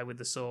shoot the guy with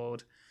the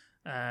sword,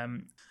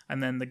 and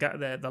then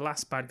the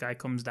last bad guy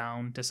comes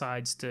down,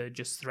 decides to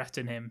just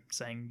threaten him,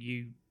 saying,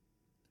 you...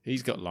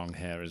 He's got long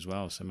hair as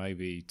well, so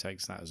maybe he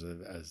takes that as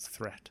a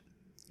threat.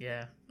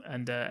 Yeah,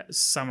 and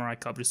Samurai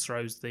Cop just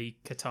throws the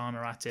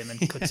katana at him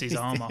and cuts his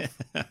arm off.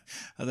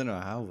 I don't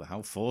know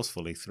how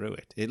forceful he threw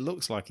it. It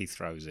looks like he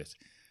throws it,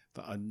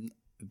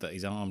 but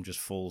his arm just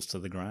falls to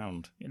the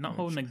ground. You're not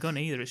holding a gun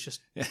either. It's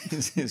just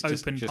it's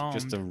open palm.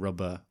 Just a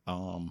rubber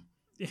arm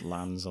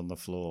lands on the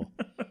floor,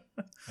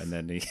 and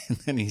then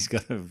he's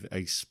got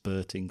a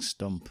spurting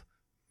stump,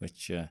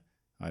 which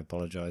I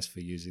apologise for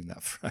using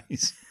that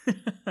phrase.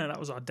 That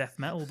was our death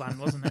metal band,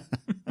 wasn't it?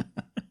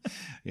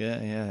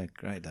 Yeah,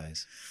 great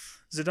days.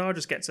 Zadar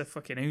just gets a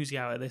fucking Uzi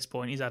out at this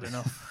point. He's had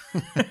enough.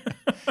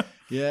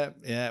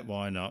 Yeah,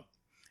 why not?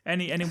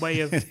 Any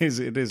way of...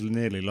 It is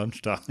nearly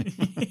lunchtime.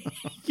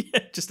 Yeah,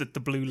 just at the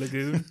Blue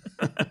Lagoon.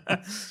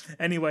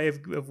 Any way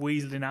of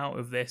weaseling out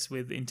of this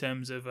in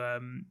terms of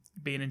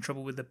being in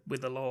trouble with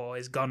the law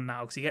is gone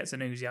now, because he gets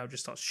an Uzi out,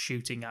 just starts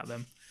shooting at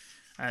them.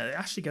 It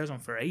actually goes on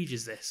for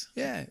ages, this.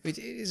 Yeah, it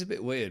is a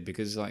bit weird,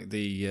 because like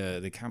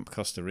the Camp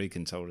Costa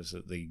Rican told us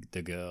that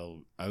the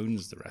girl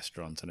owns the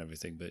restaurant and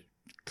everything, but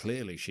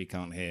clearly she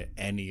can't hear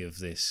any of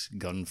this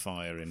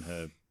gunfire in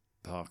her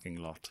parking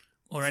lot.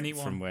 Or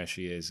anyone. From where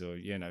she is, or,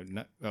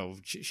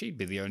 she'd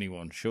be the only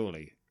one,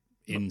 surely,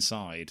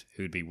 inside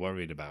who'd be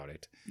worried about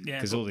it. Yeah.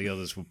 Because all the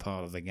others were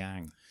part of the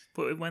gang.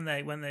 But when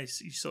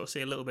you sort of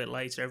see a little bit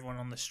later, everyone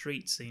on the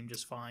street seemed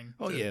just fine.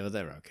 Oh, yeah, well,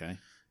 they're okay.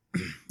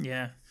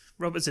 Yeah.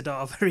 Robert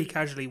Zadar very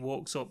casually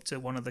walks up to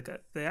one of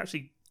they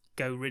actually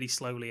go really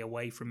slowly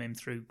away from him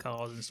through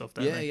cars and stuff,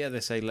 don't they? Yeah, they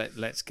say,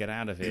 let's get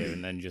out of here,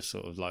 and then just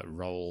sort of like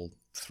roll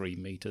 3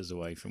 meters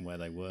away from where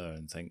they were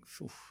and think,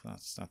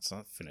 that's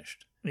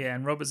finished. Yeah,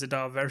 and Robert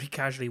Zadar very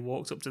casually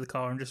walks up to the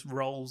car and just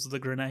rolls the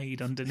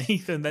grenade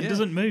underneath and then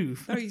doesn't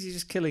move. No, he's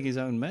just killing his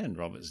own men,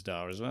 Robert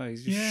Zadar, as well.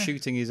 He's just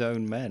shooting his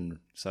own men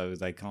so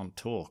they can't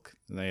talk.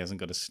 And he hasn't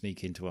got to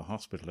sneak into a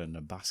hospital in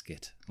a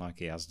basket like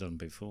he has done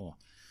before.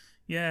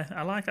 Yeah,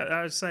 I like that.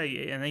 I would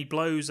say, and he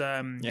blows...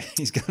 Yeah,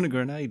 he's got a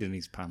grenade in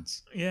his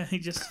pants. Yeah, he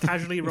just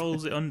casually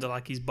rolls it under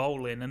like he's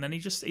bowling, and then he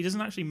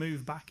doesn't actually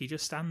move back, he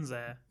just stands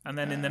there. And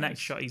then in the next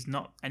shot, he's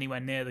not anywhere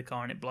near the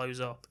car and it blows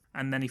up.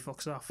 And then he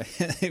fucks off.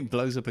 It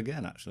blows up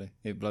again, actually.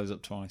 It blows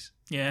up twice.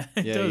 Yeah,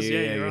 it does.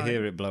 You right.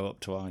 hear it blow up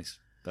twice.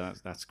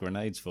 That's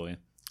grenades for you.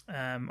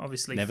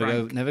 Obviously,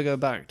 never go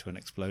back to an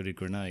exploded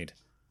grenade,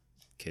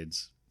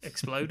 kids.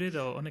 Exploded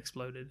or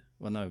unexploded?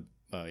 Well, no.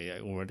 Well, yeah,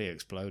 it already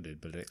exploded,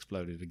 but it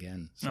exploded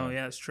again. So oh,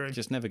 yeah, that's true.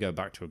 Just never go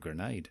back to a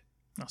grenade.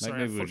 Oh,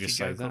 sorry, maybe we'll just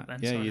say that. Then,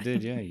 yeah, sorry. you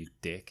did. Yeah, you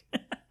dick.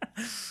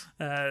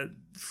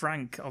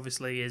 Frank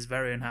obviously is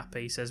very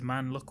unhappy. He says,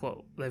 "Man, look what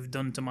they've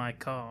done to my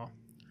car.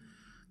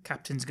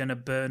 Captain's going to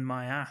burn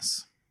my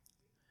ass."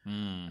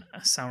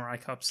 Samurai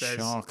Cop says,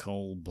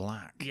 "Charcoal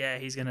black." Yeah,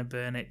 he's going to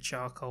burn it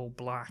charcoal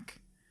black.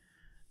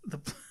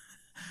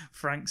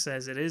 Frank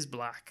says it is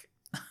black.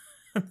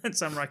 And then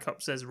Samurai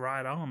Cop says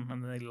right on,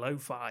 and they low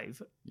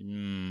five.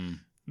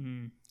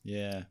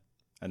 Yeah,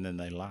 and then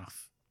they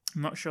laugh.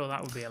 I'm not sure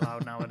that would be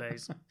allowed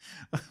nowadays.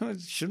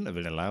 It shouldn't have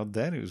been allowed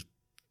then. It was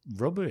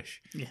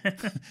rubbish. Yeah.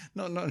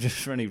 Not just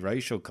for any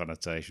racial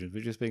connotations,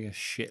 but just being a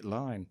shit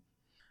line.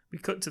 We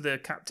cut to the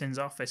captain's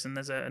office, and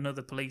there's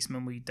another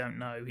policeman we don't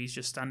know. He's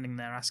just standing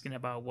there asking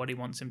about what he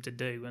wants him to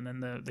do, and then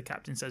the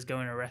captain says, "Go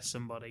and arrest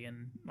somebody,"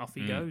 and off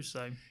he goes.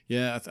 So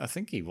yeah, I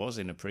think he was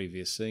in a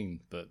previous scene,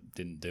 but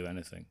didn't do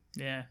anything.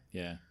 Yeah,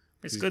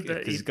 It's good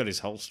that he's got his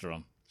holster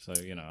on, so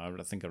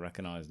I think I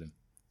recognised him.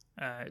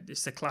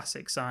 It's the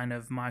classic sign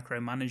of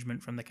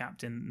micromanagement from the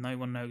captain. No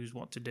one knows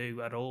what to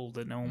do at all.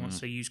 That no one wants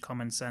to use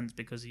common sense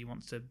because he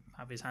wants to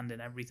have his hand in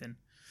everything.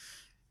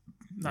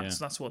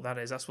 That's what that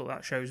is. That's what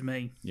that shows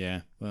me.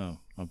 Yeah,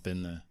 well, I've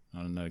been there.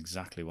 I know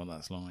exactly what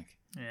that's like.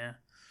 Yeah.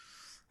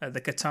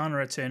 The Katana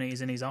attorney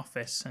is in his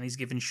office, and he's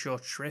given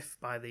short shrift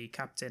by the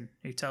captain,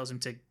 who tells him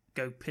to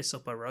go piss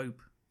up a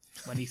rope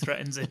when he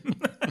threatens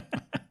him.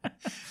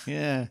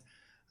 Yeah,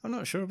 I'm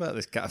not sure about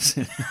this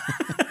captain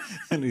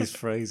and his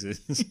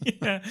phrases.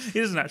 Yeah, he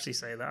doesn't actually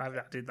say that. I've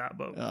added that,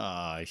 but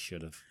I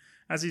should have.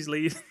 As he's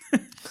leaving,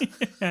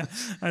 I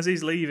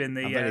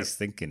bet he's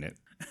thinking it.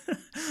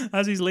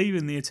 As he's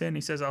leaving, the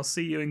attorney says, "I'll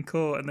see you in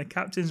court," and the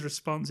captain's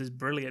response is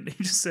brilliant.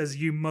 He just says,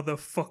 "You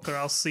motherfucker,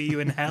 I'll see you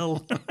in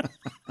hell."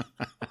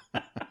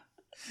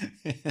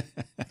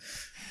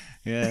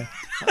 Yeah.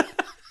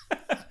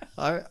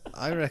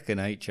 I reckon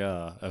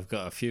HR have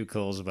got a few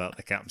calls about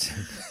the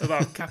captain.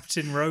 About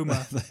Captain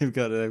Roma. They've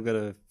got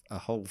a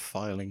whole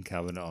filing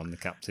cabinet on the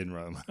Captain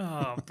Roma.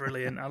 Oh,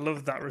 brilliant. I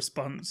love that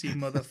response. "You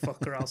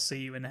motherfucker, I'll see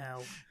you in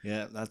hell."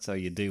 Yeah, that's how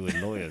you deal with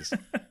lawyers.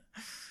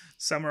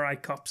 Samurai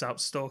Cop's out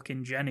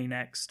stalking Jenny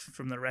next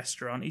from the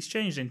restaurant. He's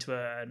changed into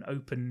an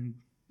open,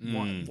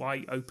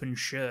 white open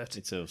shirt.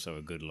 It's also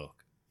a good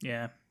look.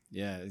 Yeah.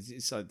 Yeah,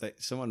 it's like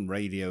someone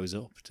radios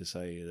up to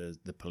say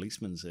the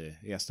policeman's here.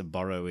 He has to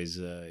borrow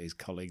his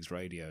colleague's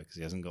radio because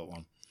he hasn't got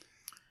one.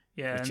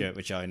 Yeah.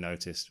 Which I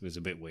noticed was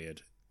a bit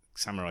weird.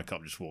 Samurai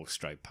Cop just walks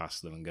straight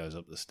past them and goes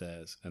up the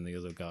stairs, and the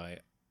other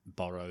guy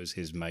borrows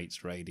his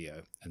mate's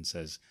radio and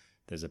says,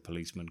 "There's a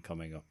policeman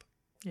coming up."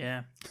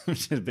 Yeah.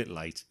 Which is a bit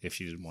late if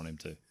she didn't want him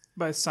to.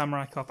 Both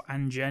Samurai Cop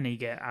and Jenny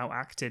get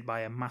outacted by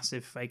a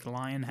massive fake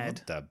lion head.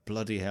 What the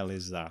bloody hell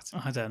is that?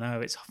 I don't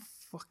know. It's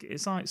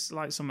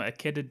like something a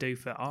kid would do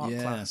for art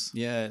class.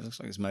 Yeah, it looks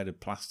like it's made of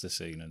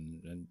plasticine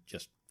and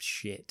just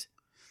shit.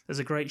 There's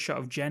a great shot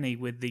of Jenny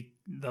with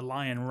the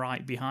lion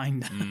right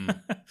behind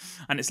her.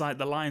 And it's like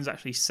the lion's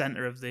actually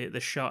centre of the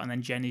shot, and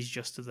then Jenny's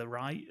just to the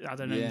right. I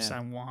don't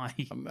understand why.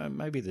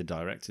 Maybe the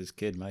director's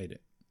kid made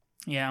it.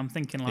 Yeah, I'm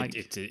thinking like...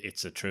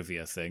 It's a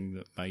trivia thing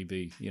that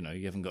maybe, you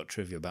haven't got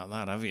trivia about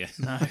that, have you?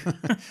 No.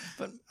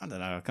 But I don't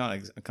know,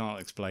 I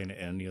can't explain it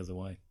any other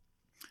way.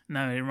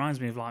 No, it reminds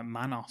me of like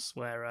Manos,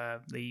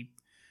 where the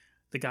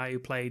guy who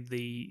played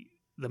the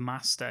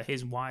master,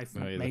 his wife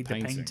made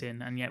the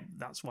painting, and yet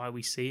that's why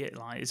we see it.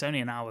 Like, it's only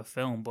an hour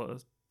film,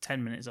 but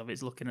 10 minutes of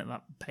it's looking at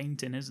that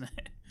painting, isn't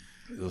it?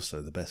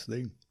 Also the best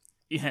thing.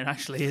 Yeah, it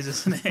actually is,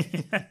 isn't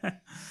it?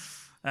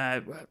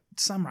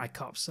 Samurai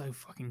Cop's so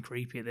fucking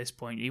creepy at this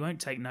point. He won't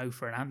take no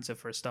for an answer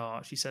for a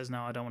start. She says,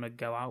 "No, I don't want to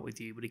go out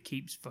with you," but he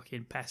keeps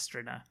fucking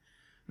pestering her.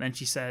 And then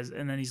she says,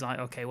 and then he's like,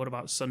 "Okay, what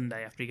about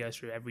Sunday?" After he goes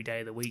through every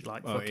day of the week,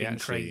 like fucking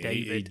Craig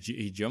David.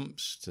 He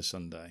jumps to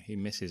Sunday. He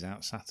misses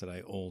out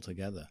Saturday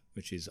altogether,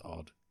 which is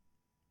odd.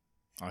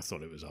 I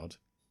thought it was odd.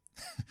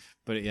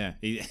 But yeah,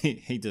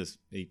 he does.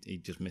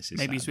 He just misses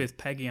Maybe he's Saturday. with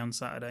Peggy on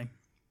Saturday.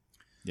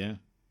 Yeah,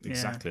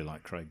 exactly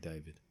like Craig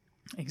David.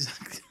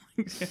 Exactly.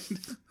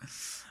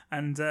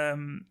 And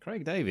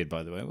Craig David,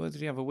 by the way, did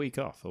he have a week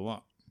off or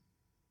what?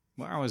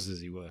 What hours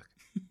does he work?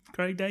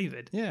 Craig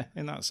David? Yeah,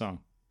 in that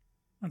song.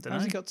 I don't know.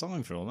 Has he got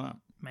time for all that?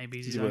 Maybe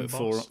he's Does his he own work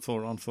boss.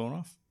 four on, 4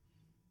 off?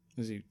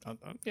 Is he?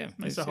 Yeah,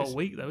 It's a whole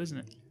week though, isn't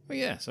it? Well,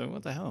 yeah. So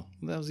what the hell?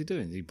 What the hell's he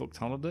doing? Has he booked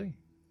holiday?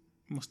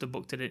 Must have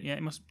booked it. Yeah,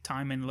 he must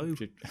time in lieu.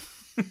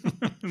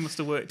 He must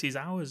have worked his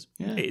hours,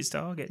 hit his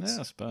targets.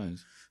 Yeah, I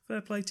suppose.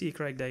 Fair play to you,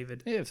 Craig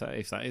David. Yeah,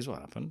 if that is what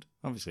happened.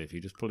 Obviously, if you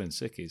just pull in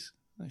sickies,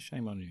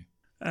 shame on you.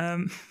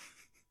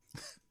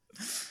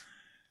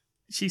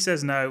 She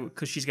says no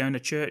because she's going to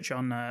church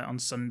on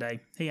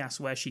Sunday. He asks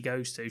where she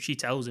goes to. She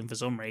tells him for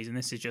some reason.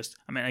 This is just...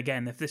 I mean,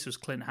 again, if this was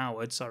Clint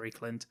Howard, sorry,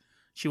 Clint,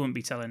 she wouldn't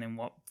be telling him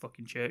what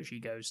fucking church he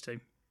goes to.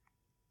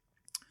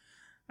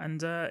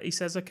 And he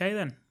says, "Okay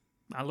then,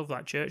 I love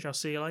that church. I'll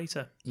see you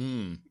later."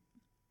 We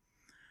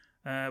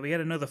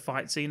get another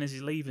fight scene as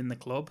he's leaving the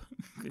club.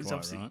 He's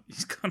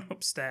gone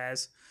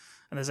upstairs.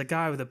 And there's a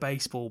guy with a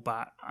baseball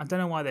bat. I don't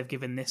know why they've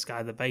given this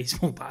guy the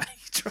baseball bat.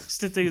 He tries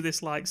to do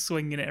this, like,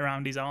 swinging it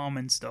around his arm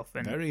and stuff.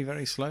 And very,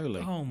 very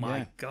slowly. Oh,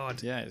 my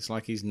God. Yeah, it's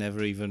like he's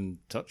never even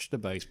touched a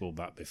baseball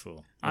bat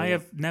before. I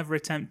have never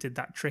attempted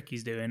that trick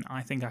he's doing.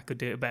 I think I could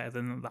do it better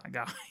than that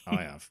guy.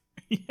 I have.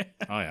 Yeah.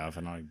 I have,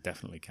 and I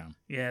definitely can.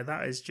 Yeah,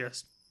 that is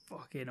just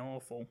fucking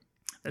awful.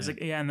 There's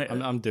Yeah.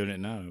 I'm doing it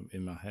now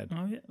in my head.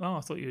 Oh, yeah. Oh,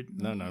 I thought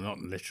you'd... No, not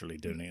literally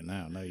doing it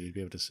now. No, you'd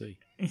be able to see.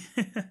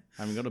 I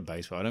haven't got a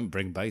baseball. I don't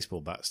bring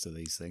baseball bats to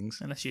these things.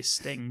 Unless you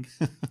sting.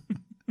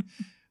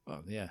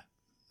 Well, yeah,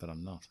 but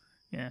I'm not.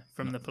 Yeah,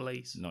 from the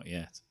police. Not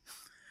yet.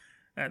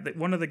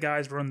 One of the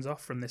guys runs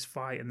off from this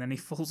fight, and then he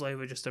falls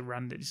over just a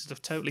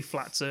totally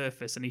flat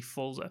surface, and he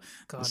falls.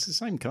 God, it's the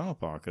same car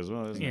park as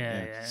well, isn't it?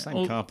 Yeah. It's the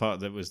same car park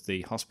that was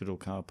the hospital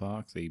car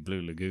park, the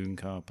Blue Lagoon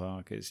car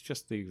park. It's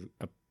just the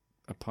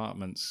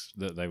apartments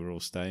that they were all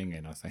staying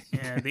in, I think.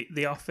 Yeah,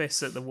 the office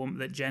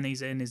that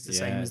Jenny's in is the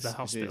same as the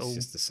hospital. It's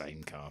just the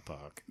same car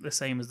park. The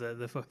same as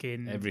the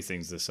fucking...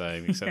 Everything's the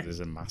same, except there's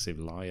a massive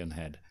lion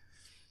head.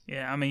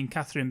 Yeah, I mean,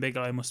 Catherine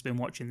Bigelow must have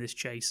been watching this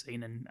chase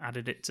scene and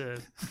added it to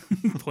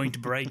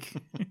Point Break.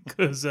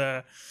 Because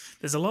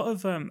there's a lot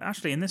of...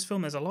 actually, in this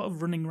film, there's a lot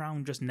of running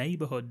around just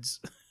neighbourhoods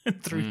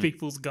through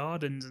people's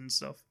gardens and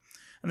stuff.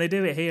 And they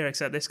do it here,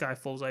 except this guy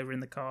falls over in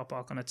the car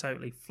park on a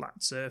totally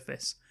flat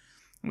surface,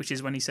 which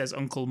is when he says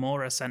Uncle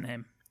Mora sent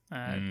him.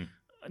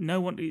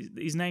 No one...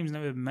 His name's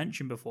never been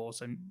mentioned before,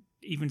 so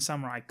even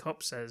Samurai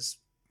Cop says,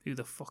 who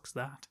the fuck's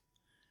that?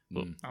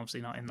 But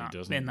obviously not in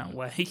that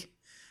way.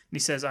 And he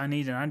says, I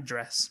need an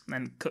address, and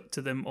then cut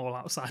to them all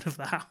outside of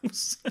the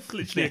house.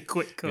 Literally a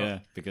quick cut. Yeah,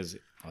 because,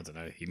 I don't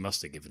know, he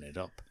must have given it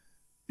up.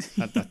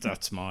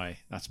 That's my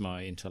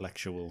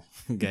intellectual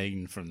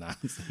gain from that.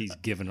 He's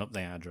given up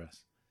the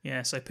address.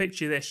 Yeah, so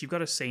picture this. You've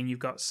got a scene. You've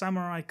got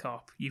Samurai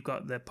Cop. You've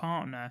got their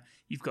partner.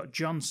 You've got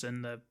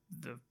Johnson, the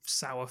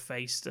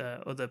sour-faced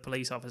other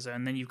police officer.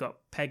 And then you've got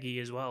Peggy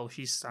as well.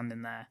 She's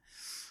standing there.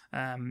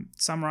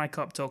 Samurai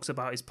Cop talks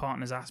about his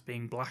partner's ass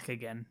being black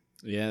again.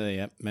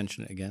 Yeah,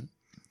 mention it again.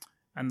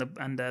 And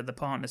the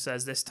partner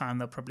says, this time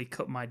they'll probably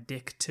cut my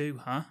dick too,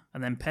 huh?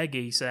 And then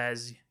Peggy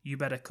says, you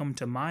better come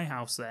to my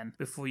house then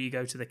before you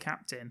go to the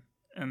captain.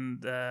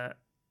 And the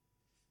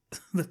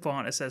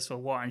partner says, for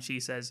what? And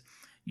she says,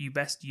 you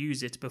best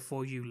use it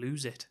before you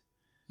lose it.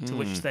 To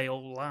which they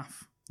all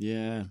laugh.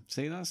 Yeah.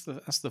 See, that's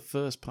the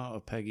first part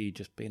of Peggy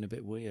just being a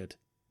bit weird.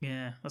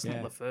 Yeah, that's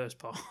not the first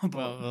part.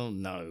 Well,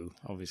 no,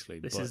 obviously.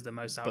 This is the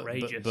most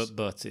outrageous.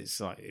 But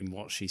it's like in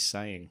what she's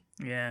saying.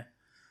 Yeah.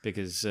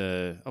 Because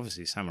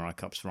obviously Samurai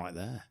Cop's right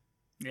there.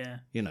 Yeah.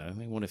 You know, I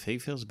mean, what if he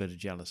feels a bit of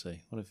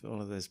jealousy? What if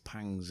there's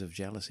pangs of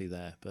jealousy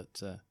there?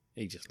 But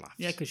he just laughs.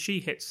 Yeah, because she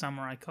hits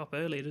Samurai Cop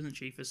earlier, doesn't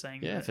she, for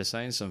saying that? For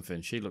saying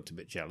something. She looked a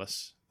bit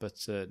jealous.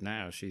 But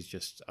now she's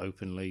just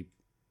openly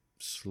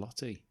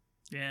slutty.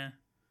 Yeah.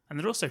 And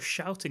they're also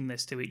shouting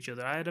this to each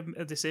other. I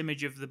had this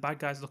image of the bad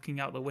guys looking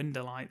out the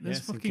window like,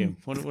 there's fucking...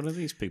 What are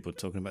these people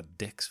talking about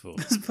dicks for?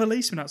 There's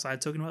policemen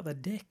outside talking about their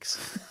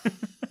dicks.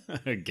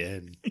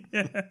 Again.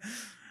 Yeah.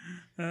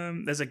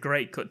 There's a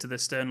great cut to the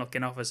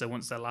stern-looking officer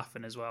once they're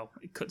laughing as well.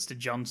 It cuts to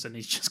Johnson.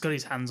 He's just got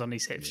his hands on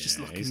his hips, just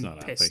looking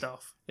pissed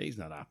off. He's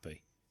not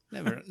happy.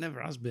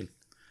 Never has been.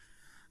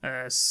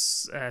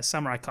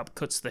 Samurai Cop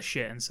cuts the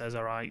shit and says,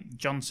 all right,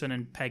 Johnson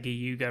and Peggy,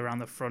 you go around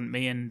the front.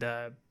 Me and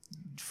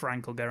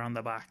Frank will go around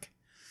the back.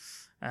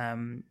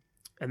 And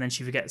then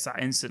she forgets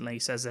that instantly,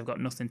 says they've got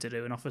nothing to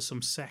do, and offers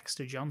some sex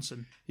to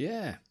Johnson.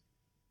 Yeah.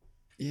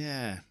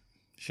 Yeah.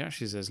 She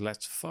actually says,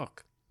 let's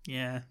fuck.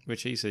 Yeah.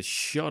 Which he says,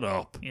 shut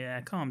up.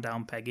 Yeah, calm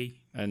down,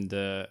 Peggy. And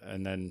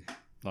then,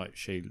 like,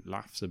 she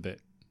laughs a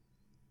bit.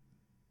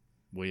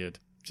 Weird.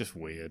 Just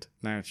weird.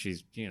 Now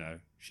she's,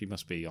 she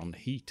must be on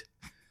heat.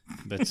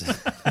 But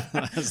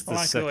that's I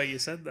like the way you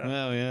said that.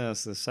 Well, yeah,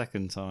 that's the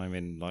second time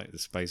in, like, the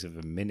space of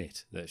a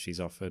minute that she's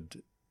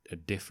offered a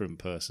different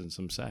person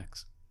some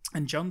sex.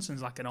 And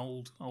Johnson's like an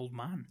old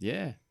man.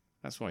 Yeah.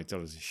 That's why he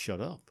told us to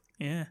shut up.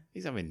 Yeah.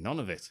 He's having none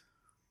of it.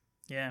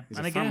 Yeah. He's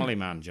a family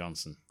man,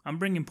 Johnson. I'm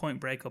bringing Point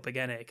Break up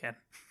again here, Ken.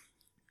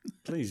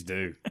 Please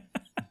do.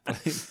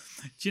 Do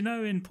you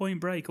know in Point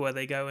Break where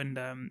they go and,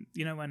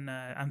 when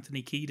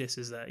Anthony Kiedis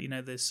is there,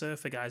 the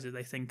surfer guys who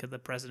they think are the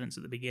presidents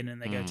at the beginning,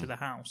 they go to the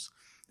house.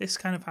 This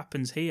kind of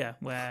happens here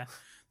where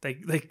they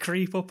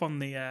creep up on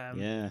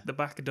the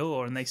back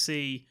door and they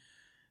see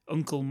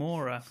Uncle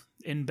Mora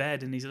in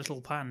bed in his little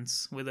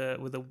pants with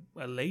a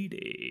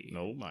lady.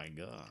 Oh my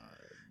God.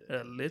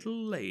 A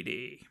little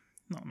lady.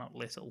 Not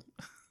little.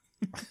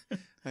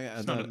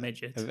 It's not a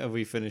midget. Have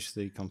we finished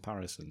the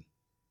comparison?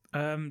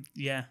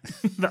 Yeah,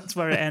 that's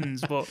where it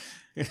ends. But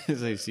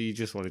so you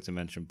just wanted to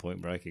mention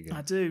Point Break again?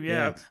 I do.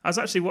 Yeah. I was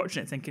actually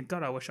watching it, thinking,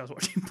 God, I wish I was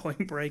watching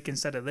Point Break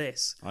instead of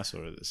this. I saw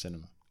it at the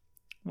cinema.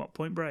 What,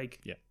 Point Break?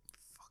 Yeah.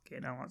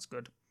 Fucking hell, that's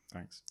good.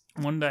 Thanks.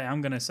 One day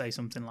I'm going to say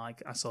something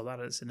like, I saw that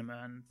at the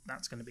cinema, and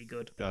that's going to be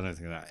good. I don't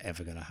think that's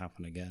ever going to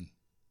happen again.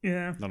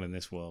 Yeah. Not in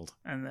this world.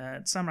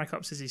 And Samurai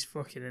Cop says he's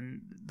fucking,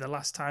 and the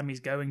last time he's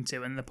going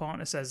to, and the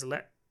partner says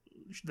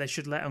they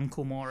should let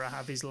Uncle Mora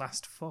have his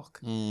last fuck.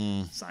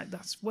 It's like,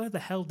 that's where the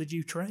hell did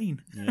you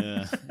train?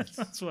 Yeah.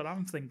 That's what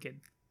I'm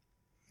thinking.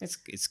 It's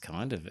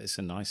it's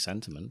a nice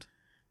sentiment.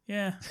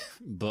 Yeah.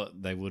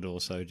 But they would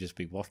also just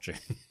be watching,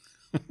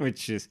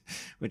 which is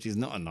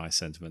not a nice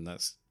sentiment.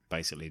 That's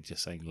basically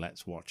just saying,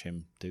 let's watch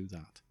him do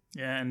that.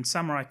 Yeah, and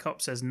Samurai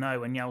Cop says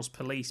no and yells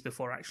police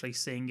before actually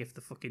seeing if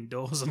the fucking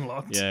door's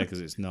unlocked. Yeah,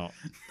 because it's not.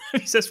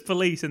 He says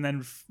police and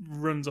then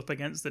runs up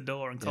against the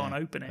door and can't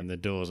open it. And the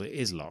door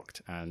is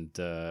locked, and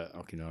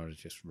Okinura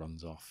just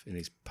runs off in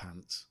his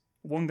pants.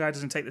 One guy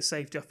doesn't take the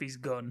safety off his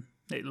gun.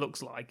 It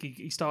looks like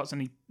he starts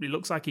and he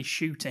looks like he's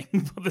shooting,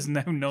 but there's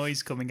no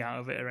noise coming out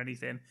of it or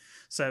anything.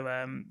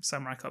 So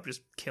Samurai Cop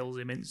just kills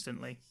him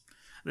instantly.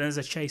 Then there's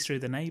a chase through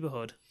the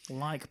neighborhood,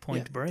 like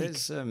Point Break.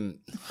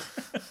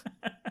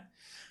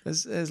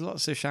 There's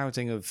lots of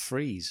shouting of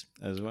freeze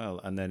as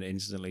well, and then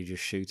instantly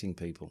just shooting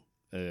people,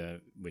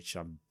 which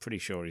I'm pretty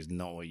sure is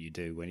not what you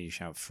do when you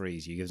shout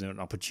freeze. You give them an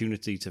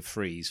opportunity to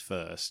freeze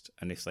first,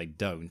 and if they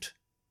don't,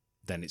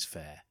 then it's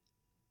fair.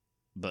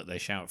 But they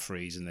shout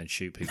freeze and then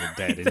shoot people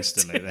dead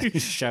instantly.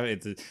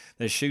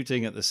 They're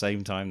shooting at the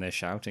same time they're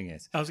shouting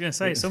it. I was going to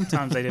say,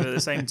 sometimes they do it at the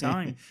same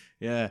time.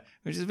 Yeah,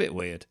 which is a bit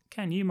weird.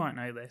 Ken, you might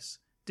know this.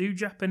 Do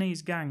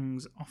Japanese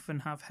gangs often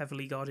have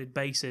heavily guarded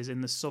bases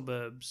in the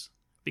suburbs?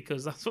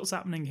 Because that's what's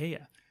happening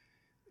here.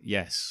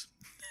 Yes.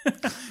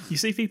 You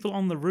see people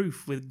on the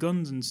roof with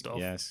guns and stuff.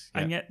 Yes.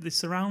 Yeah. And yet the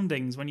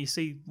surroundings, when you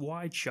see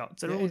wide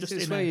shots, they're all just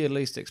it's where you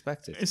least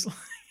expect it. It's like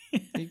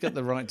You've got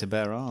the right to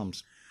bear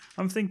arms.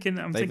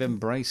 They've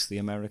embraced the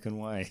American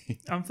way.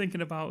 I'm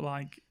thinking about,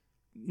 like,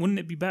 wouldn't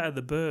it be better,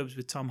 The Burbs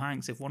with Tom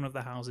Hanks, if one of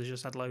the houses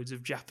just had loads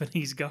of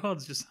Japanese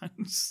guards just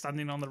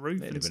standing on the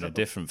roof? It'd have been a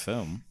different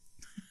film.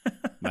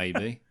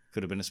 Maybe.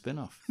 Could have been a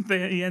spin-off.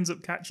 He ends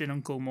up catching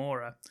Uncle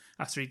Mora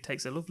after he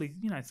takes a lovely,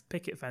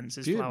 picket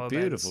fences, flower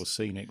beds. Beautiful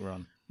scenic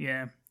run.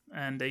 Yeah,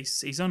 and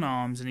he's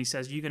unarmed and he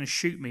says, "You're going to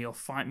shoot me or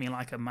fight me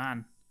like a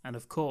man." And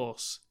of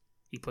course,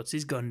 he puts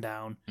his gun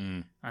down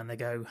and they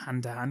go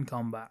hand-to-hand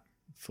combat.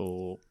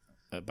 For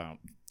about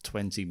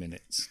 20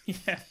 minutes.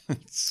 Yeah.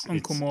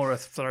 Uncle Mora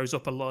throws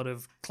up a lot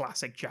of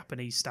classic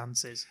Japanese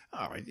stances.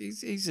 Oh,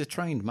 he's a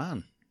trained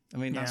man. I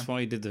mean, that's why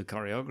he did the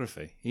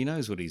choreography. He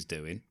knows what he's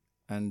doing.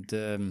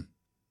 And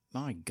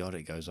my God,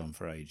 it goes on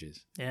for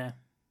ages. Yeah.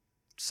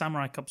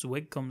 Samurai Cop's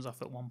wig comes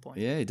off at one point.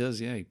 Yeah, he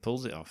does. Yeah, he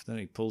pulls it off. Then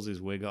he pulls his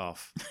wig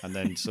off and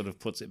then sort of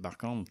puts it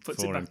back on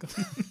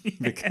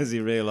because he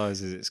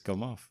realises it's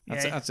come off.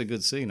 That's a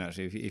good scene,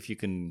 actually. If you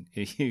can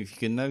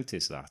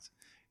notice that.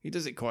 He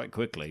does it quite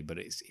quickly, but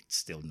it's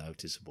still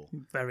noticeable.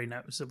 Very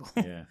noticeable.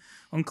 Yeah.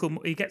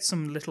 He gets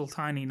some little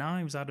tiny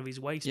knives out of his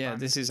waistband. Yeah,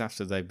 this is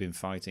after they've been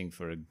fighting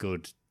for a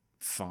good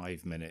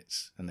 5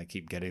 minutes, and they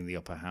keep getting the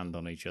upper hand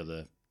on each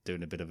other,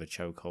 doing a bit of a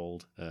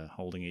chokehold,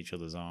 holding each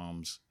other's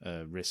arms,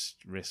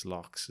 wrist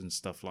locks and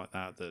stuff like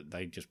that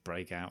they just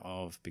break out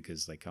of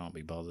because they can't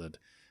be bothered.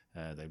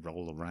 They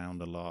roll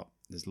around a lot.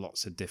 There's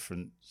lots of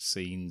different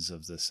scenes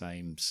of the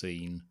same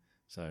scene.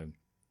 So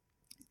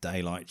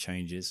daylight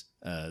changes,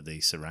 the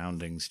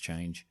surroundings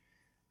change.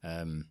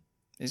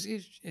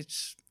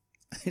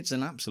 It's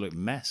an absolute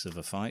mess of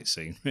a fight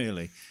scene,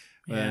 really.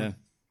 Yeah.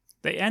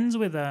 It ends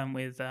with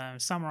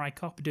Samurai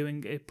Cop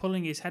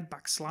pulling his head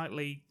back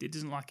slightly. It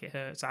doesn't like it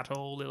hurts at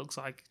all. It looks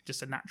like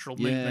just a natural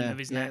movement of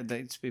his neck. Yeah,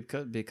 it's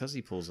because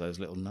he pulls those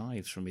little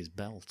knives from his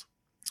belt.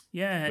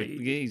 Yeah,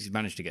 he's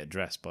managed to get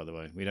dressed. By the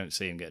way, we don't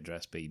see him get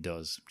dressed, but he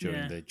does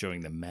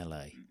during the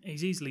melee.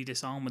 He's easily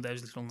disarmed with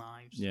those little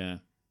knives. Yeah,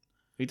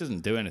 he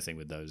doesn't do anything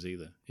with those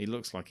either. He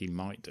looks like he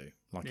might do,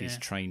 he's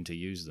trained to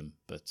use them,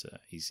 but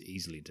he's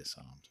easily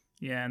disarmed.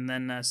 Yeah, and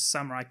then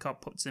Samurai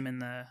Cop puts him in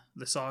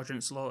the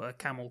Sergeant Slaughter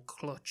camel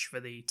clutch for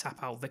the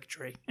tap-out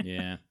victory.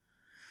 Yeah.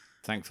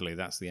 Thankfully,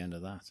 that's the end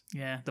of that.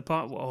 Yeah,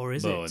 or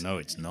is it? Oh, no,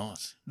 it's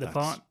not. The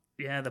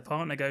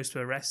partner goes to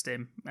arrest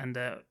him, and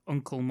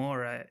Uncle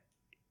Mora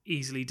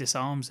easily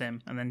disarms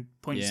him and then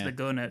points the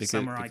gun at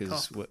Samurai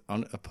Cop.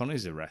 Upon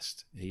his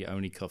arrest, he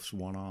only cuffs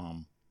one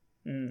arm.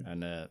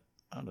 And I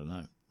don't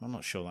know. I'm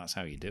not sure that's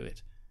how you do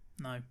it.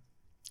 No.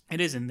 It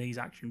is in these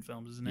action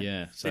films, isn't it?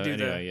 Yeah. So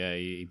anyway,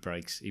 he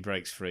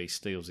breaks free,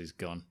 steals his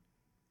gun,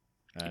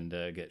 and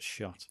gets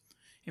shot.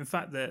 In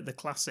fact, the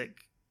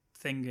classic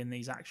thing in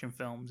these action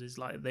films is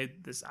like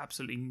that's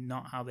absolutely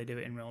not how they do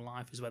it in real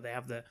life. Is where they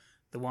have the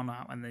one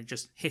out and they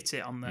just hit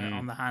it on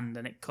the hand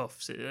and it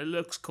cuffs. It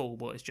looks cool,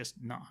 but it's just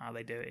not how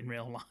they do it in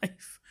real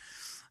life.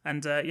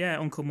 And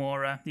Uncle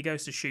Mora, he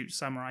goes to shoot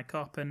Samurai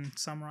Cop, and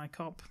Samurai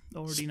Cop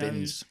already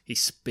knows. He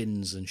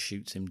spins and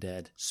shoots him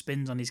dead.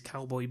 Spins on his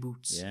cowboy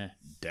boots. Yeah.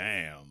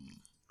 Damn.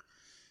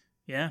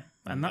 Yeah,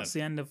 and that's the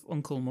end of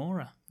Uncle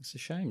Mora. It's a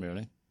shame,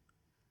 really.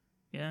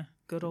 Yeah,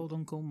 good old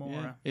Uncle Mora.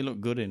 Yeah, he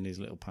looked good in his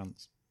little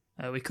pants.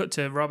 We cut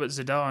to Robert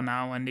Zadar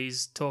now, and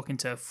he's talking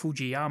to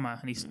Fujiyama,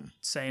 and he's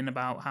saying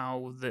about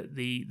how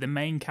the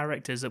main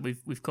characters that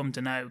we've come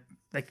to know,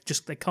 they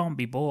can't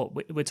be bought.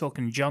 We're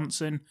talking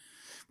Johnson.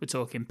 We're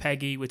talking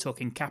Peggy, we're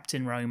talking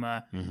Captain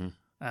Roma,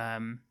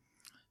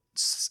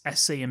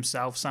 SC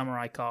himself,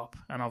 Samurai Cop,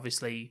 and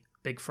obviously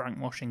Big Frank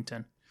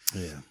Washington.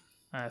 Yeah.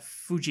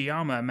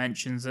 Fujiyama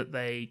mentions that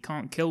they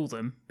can't kill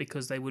them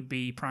because they would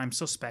be prime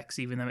suspects,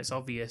 even though it's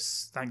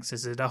obvious, thanks to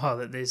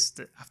Zadar,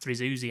 that after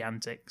his Uzi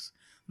antics,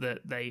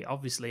 that they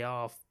obviously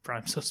are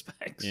prime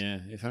suspects. Yeah,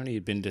 if only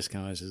he'd been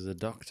disguised as a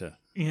doctor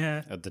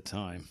at the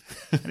time.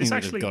 And he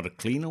would have got a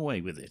clean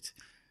away with it.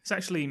 This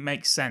actually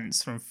makes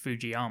sense from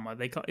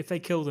Fujiyama. If they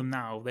kill them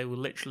now,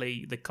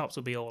 the cops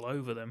will be all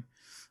over them.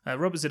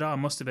 Robert Z'Dar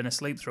must have been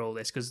asleep through all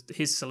this, because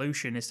his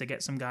solution is to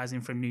get some guys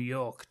in from New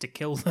York to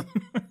kill them.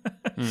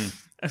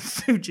 And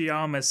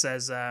Fujiyama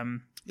says...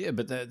 yeah,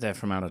 but they're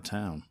from out of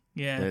town.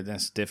 Yeah.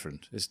 That's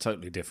different. It's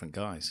totally different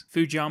guys.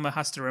 Fujiyama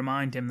has to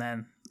remind him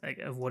then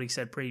of what he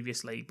said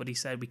previously, but he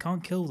said, we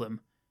can't kill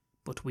them,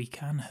 but we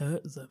can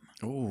hurt them.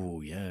 Oh,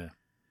 yeah.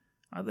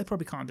 They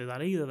probably can't do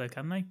that either, though,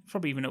 can they?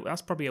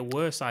 That's probably a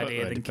worse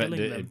idea than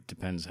killing them. It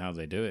depends how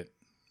they do it.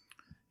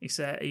 He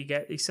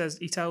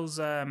tells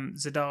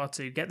Z'Dar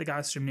to get the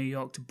guys from New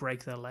York to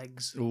break their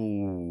legs.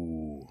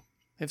 Ooh.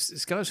 If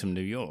it's guys from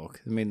New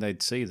York, I mean,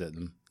 they'd see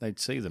them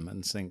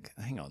and think,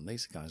 hang on,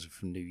 these guys are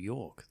from New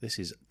York. This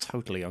is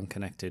totally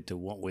unconnected to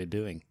what we're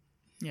doing.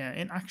 Yeah,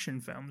 in action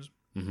films.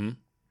 Mm-hmm.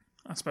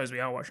 I suppose we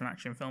are watching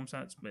action films,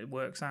 so it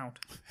works out.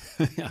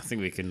 I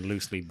think we can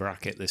loosely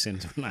bracket this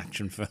into an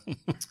action film.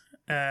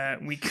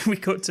 We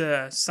cut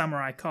to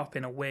Samurai Cop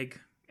in a wig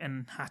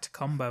and hat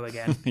combo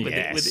again.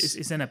 Yes.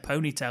 It's in a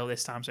ponytail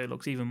this time, so it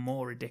looks even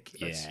more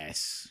ridiculous.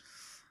 Yes.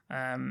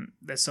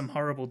 There's some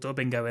horrible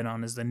dubbing going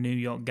on as the New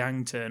York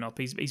gang turn up.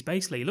 He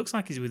looks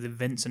like he's with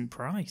Vincent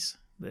Price.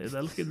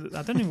 They're looking.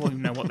 I don't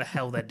even know what the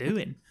hell they're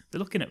doing. They're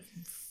looking at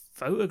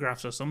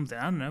photographs or something.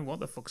 I don't know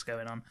what the fuck's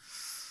going on.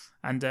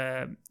 And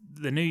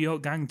the New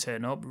York gang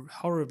turn up,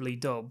 horribly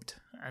dubbed,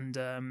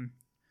 and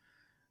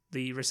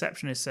the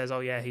receptionist says, "Oh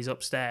yeah, he's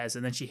upstairs,"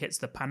 and then she hits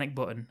the panic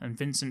button, and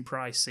Vincent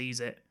Price sees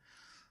it,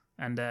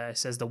 and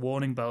says the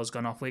warning bell's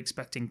gone off. We're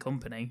expecting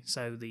company,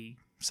 so the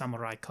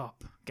Samurai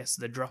Cop gets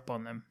the drop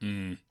on them,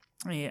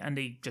 and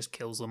he just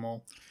kills them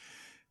all.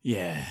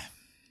 Yeah.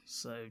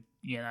 So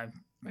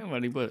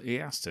well, he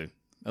has to,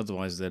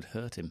 otherwise they'd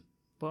hurt him.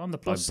 But on the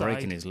plus by side,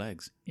 breaking his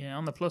legs. Yeah,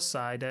 on the plus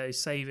side,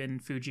 he's saving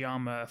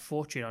Fujiyama a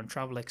fortune on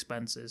travel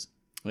expenses.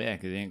 Yeah,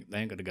 because they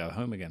ain't got to go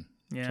home again.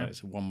 Yeah. So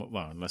it's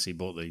unless he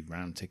bought the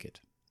round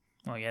ticket.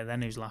 Oh yeah,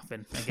 then who's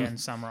laughing? Again,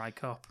 Samurai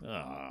Cop.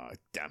 Ah, oh,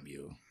 damn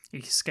you. He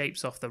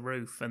escapes off the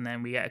roof, and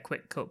then we get a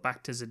quick cut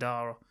back to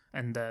Z'Dar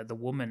and the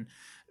woman.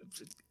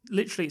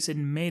 Literally, it's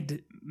in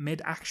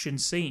mid-action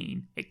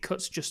scene. It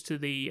cuts just to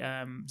the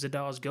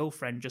Z'Dar's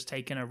girlfriend just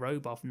taking a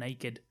robe off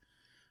naked.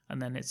 And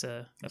then it's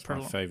That's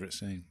my favourite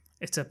scene.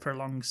 It's a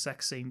prolonged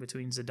sex scene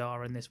between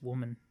Z'Dar and this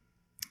woman.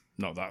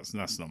 No, that's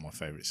not my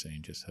favourite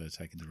scene, just her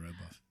taking the robe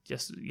off.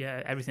 Just,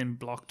 yeah, everything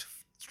blocked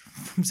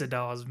from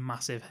Z'Dar's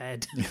massive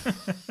head.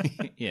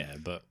 Yeah,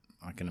 but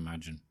I can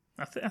imagine.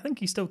 I think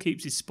he still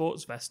keeps his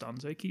sports vest on,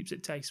 so he keeps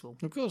it tasteful.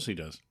 Of course he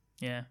does.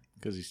 Yeah.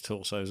 Because his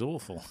torso's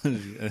awful,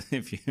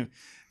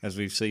 as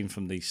we've seen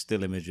from the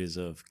still images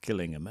of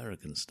Killing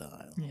American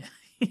Style. Yeah.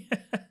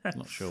 I'm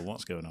not sure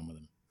what's going on with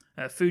him.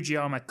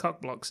 Fujiyama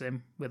cockblocks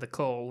him with a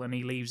call, and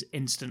he leaves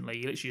instantly.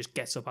 He literally just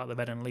gets up out of the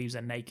bed and leaves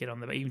her naked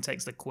on the bed. He even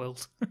takes the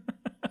quilt.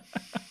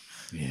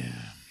 Yeah.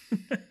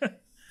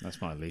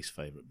 That's my least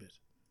favourite bit.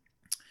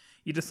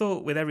 You'd have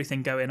thought with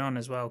everything going on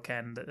as well,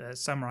 Ken, that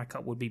Samurai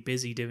Cop would be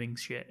busy doing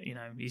shit. You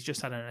know, he's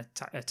just had an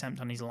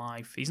attempt on his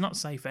life. He's not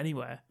safe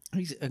anywhere.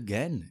 He's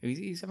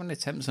having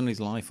attempts on his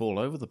life all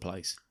over the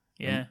place.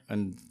 Yeah.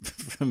 And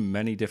from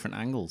many different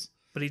angles.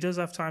 But he does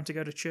have time to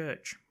go to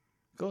church.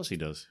 Of course he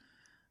does.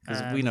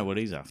 Because we know what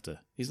he's after.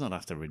 He's not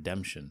after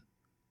redemption.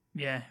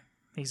 Yeah,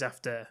 he's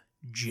after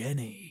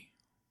Jenny.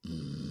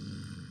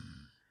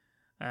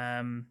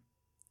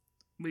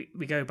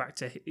 We go back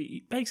to...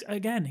 He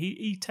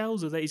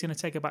tells her that he's going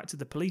to take her back to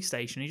the police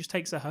station. He just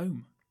takes her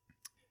home.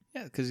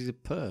 Yeah, because he's a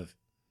perv.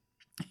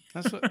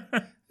 That's what...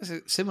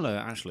 That's similar,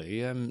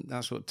 actually.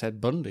 That's what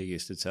Ted Bundy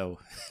used to tell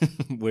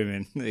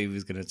women. He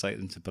was going to take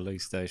them to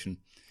police station.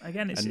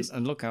 Again,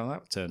 and look how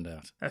that turned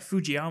out.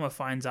 Fujiyama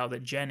finds out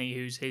that Jenny,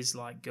 who's his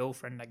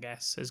girlfriend, I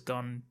guess, has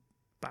gone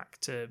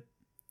back to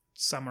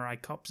Samurai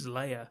Cop's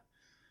lair,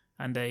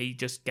 and he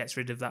just gets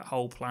rid of that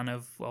whole plan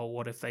of, well,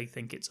 what if they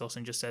think it's us,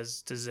 and just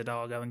says to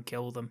Z'Dar, go and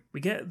kill them.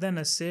 We get then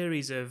a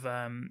series of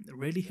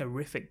really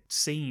horrific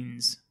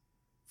scenes,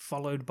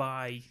 followed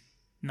by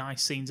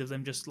nice scenes of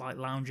them just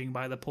lounging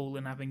by the pool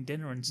and having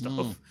dinner and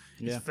stuff.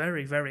 Yeah. It's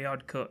very, very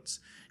odd cuts.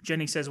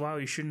 Jenny says, wow,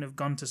 you shouldn't have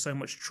gone to so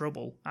much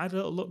trouble. I had a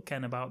little look,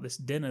 Ken, about this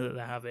dinner that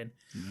they're having.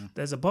 Yeah.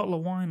 There's a bottle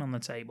of wine on the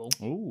table.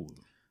 Ooh.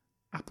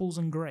 Apples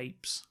and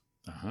grapes.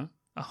 Uh-huh.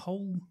 A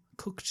whole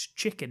cooked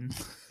chicken.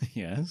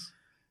 Yes.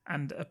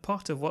 And a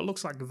pot of what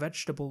looks like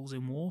vegetables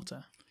in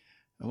water.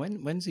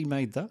 When's he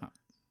made that?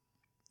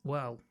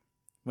 Well.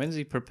 When's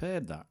he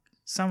prepared that?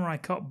 Samurai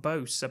Cop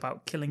boasts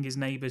about killing his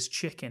neighbour's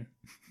chicken.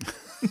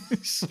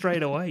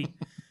 Straight away.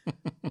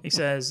 He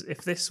says,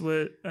 if this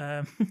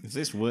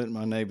weren't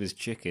my neighbour's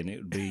chicken, it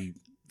would be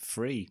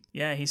free.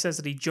 Yeah, he says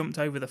that he jumped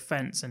over the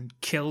fence and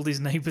killed his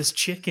neighbour's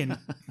chicken.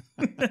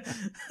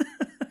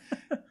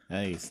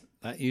 Hey,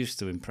 that used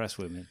to impress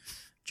women.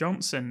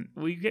 Johnson,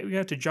 we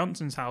go to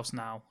Johnson's house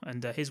now,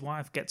 and his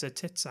wife gets her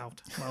tits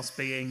out whilst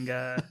being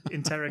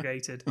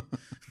interrogated.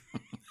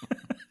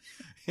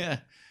 Yeah,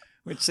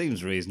 which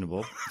seems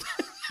reasonable.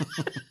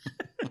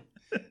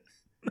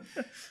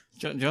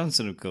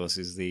 Johnson, of course,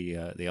 is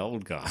the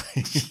old guy.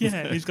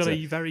 Yeah, who's got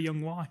a very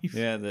young wife.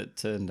 Yeah, that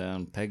turned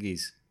down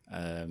Peggy's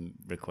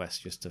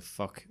request just to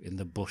fuck in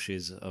the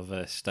bushes of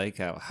a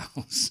stakeout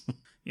house.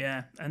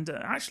 Yeah, and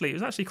actually, it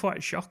was actually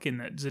quite shocking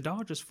that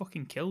Zadar just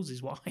fucking kills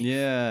his wife.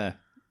 Yeah,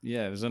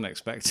 it was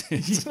unexpected.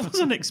 It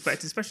was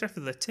unexpected, especially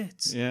after the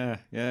tits. Yeah,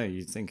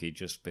 you'd think he'd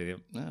just be,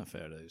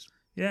 fair dues.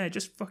 Yeah,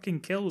 just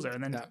fucking kills her,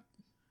 and then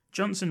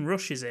Johnson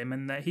rushes him,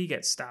 and he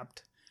gets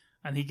stabbed.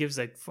 And he gives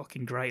a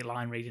fucking great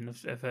line reading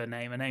of her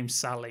name. Her name's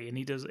Sally, and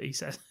he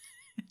says,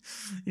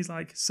 he's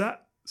like,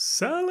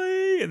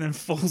 Sally, and then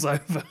falls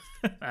over.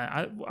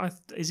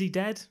 Is he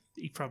dead?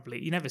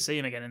 You never see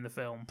him again in the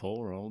film.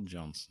 Poor old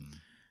Johnson.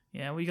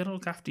 Yeah, well, you got to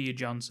look after your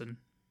Johnson.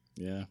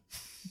 Yeah.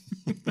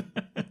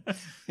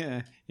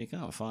 Yeah, you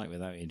can't fight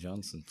without your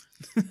Johnson.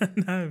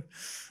 No.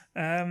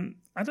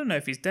 I don't know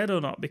if he's dead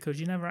or not, because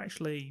you never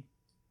actually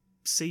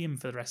see him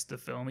for the rest of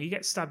the film. He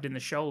gets stabbed in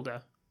the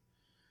shoulder.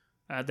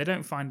 They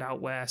don't find out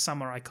where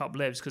Samurai Cop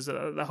lives, because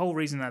the whole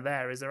reason they're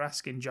there is they're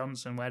asking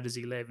Johnson, where does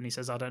he live? And he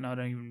says, I don't know, I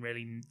don't even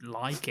really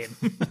like him.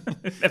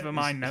 Never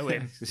mind know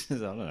him. He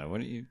says, I don't know, why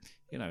don't you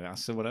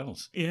ask someone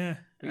else? Yeah.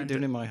 What are you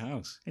doing in my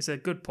house? It's a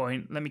good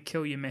point. Let me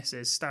kill your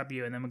missus, stab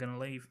you, and then we're going to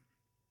leave.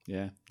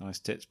 Yeah, nice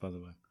tits, by the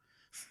way.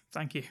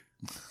 Thank you.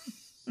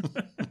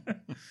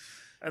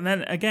 And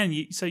then again,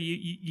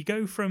 you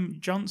go from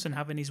Johnson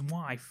having his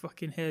wife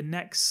fucking her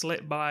neck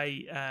slit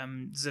by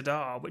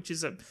Zadar, which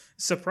is a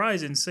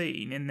surprising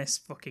scene in this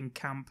fucking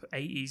camp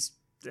 80s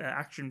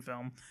action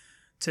film,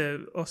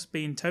 to us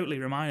being totally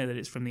reminded that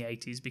it's from the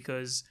 80s,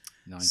 because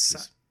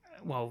 90s.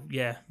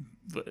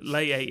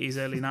 Late 80s,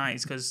 early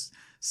 90s, because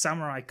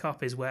Samurai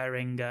Cop is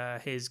wearing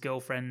his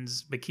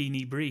girlfriend's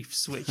bikini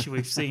briefs, which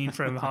we've seen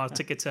from Hard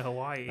Ticket to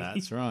Hawaii.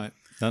 That's right.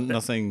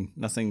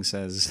 Nothing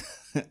says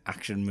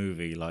action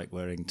movie like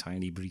wearing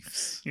tiny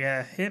briefs.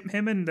 Yeah,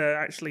 him and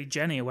actually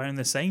Jenny are wearing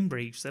the same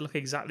briefs. They look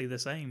exactly the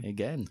same.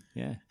 Again,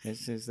 yeah.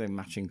 It's a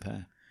matching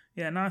pair.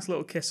 Yeah, nice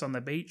little kiss on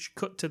the beach.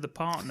 Cut to the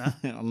partner.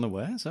 On the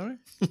where, sorry?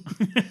 Beach.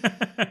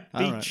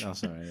 Oh, right. Oh,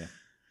 sorry, yeah.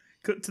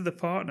 Cut to the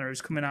partner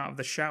who's coming out of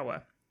the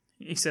shower.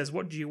 He says,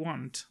 what do you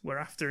want? We're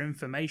after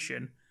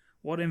information.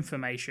 What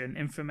information?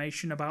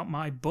 Information about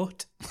my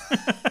butt.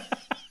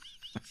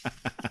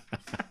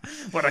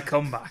 What a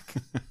comeback.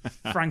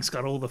 Frank's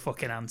got all the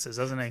fucking answers,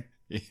 hasn't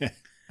he? Yeah.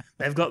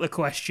 They've got the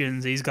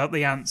questions, he's got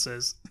the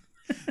answers.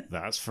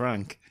 That's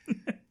Frank.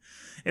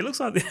 It looks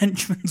like the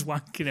henchman's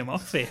wanking him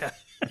off here.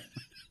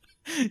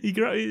 He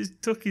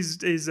took his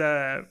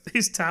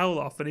towel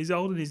off and he's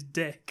holding his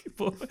dick,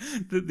 but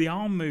the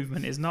arm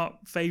movement is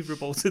not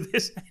favourable to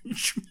this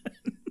henchman.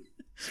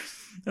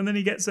 And then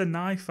he gets a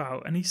knife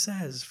out and he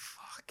says,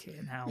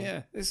 fucking hell.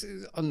 Yeah, this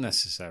is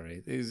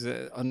unnecessary. These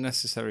are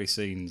unnecessary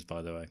scenes,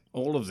 by the way.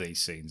 All of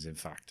these scenes, in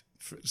fact.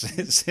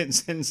 Since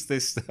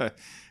this,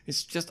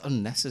 it's just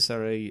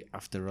unnecessary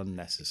after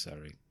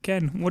unnecessary.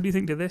 Ken, what do you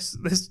think to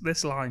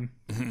this line?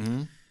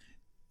 Mm-hmm.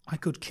 I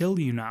could kill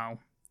you now,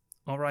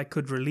 or I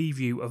could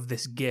relieve you of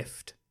this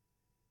gift.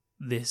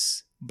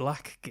 This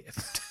black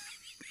gift.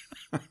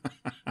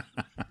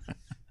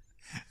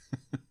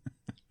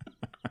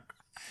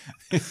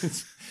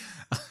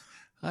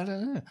 I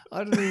don't know.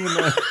 I don't even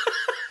know.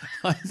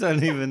 I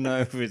don't even know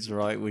if it's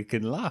right we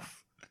can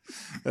laugh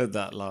at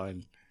that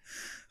line.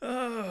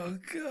 Oh,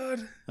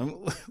 God.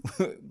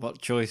 What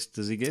choice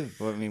does he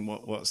give? I mean,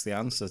 what's the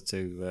answer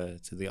to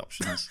the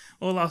options?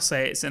 All I'll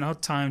say, it's an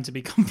odd time to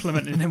be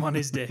complimenting him on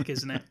his dick,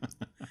 isn't it?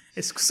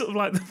 It's sort of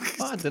like...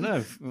 I don't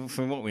know.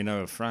 From what we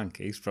know of Frank,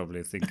 he's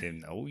probably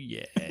thinking, oh,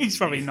 yeah. He's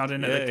probably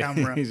nodding at the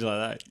camera. He's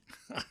like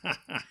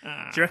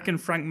that. Do you reckon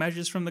Frank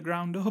measures from the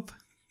ground up?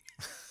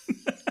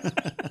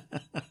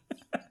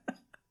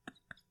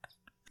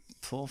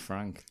 Poor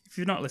Frank. If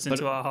you've not listened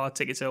to our Hard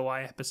Ticket to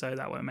Hawaii episode,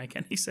 that won't make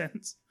any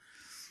sense.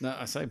 No,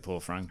 I say poor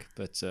Frank,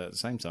 but at the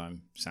same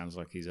time, sounds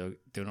like he's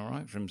doing all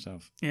right for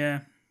himself.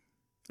 Yeah.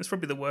 That's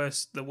probably the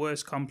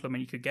worst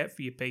compliment you could get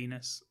for your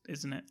penis,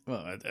 isn't it?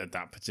 Well, at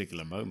that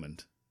particular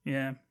moment.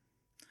 Yeah.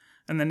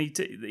 And then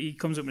he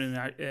comes up with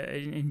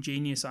an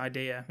ingenious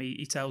idea.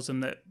 He tells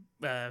them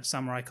that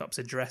Samurai Cop's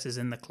address is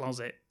in the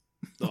closet.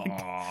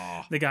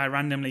 The guy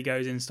randomly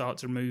goes in,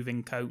 starts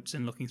removing coats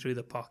and looking through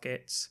the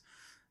pockets.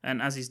 And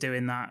as he's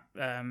doing that,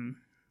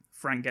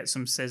 Frank gets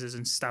some scissors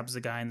and stabs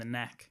the guy in the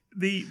neck.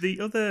 The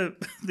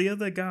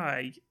other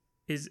guy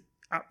is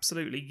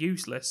absolutely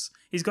useless.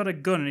 He's got a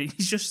gun and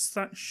he's just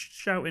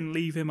shouting,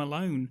 "Leave him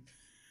alone!"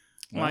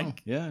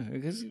 Yeah,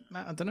 because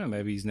I don't know.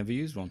 Maybe he's never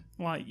used one.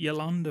 Like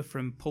Yolanda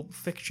from Pulp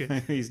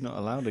Fiction. He's not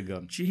allowed a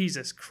gun.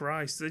 Jesus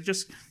Christ!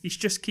 He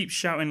just keeps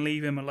shouting,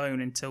 "Leave him alone!"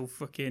 until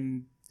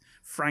fucking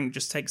Frank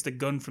just takes the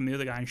gun from the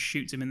other guy and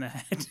shoots him in the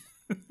head.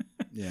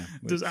 Yeah,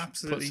 does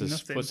absolutely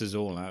nothing. Puts us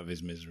all out of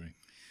his misery.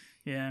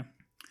 Yeah.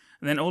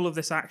 And then all of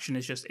this action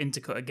is just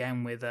intercut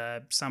again with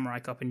Samurai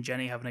Cop and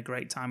Jenny having a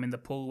great time in the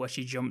pool where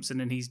she jumps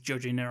in and he's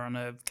judging her on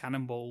a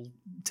cannonball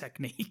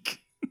technique.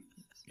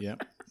 Yeah,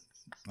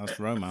 that's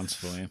romance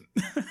for you.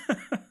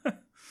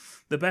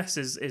 The best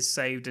is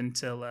saved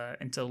until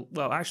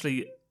well,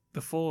 actually,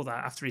 before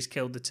that, after he's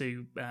killed the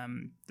two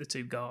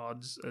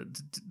guards,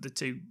 the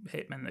two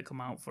hitmen that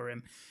come out for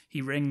him,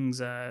 he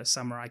rings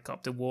Samurai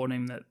Cop to warn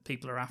him that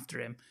people are after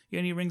him. He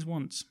only rings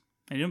once,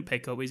 and he doesn't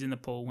pick up. He's in the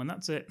pool, and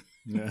that's it.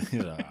 Yeah,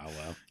 he's like, oh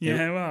well.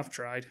 Yeah, well, I've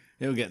tried.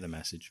 He'll get the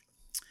message.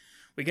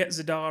 We get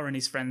Zadar and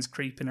his friends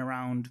creeping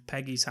around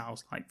Peggy's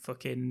house like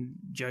fucking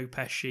Joe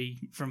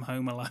Pesci from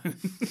Home Alone.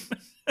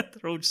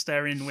 They're all just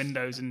staring in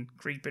windows and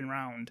creeping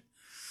around.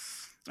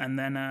 And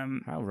then...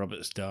 how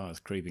Robert Starr is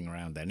creeping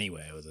around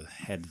anywhere with a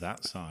head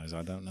that size,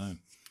 I don't know.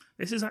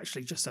 This is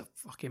actually just a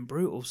fucking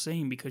brutal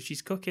scene because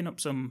she's cooking up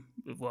a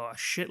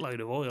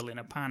shitload of oil in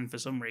a pan for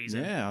some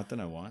reason. Yeah, I don't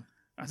know why.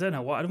 I don't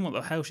know what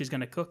the hell she's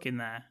going to cook in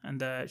there.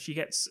 And she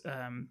gets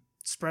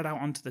spread out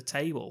onto the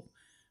table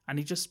and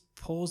he just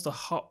pours the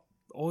hot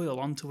oil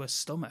onto her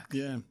stomach.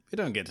 Yeah, you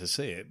don't get to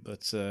see it,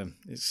 but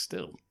it's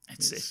still...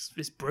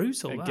 It's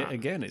brutal, that.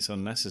 Again, it's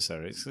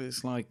unnecessary.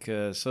 It's like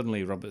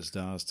suddenly Robert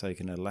Starr's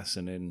taken a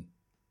lesson in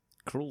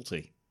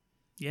cruelty.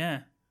 Yeah.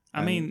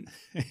 I mean...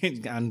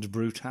 and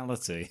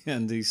brutality.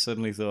 And he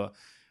suddenly thought,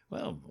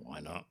 well,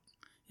 why not?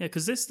 Yeah,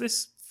 because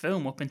this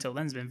film up until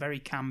then has been very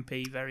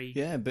campy, very...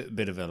 Yeah, a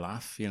bit of a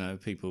laugh,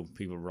 people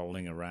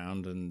rolling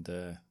around,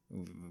 and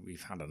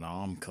we've had an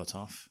arm cut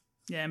off.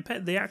 Yeah,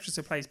 and the actress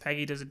who plays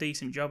Peggy does a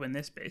decent job in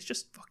this, but it's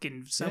just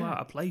fucking so out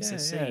of place,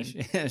 this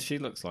scene. Yeah, she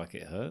looks like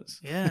it hurts.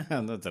 Yeah.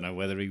 And I don't know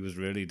whether he was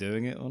really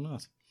doing it or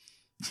not.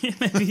 Yeah,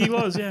 maybe he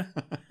was, yeah.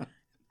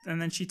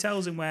 And then she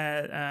tells him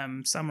where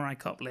Samurai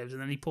Cop lives,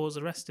 and then he pours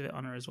the rest of it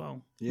on her as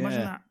well. Yeah.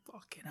 Imagine that.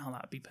 Fucking hell,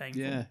 that'd be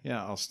painful.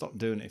 Yeah, I'll stop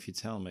doing it if you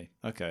tell me.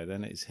 Okay,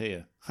 then it's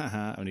here.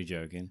 Haha, only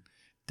joking.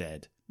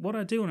 Dead. What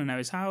I do want to know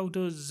is how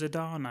does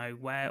Zadar know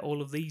where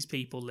all of these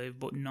people live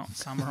but not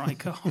Samurai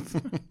Cop?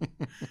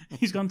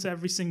 He's gone to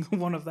every single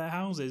one of their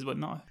houses but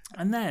not...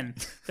 And then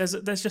there's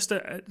just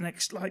a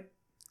next, like,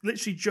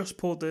 literally just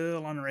poured the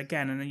oil on her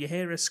again, and then you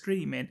hear her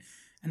screaming,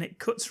 and it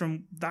cuts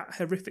from that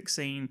horrific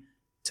scene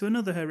to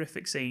another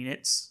horrific scene.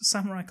 It's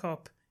Samurai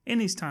Cop in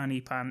his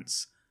tiny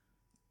pants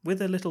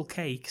with a little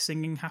cake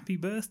singing happy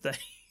birthday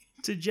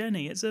to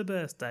Jenny. It's her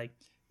birthday.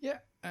 Yeah,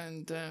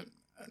 and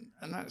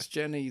that's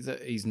Jenny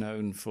that he's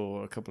known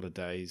for a couple of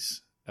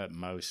days at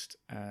most,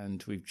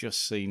 and we've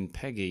just seen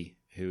Peggy,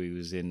 who he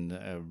was in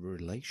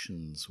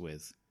relations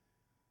with,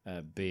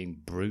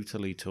 being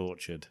brutally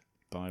tortured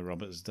by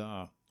Robert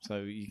Starr. So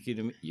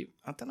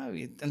I don't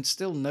know, and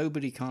still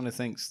nobody kind of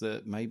thinks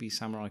that maybe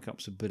Samurai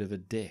Cop's a bit of a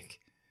dick.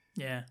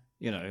 Yeah,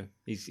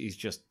 he's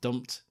just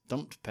dumped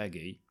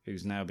Peggy,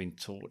 who's now been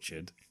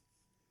tortured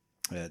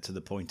to the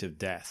point of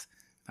death.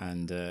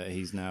 And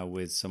he's now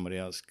with somebody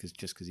else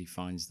because he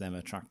finds them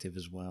attractive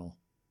as well.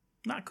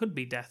 That could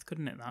be death,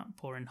 couldn't it? That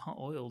pouring hot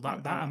oil,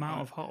 that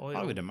amount of hot oil.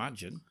 I would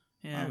imagine.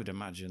 Yeah. I would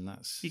imagine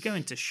that's... You go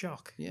into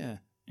shock. Yeah.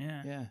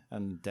 Yeah. Yeah,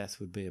 and death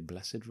would be a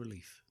blessed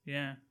relief.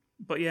 Yeah.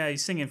 But yeah,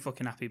 he's singing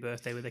fucking happy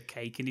birthday with a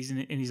cake and he's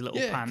in his little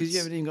pants. Yeah, because you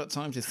haven't even got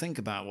time to think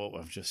about what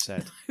I've just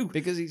said. No.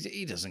 Because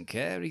he doesn't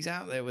care. He's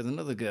out there with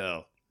another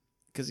girl.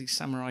 Because he's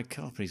Samurai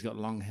Cop and he's got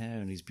long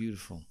hair and he's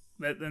beautiful.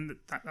 Then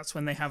that's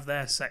when they have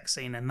their sex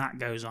scene, and that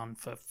goes on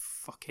for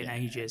fucking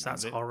ages.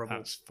 That's horrible.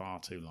 That's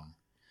far too long.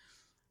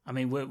 I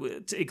mean,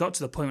 it got to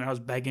the point where I was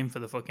begging for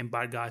the fucking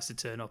bad guys to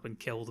turn up and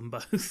kill them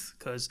both,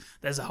 because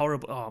there's a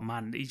horrible... Oh,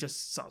 man, he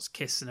just starts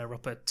kissing her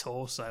up her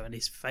torso and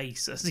his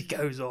face as he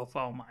goes off.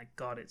 Oh, my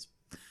God, it's...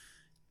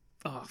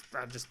 Oh,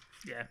 I just...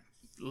 Yeah,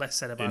 less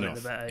said about it,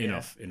 the better.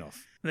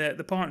 Enough.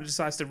 The partner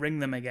decides to ring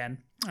them again,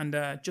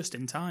 and just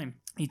in time,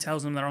 he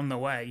tells them they're on the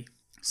way.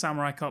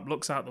 Samurai Cop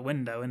looks out the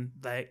window, and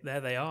there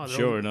they are.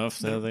 Sure enough,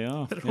 there they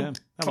are. They're all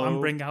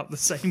clambering out the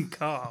same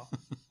car.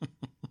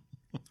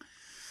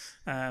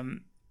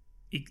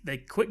 They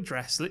quick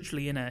dress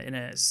literally in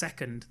a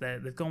second.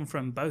 They've gone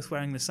from both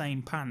wearing the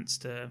same pants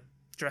to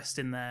dressed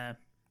in their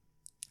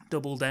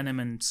double denim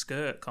and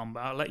skirt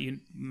combo. I'll let you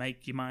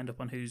make your mind up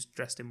on who's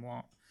dressed in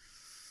what.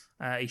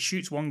 He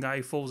shoots one guy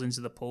who falls into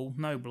the pool.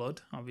 No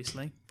blood,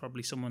 obviously.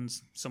 Probably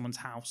someone's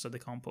house, so they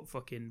can't put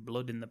fucking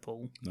blood in the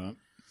pool. No.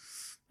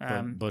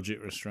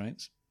 Budget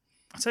restraints.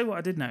 I'll tell you what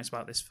I did notice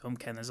about this film,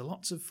 Ken. There's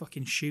lots of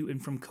fucking shooting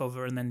from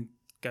cover and then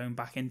going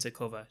back into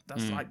cover.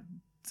 That's like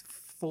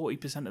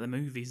 40% of the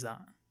movies, that.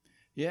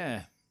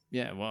 Yeah,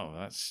 well,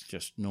 that's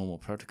just normal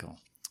protocol.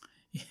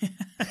 Yeah,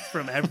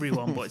 from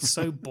everyone, but it's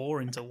so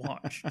boring to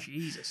watch.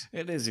 Jesus.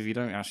 It is if you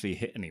don't actually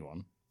hit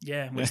anyone.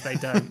 Yeah, which they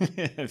don't.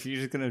 If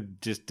you're just going to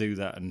just do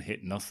that and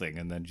hit nothing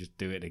and then just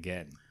do it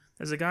again.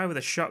 There's a guy with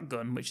a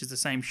shotgun, which is the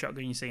same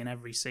shotgun you see in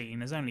every scene.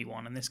 There's only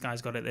one, and this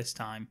guy's got it this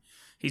time.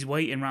 He's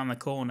waiting around the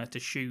corner to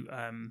shoot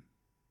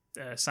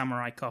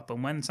Samurai Cop,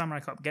 and when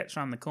Samurai Cop gets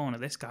around the corner,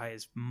 this guy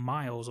is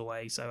miles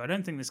away. So I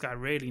don't think this guy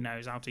really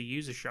knows how to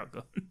use a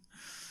shotgun,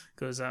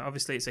 because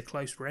obviously it's a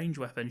close-range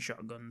weapon,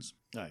 shotguns.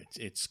 No,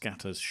 it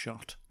scatters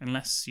shot.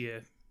 Unless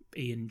you're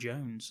Ian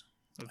Jones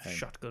of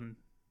shotgun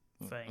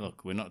fame.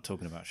 Look, we're not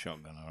talking about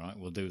shotgun, all right?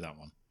 We'll do that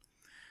one.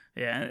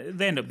 Yeah,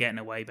 they end up getting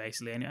away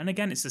basically, and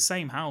again, it's the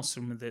same house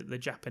from the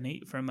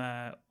Japanese from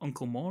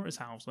Uncle Mora's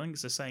house. I think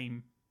it's the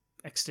same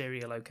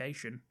exterior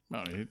location.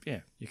 Well, yeah,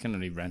 you can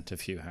only rent a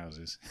few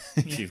houses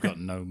if you've got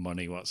no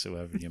money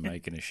whatsoever and you're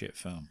making a shit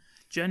film.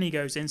 Jenny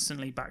goes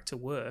instantly back to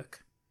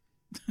work.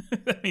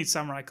 I mean,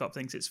 Samurai Cop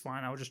thinks it's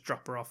fine. I'll just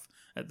drop her off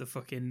at the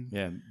fucking...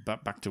 Yeah,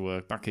 back to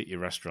work, back at your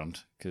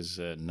restaurant, because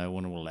no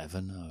one will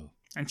ever know.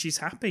 And she's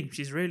happy.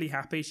 She's really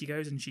happy. She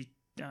goes and she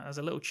has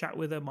a little chat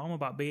with her mom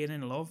about being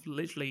in love,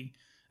 literally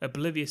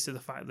oblivious to the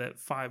fact that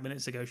 5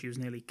 minutes ago she was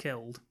nearly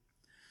killed.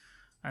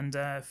 And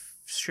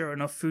sure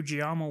enough,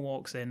 Fujiyama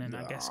walks in and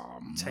I guess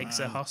takes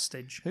her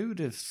hostage. Who'd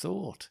have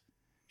thought?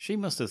 She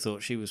must have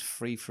thought she was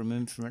free from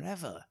him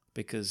forever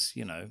because,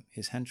 you know,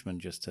 his henchman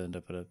just turned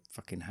up at a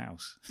fucking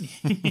house.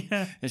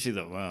 Yeah. And she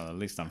thought, well, at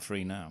least I'm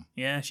free now.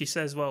 Yeah, she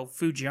says, well,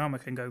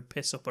 Fujiyama can go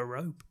piss up a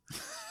rope.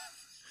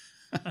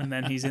 And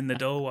then he's in the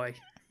doorway.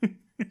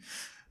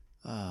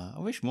 I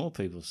wish more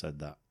people said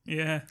that.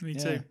 Yeah, me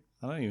too.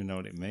 I don't even know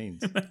what it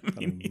means.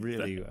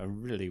 I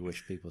really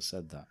wish people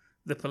said that.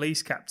 The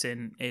police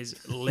captain is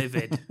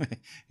livid.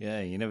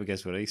 Yeah, you never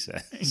guess what he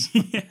says.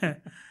 Yeah.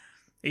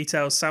 He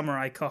tells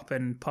Samurai Cop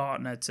and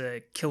partner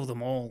to kill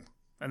them all,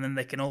 and then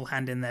they can all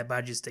hand in their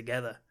badges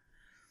together.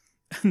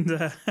 And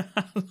I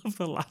love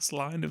the last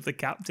line of the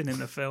captain in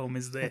the film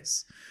is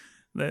this.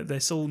 They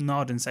all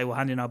nod and say, we'll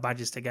hand in our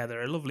badges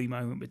together. A lovely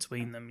moment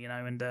between them, you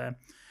know, and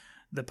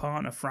the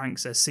partner, Frank,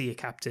 says, see you,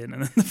 Captain.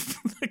 And then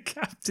the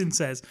captain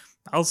says,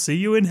 I'll see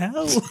you in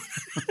hell.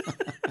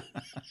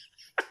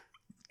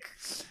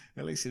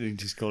 At least he didn't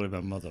just call him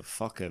a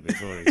motherfucker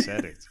before he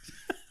said it.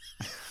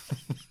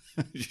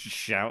 Just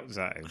shouts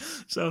at him.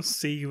 So I'll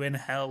see you in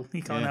hell.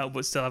 He can't help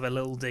but still have a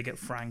little dig at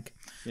Frank.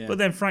 Yeah. But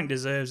then Frank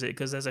deserves it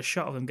because there's a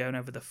shot of him going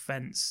over the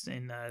fence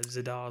in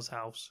Zidar's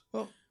house.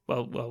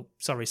 Well,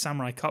 sorry,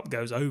 Samurai Cop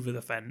goes over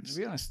the fence. To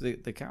be honest,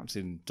 the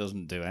captain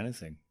doesn't do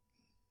anything,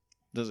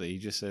 does he? He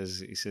just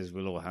says,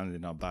 we'll all hand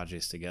in our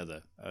badges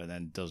together, and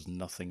then does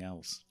nothing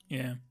else.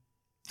 Yeah.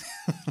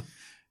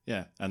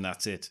 Yeah, and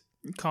that's it.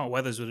 Carl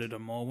Weathers would have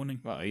done more, wouldn't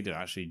he? Well, he'd have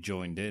actually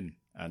joined in,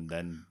 and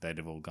then they'd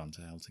have all gone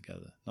to hell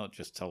together. Not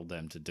just told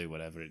them to do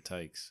whatever it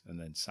takes, and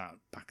then sat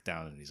back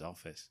down in his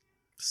office.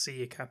 See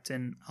you,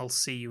 Captain. I'll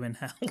see you in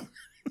hell.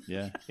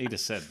 Yeah, he'd have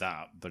said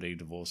that, but he'd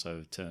have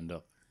also turned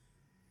up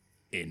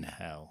in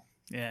hell.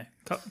 Yeah,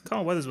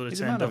 Carl Weathers would have He's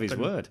a turned man up. of his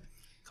word.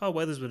 Carl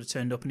Weathers would have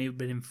turned up and he'd have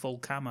been in full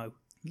camo.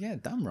 Yeah,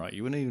 damn right.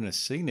 You wouldn't even have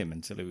seen him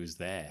until he was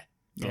there,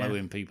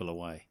 blowing people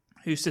away.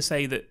 Who's to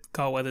say that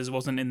Carl Weathers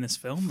wasn't in this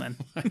film then?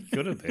 He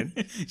could have been.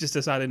 He just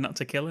decided not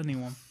to kill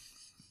anyone.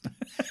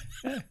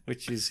 Yeah,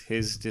 which is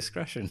his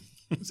discretion.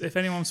 So if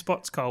anyone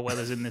spots Carl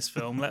Weathers in this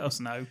film, let us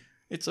know.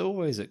 It's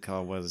always at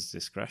Carl Weathers'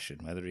 discretion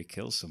whether he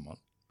kills someone.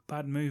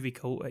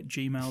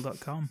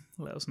 badmoviecult@gmail.com.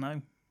 Let us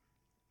know.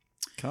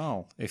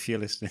 Carl, if you're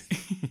listening.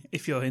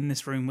 If you're in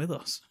this room with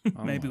us,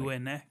 maybe we're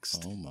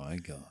next. Oh my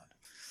God.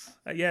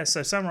 Yeah,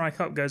 so Samurai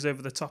Cop goes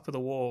over the top of the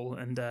wall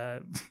and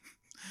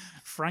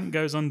Frank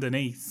goes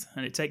underneath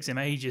and it takes him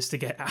ages to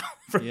get out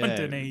from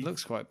underneath. It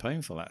looks quite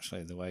painful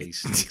actually, the way he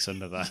sneaks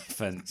under that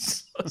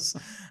fence.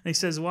 And he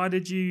says, why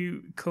did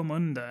you come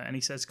under? And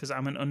he says, because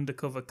I'm an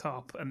undercover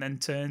cop, and then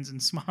turns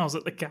and smiles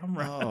at the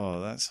camera.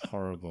 Oh, that's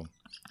horrible.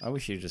 I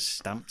wish you just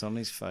stamped on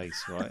his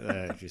face right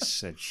there, just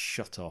said,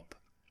 shut up.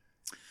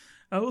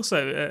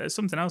 Also,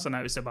 something else I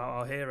noticed about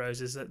our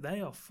heroes is that they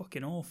are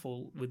fucking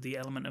awful with the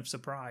element of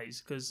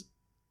surprise, because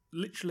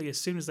literally as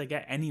soon as they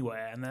get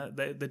anywhere and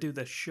they do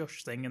the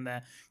shush thing and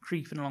they're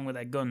creeping along with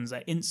their guns,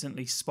 they're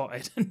instantly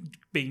spotted and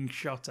being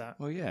shot at.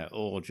 Well, yeah,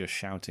 or just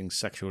shouting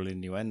sexual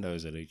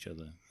innuendos at each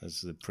other,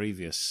 as the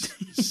previous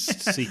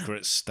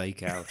secret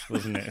stakeout,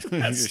 wasn't it?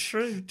 That's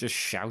true. Just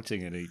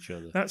shouting at each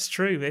other. That's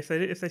true. If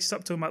they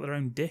stop talking about their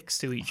own dicks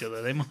to each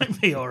other, they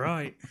might be all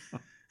right.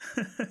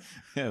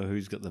 Yeah,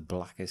 who's got the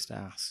blackest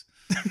ass?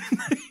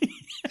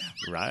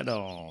 Right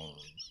on.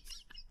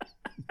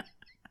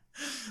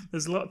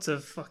 There's lots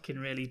of fucking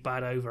really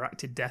bad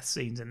overacted death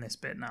scenes in this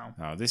bit now.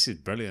 Oh, this is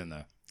brilliant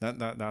though.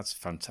 That's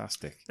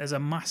fantastic. There's a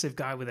massive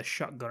guy with a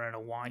shotgun and a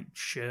white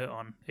shirt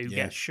on who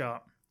gets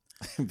shot.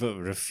 But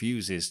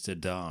refuses to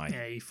die.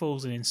 Yeah, he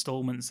falls in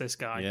installments, this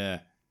guy.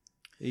 Yeah.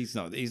 He's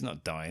not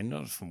dying,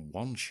 not from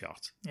one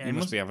shot. Yeah, he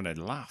must be having a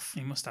laugh.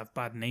 He must have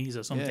bad knees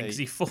or something, Yeah,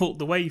 because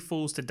the way he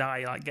falls to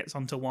die, like gets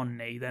onto one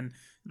knee, then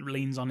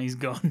leans on his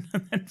gun,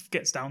 and then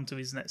gets down to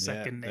his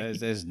second knee.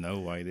 There's no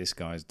way this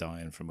guy's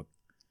dying from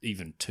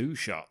even 2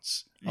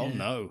 shots. Yeah.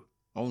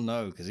 Oh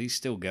no, because he's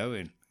still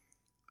going.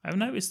 I've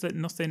noticed that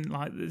nothing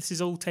like this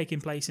is all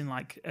taking place in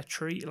like a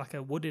tree, like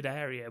a wooded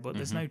area, but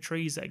there's no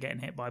trees that are getting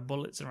hit by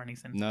bullets or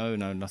anything. No,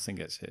 nothing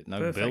gets hit. No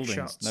Perfect buildings.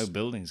 shots. No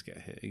buildings get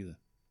hit either.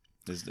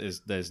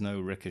 There's no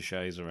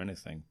ricochets or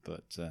anything,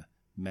 but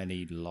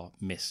many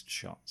missed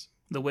shots.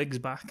 The wig's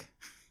back.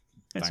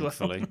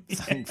 Thankfully, Well. Yeah.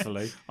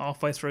 thankfully.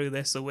 Halfway through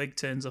this, the wig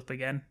turns up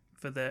again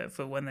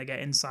for when they get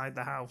inside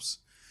the house.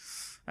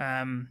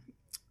 And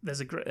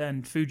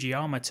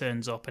Fujiyama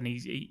turns up, and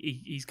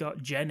he's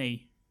got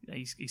Jenny.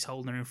 He's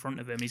holding her in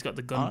front of him. He's got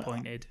the gun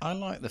pointed. I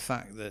like the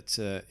fact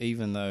that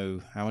even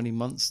though, how many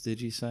months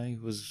did you say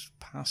was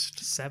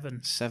past?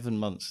 7. 7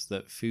 months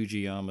that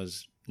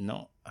Fujiyama's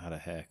not had a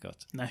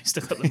haircut. No, he's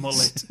still got the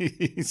mullet.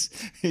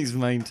 he's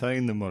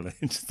maintained the mullet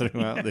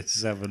throughout this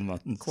 7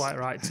 months. Quite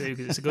right too,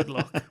 because it's a good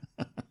look.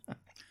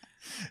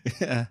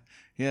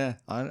 Yeah.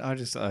 I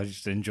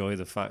just enjoy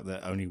the fact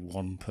that only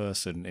one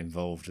person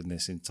involved in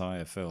this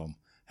entire film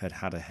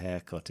had a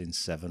haircut in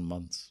 7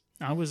 months.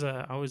 I was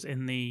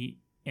in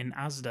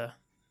Asda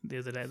the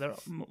other day. There are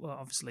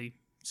obviously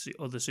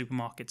other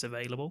supermarkets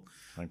available.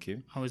 Thank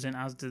you. I was in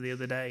Asda the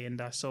other day and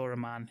I saw a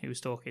man who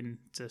was talking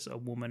to a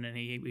woman, and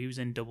he was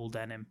in double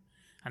denim,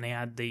 and he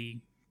had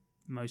the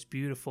most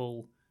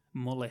beautiful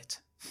mullet,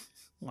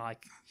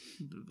 like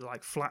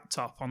flat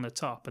top on the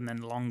top and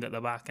then long at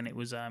the back, and it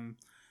was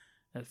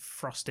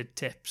frosted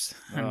tips.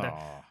 And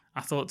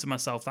I thought to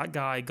myself, that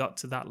guy got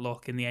to that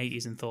look in the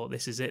 80s and thought,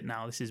 this is it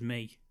now, this is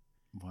me.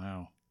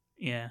 Wow.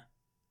 Yeah.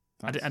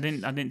 I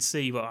didn't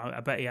see, but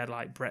I bet he had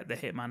like Bret the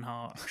Hitman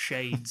Hart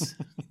shades.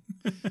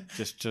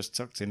 just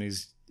tucked in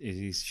his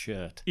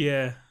shirt.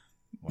 Yeah.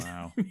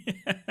 Wow.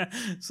 Yeah.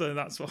 So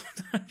that's what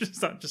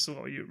just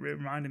what you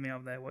reminded me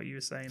of there. What you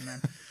were saying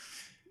then.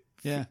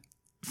 Yeah.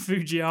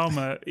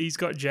 Fujiyama, he's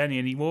got Jenny,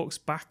 and he walks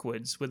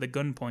backwards with a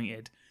gun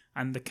pointed,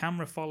 and the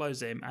camera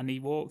follows him, and he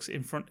walks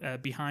in front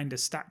behind a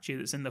statue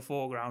that's in the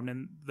foreground,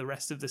 and the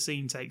rest of the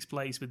scene takes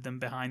place with them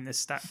behind this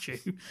statue.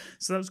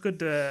 So that was good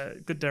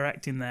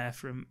directing there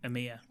from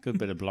Amiya. Good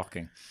bit of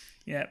blocking.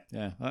 Yeah.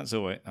 Yeah, that's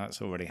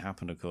already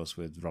happened, of course,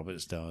 with Robert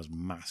Starr's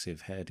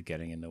massive head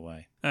getting in the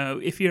way.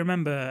 If you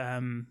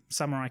remember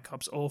Samurai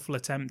Cop's awful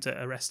attempt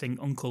at arresting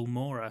Uncle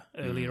Mora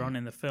earlier on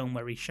in the film,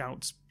 where he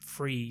shouts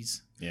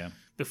 "freeze"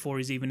 before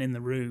he's even in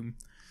the room,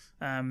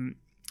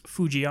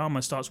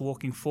 Fujiyama starts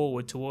walking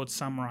forward towards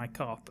Samurai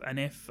Cop, and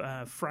if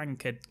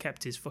Frank had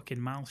kept his fucking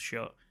mouth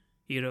shut,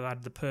 he'd have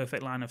had the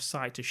perfect line of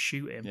sight to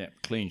shoot him. Yeah,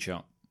 clean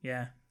shot.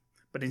 Yeah,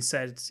 but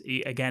instead,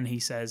 he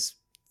says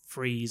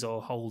freeze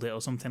or hold it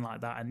or something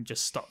like that, and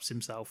just stops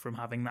himself from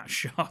having that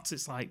shot.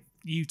 It's like,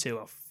 you two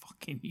are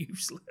fucking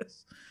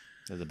useless.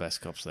 They're the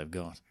best cops they've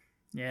got.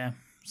 Yeah,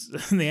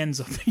 and he ends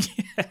up,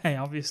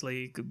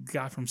 obviously, a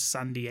guy from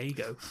San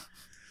Diego.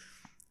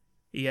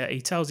 Yeah,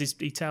 he tells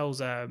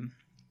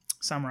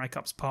Samurai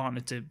Cop's partner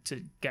to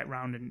get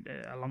round and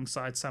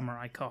alongside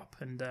Samurai Cop,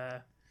 and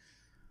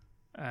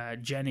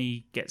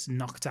Jenny gets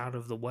knocked out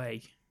of the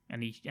way,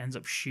 and he ends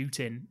up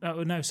shooting.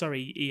 Oh no,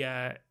 sorry,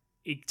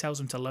 he tells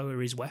him to lower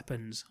his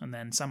weapons, and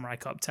then Samurai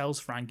Cop tells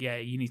Frank, "Yeah,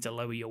 you need to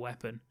lower your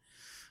weapon,"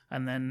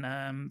 and then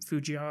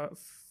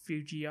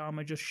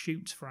Fujiyama just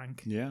shoots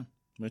Frank. Yeah,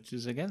 which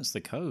is against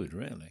the code,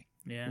 really.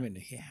 Yeah, I mean,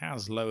 he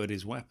has lowered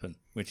his weapon,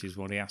 which is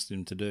what he asked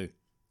him to do,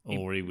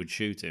 or he would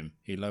shoot him.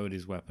 He lowered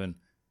his weapon.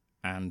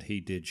 And he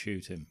did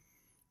shoot him.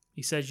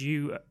 He says,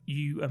 you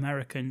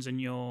Americans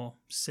and your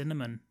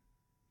cinnamon,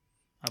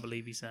 I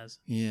believe he says.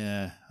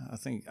 Yeah, I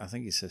think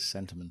he says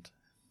sentiment.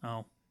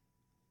 Oh.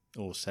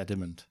 Or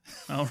sediment.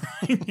 Oh,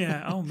 right.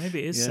 Yeah. Oh, maybe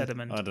it is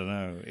sediment. I don't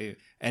know.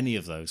 Any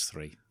of those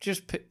three.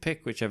 Just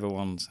pick whichever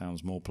one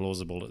sounds more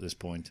plausible at this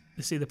point.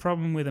 You see, the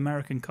problem with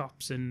American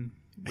cops and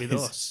with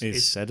us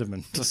is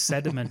sediment.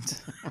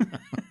 Sediment.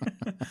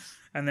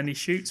 And then he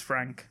shoots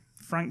Frank.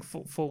 Frank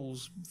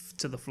falls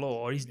to the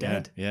floor. He's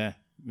dead. Yeah,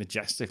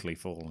 majestically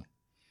falling.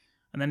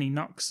 And then he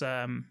knocks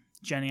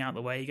Jenny out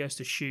the way. He goes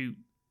to shoot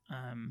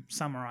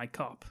Samurai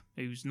Cop,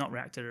 who's not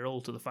reacted at all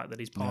to the fact that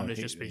his partner's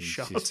just been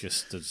shot. He's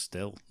just stood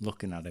still,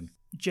 looking at him.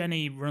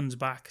 Jenny runs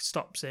back,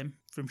 stops him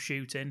from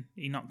shooting.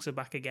 He knocks her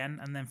back again,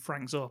 and then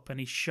Frank's up, and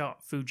he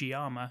shot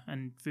Fujiyama,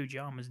 and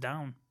Fujiyama's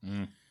down.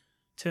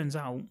 Turns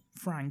out,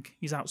 Frank,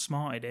 he's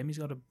outsmarted him. He's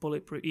got a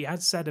bulletproof... He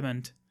had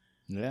sediment.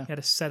 Yeah. He had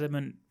a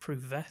sediment-proof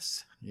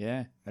vest.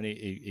 Yeah, and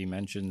he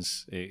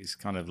mentions it's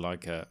kind of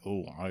like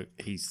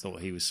he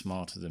thought he was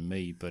smarter than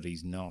me, but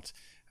he's not.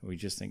 We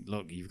just think,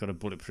 look, you've got a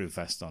bulletproof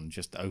vest on.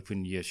 Just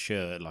open your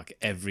shirt like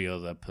every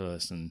other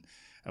person,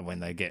 and when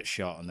they get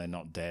shot and they're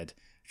not dead,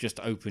 just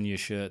open your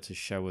shirt to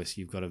show us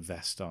you've got a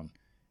vest on.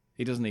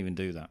 He doesn't even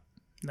do that.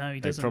 No, he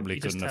doesn't. They probably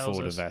couldn't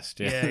afford a vest.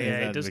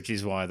 Yeah, which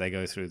is why they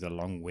go through the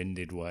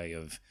long-winded way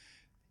of,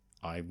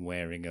 I'm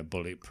wearing a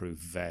bulletproof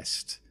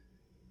vest.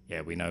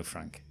 Yeah, we know,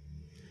 Frank.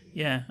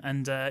 Yeah,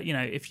 and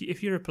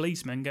if you're a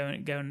policeman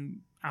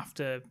going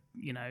after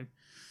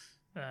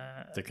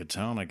the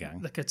Katana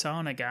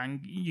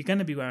Gang, you're going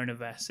to be wearing a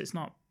vest.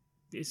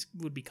 It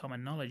would be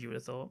common knowledge, you would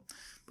have thought.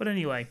 But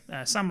anyway,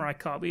 Samurai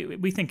Cop,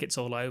 we think it's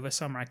all over.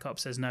 Samurai Cop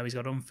says no, he's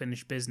got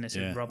unfinished business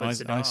with Robert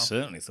Z'Dar. I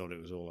certainly thought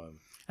it was all over.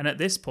 And at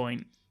this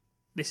point,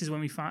 this is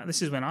when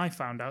I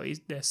found out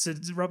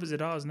Robert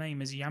Z'Dar's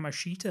name is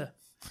Yamashita.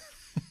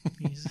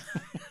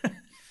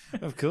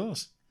 Of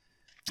course.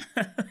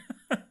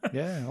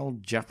 Yeah,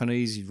 old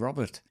Japanese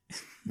Robert,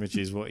 which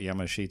is what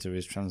Yamashita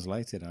is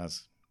translated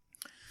as.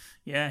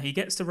 Yeah, he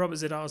gets to Robert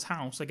Z'Dar's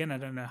house. Again, I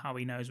don't know how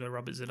he knows where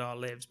Robert Z'Dar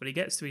lives, but he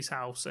gets to his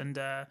house, and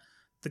the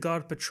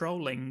guard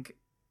patrolling,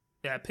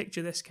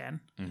 picture this, Ken,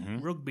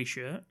 rugby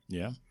shirt,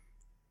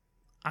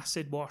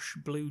 acid wash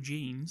blue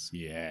jeans,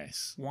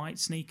 yes, white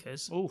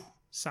sneakers,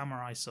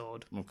 samurai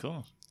sword. Of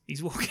course.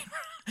 He's walking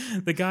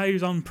around. The guy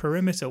who's on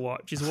perimeter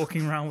watch is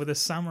walking around with a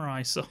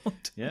samurai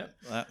sword. Yeah,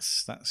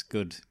 that's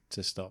good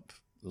to stop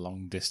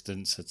long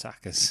distance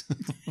attackers.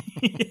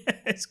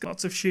 It's got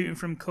lots of shooting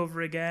from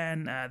cover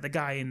again. The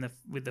guy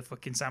with the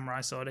fucking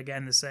samurai sword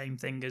again, the same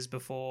thing as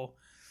before.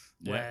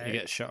 Yeah, he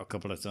gets shot a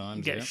couple of times.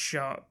 He gets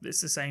shot.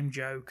 It's the same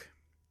joke.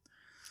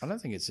 I don't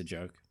think it's a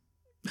joke.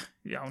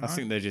 Yeah, I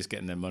think they're just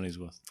getting their money's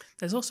worth.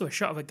 There's also a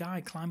shot of a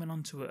guy climbing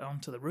onto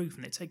the roof,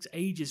 and it takes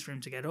ages for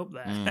him to get up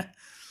there.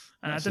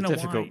 And It's I don't a know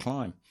difficult why.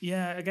 climb.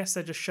 Yeah, I guess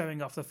they're just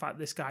showing off the fact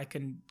this guy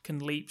can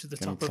leap to the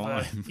top climb.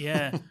 of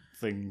a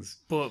Things.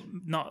 but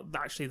not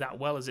actually that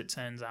well as it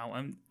turns out.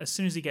 And as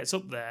soon as he gets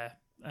up there,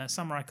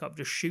 Samurai Cop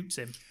just shoots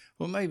him.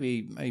 Well,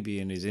 maybe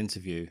in his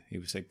interview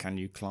he said, "Can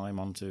you climb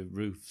onto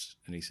roofs?"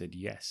 And he said,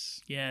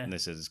 "Yes." Yeah. And they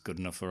said, "It's good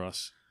enough for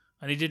us."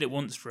 And he did it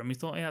once for him. He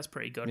thought, yeah, that's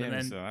pretty good. Yeah, and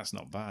then so that's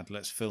not bad.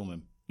 Let's film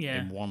him.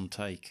 Yeah. In one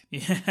take.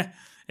 Yeah,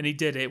 and he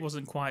did it. It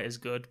wasn't quite as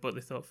good, but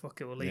they thought,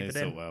 fuck it, we'll leave Yeah, it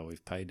they in. thought, well,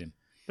 we've paid him.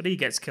 But he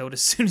gets killed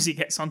as soon as he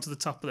gets onto the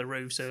top of the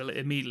roof, so he'll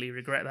immediately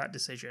regret that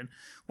decision.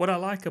 What I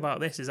like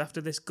about this is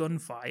after this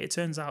gunfight, it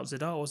turns out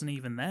Zadar wasn't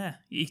even there.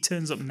 He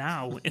turns up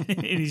now in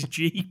his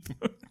Jeep.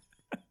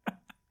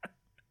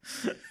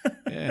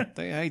 Yeah,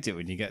 they hate it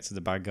when you get to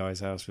the bad guy's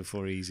house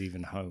before he's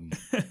even home.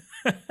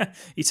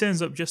 He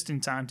turns up just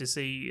in time to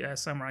see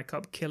Samurai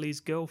Cop kill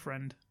his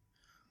girlfriend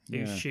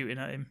who's Yeah. shooting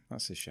at him.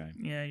 That's a shame.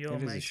 Yeah,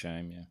 It is a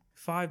shame, yeah.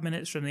 5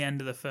 minutes from the end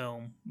of the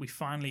film, we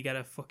finally get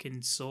a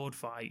fucking sword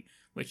fight,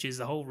 which is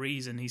the whole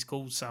reason he's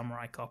called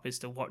Samurai Cop, is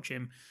to watch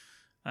him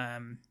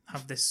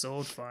have this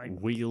sword fight.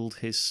 Wield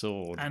his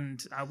sword.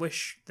 And I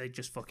wish they'd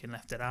just fucking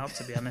left it out,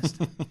 to be honest.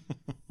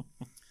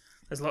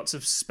 There's lots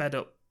of sped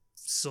up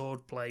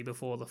sword play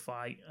before the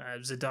fight.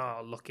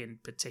 Zadar looking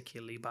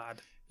particularly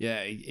bad.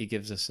 Yeah, he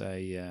gives us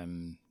a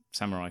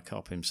Samurai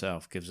Cop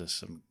himself gives us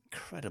some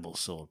incredible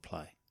sword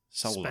play.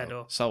 Sped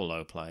up.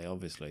 Solo play,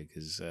 obviously,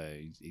 because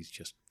he's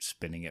just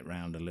spinning it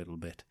round a little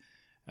bit.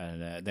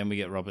 And then we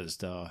get Robert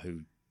Starr,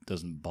 who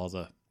doesn't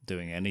bother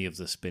doing any of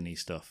the spinny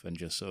stuff and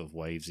just sort of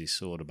waves his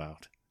sword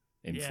about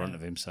in front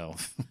of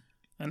himself.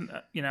 And,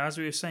 as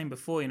we were saying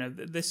before,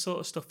 this sort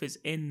of stuff is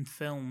in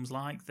films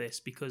like this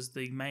because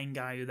the main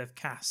guy who they've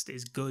cast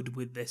is good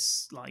with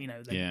this,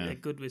 they're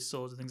good with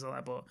swords and things like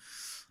that. But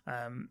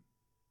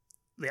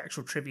the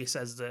actual trivia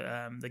says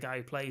that the guy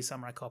who plays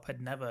Samurai Cop had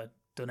never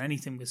done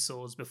anything with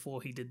swords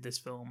before he did this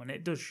film, and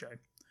it does show.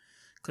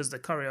 Because the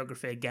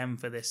choreography, again,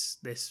 for this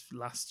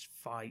last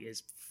fight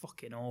is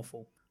fucking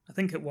awful. I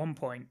think at one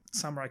point,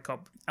 Samurai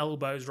Cop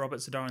elbows Robert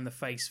Zadar in the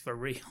face for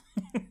real.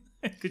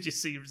 Could you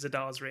see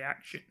Zadar's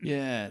reaction?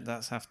 Yeah,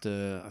 that's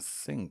after, I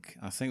think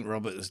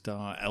Robert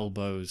Zadar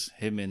elbows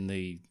him in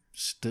the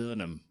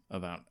sternum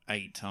about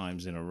 8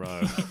 times in a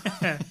row.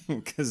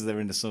 Because they're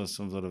in some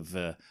sort of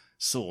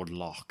sword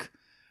lock.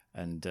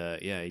 And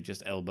he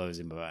just elbows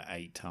him about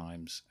 8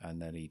 times,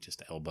 and then he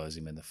just elbows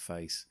him in the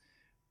face.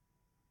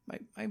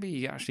 Maybe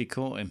he actually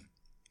caught him.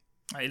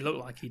 It looked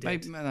like he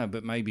did.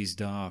 But maybe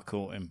Zadar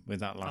caught him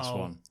with that last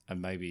one,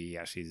 and maybe he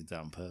actually did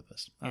that on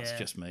purpose. That's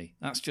just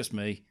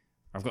me.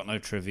 I've got no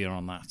trivia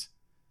on that.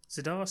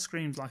 Zadar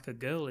screams like a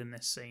girl in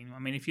this scene. I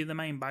mean, if you're the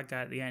main bad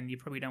guy at the end, you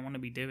probably don't want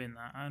to be doing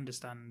that. I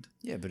understand.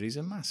 Yeah, but he's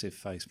a massive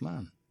faced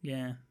man.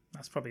 Yeah,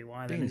 that's probably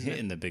why. Being hit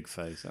in the big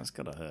face, that's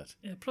got to hurt.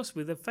 Yeah, plus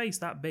with a face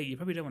that big, you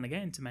probably don't want to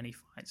get into many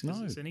fights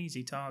because it's an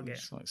easy target.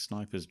 It's like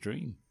Sniper's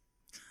dream.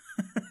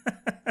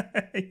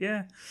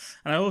 Yeah,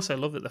 and I also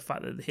love that the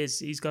fact that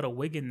he's got a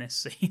wig in this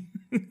scene.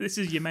 This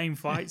is your main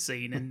fight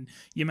scene, and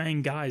your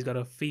main guy's got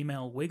a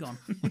female wig on.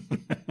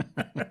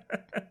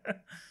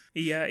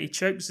 He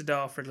chokes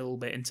Zadar for a little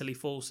bit until he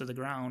falls to the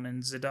ground,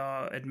 and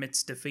Zadar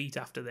admits defeat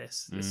after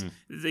this. It's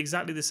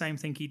exactly the same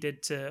thing he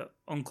did to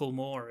Uncle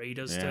Mora. He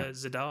does to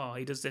Zadar.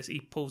 He does this. He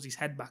pulls his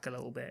head back a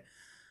little bit,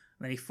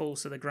 and then he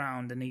falls to the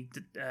ground, and he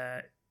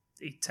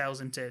tells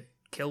him to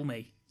kill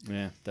me.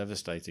 Yeah,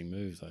 devastating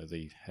move though,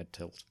 the head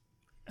tilt.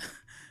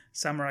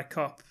 Samurai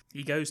Cop,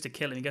 he goes to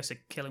kill him. He goes to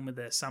kill him with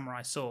the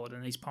samurai sword,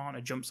 and his partner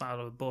jumps out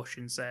of a bush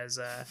and says,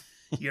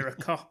 "You're a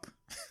cop."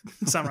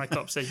 Samurai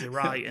Cop says, "You're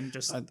right," and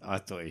just I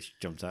thought he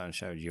jumped out and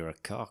shouted, "You're a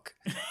cock."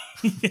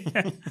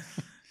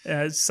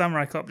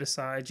 Samurai Cop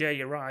decides, "Yeah,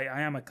 you're right.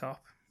 I am a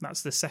cop.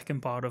 That's the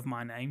second part of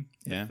my name.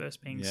 Yeah. The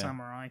first being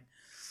Samurai."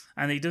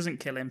 And he doesn't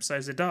kill him, so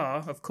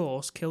Zadar, of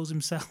course, kills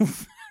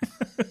himself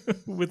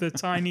with a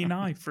tiny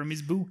knife from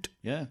his boot.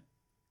 Yeah,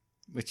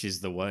 which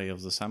is the way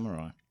of the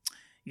samurai.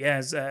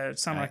 Yeah,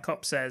 Samurai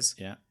Cop says.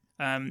 Yeah.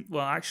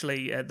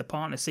 The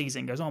partner sees it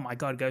and goes, "Oh my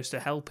God," goes to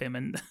help him,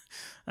 and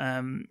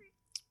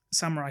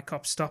Samurai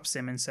Cop stops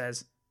him and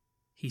says,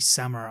 "He's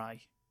samurai.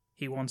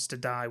 He wants to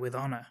die with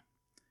honor."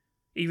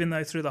 Even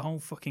though through the whole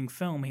fucking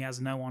film he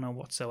has no honor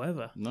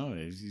whatsoever. No,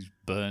 he's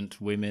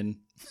burnt women.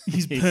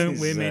 He's burnt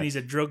women. He's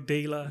a drug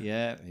dealer.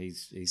 Yeah,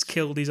 he's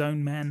killed his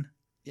own men.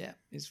 Yeah,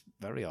 it's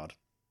very odd.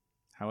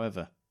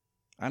 However,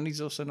 and he's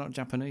also not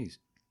Japanese.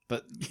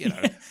 But,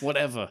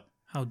 whatever.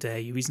 How dare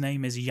you? His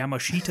name is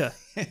Yamashita.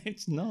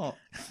 It's not.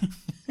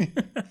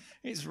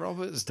 It's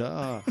Robert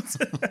Starr.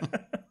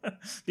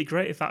 Be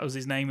great if that was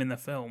his name in the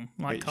film,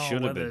 like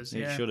Carl Weathers.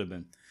 It should have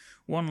been.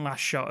 One last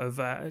shot of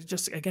a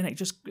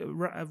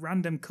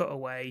random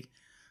cutaway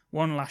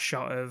one last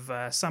shot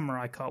of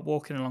Samurai Cop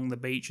walking along the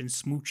beach and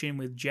smooching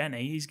with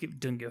Jenny. He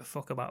doesn't give a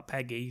fuck about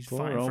Peggy. He's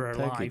fighting for her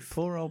life.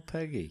 Poor old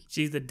Peggy.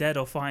 She's either dead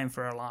or fighting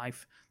for her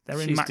life.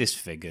 She's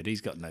disfigured.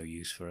 He's got no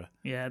use for her.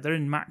 Yeah, they're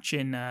in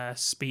matching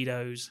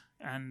Speedos,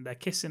 and they're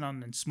kissing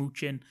on and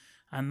smooching,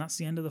 and that's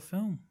the end of the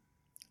film.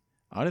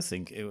 I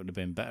think it would have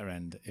been better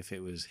end if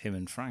it was him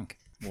and Frank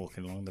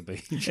walking along the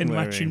beach in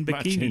wearing matching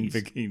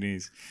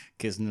bikinis,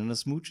 kissing and a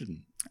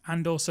smooching.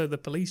 And also the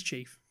police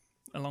chief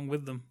along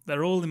with them.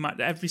 They're all in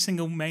every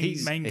single main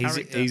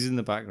character. He's in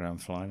the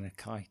background flying a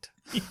kite.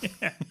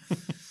 Yeah.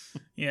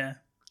 Yeah.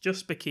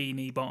 Just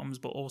bikini bottoms,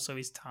 but also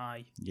his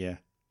tie. Yeah.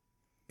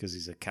 Because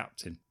he's a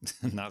captain,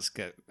 and that's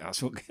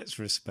what gets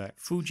respect.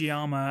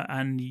 Fujiyama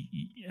and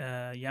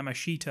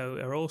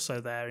Yamashito are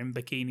also there in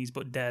bikinis,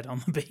 but dead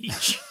on the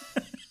beach.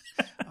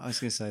 I was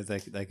going to say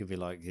they could be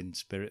like in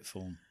spirit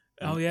form.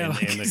 In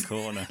the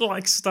corner,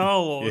 like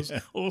Star Wars,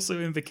 also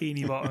in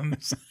bikini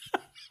bottoms.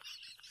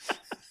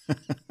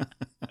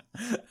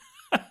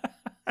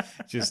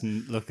 Just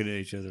looking at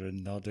each other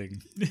and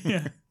nodding.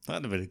 Yeah,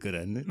 that'd have been a good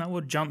ending. That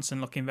would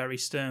Johnson looking very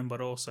stern,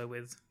 but also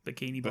with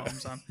bikini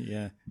bottoms on.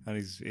 Yeah, and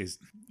his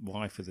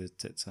wife with her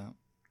tits out.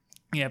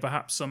 Yeah,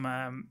 perhaps some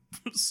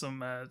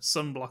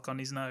sunblock on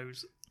his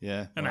nose.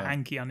 Yeah, and a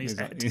hanky on his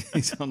head.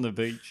 He's on the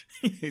beach.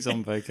 He's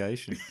on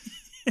vacation.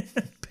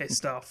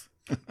 Pissed off.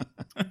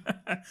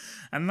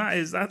 And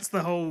that's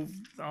the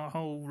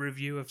whole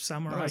review of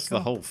Samurai Cop. That's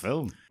the whole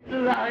film. It's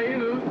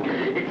alive!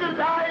 It's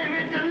alive!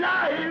 It's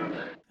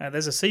alive!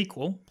 There's a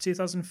sequel,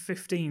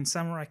 2015,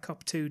 Samurai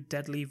Cop 2: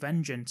 Deadly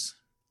Vengeance.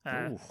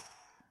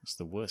 It's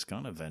the worst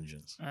kind of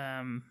vengeance.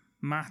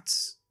 Matt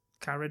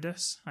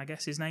Caradas, I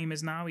guess his name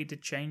is now. He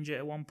did change it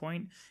at one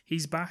point.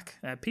 He's back.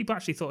 People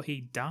actually thought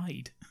he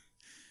died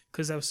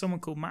because there was someone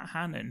called Matt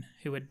Hannon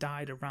who had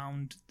died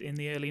around in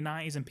the early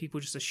 90s, and people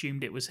just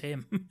assumed it was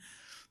him.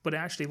 But it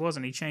actually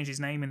wasn't. He changed his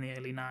name in the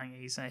early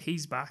 90s.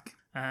 He's back.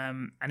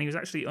 And he was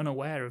actually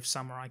unaware of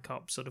Samurai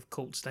Cop's sort of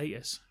cult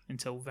status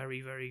until very,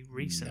 very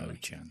recently. No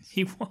chance.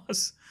 He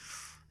was.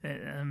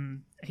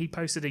 He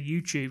posted a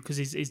YouTube because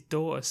his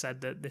daughter said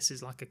that this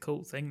is like a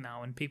cult thing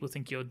now and people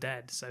think you're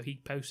dead. So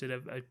he posted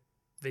a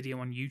video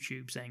on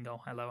YouTube saying,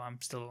 "Oh, hello, I'm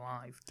still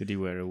alive." Did he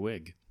wear a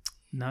wig?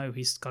 No,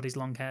 he's got his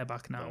long hair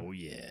back now. Oh,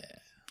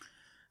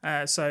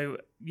 yeah. So,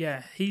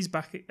 yeah, he's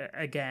back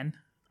again.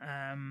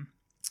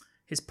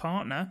 His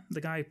partner, the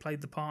guy who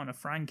played the partner,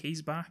 Frank,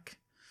 he's back.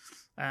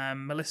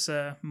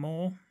 Melissa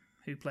Moore,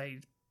 who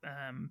played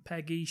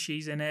Peggy,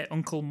 she's in it.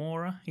 Uncle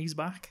Mora, he's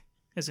back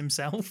as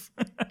himself.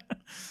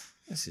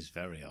 This is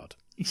very odd.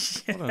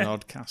 Yeah. What an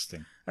odd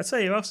casting. I'll tell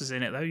you who else is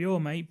in it, though. Your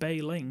mate,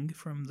 Bei Ling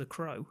from The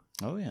Crow.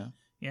 Oh, yeah.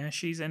 Yeah,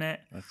 she's in it.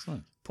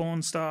 Excellent.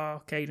 Porn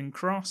star Caden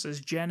Cross as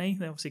Jenny.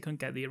 They obviously couldn't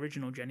get the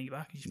original Jenny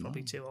back. She's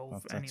probably too old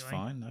anyway. That's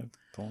fine. No,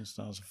 porn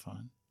stars are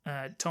fine.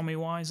 Tommy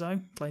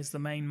Wiseau plays the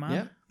main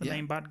man,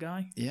 main bad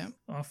guy. Yeah.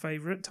 Our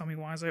favourite, Tommy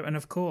Wiseau. And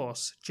of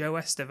course, Joe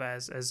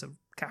Estevez as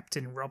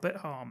Captain Robert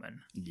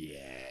Harmon.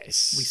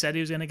 Yes. We said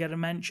he was going to get a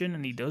mention,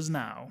 and he does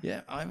now.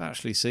 Yeah, I've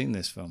actually seen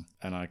this film,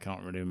 and I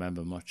can't really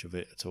remember much of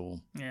it at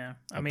all. Yeah.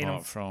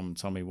 Apart from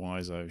Tommy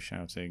Wiseau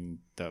shouting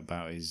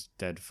about his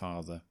dead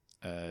father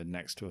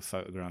next to a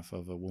photograph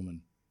of a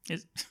woman.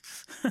 Is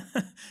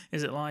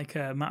it like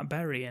Matt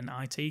Berry in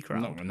IT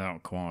Crowd?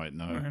 Not quite,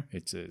 no. Uh-huh.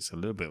 It's a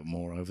little bit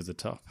more over the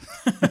top,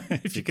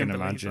 if you can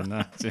imagine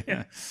that.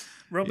 Yeah.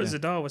 Robert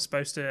Zadar was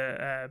supposed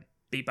to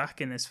be back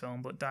in this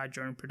film, but died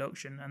during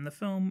production, and the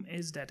film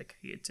is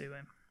dedicated to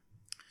him.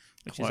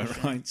 Which Quite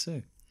is right,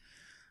 too.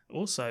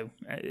 Also,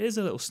 here's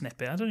a little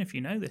snippet. I don't know if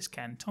you know this,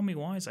 Ken. Tommy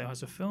Wiseau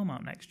has a film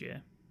out next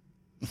year.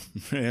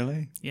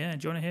 Really? Yeah,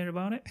 do you want to hear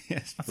about it?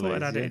 Yes, I thought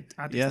I'd add it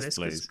to this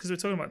please. because we're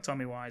talking about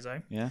Tommy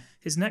Wiseau. Yeah.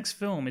 His next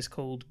film is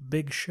called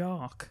Big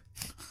Shark.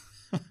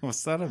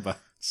 What's that about?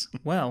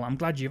 Well, I'm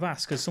glad you've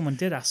asked because someone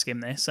did ask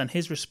him this, and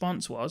his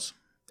response was,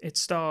 it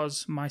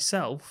stars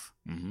myself,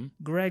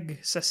 Greg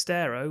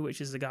Sestero, which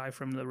is the guy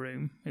from The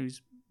Room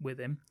who's with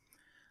him,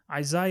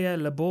 Isaiah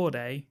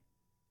Laborde,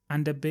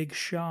 and a big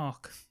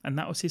shark. And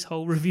that was his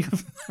whole review.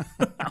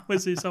 That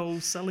was his whole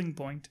selling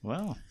point.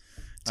 Well.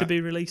 To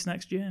be released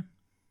next year.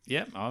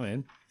 Yep, I'm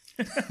in.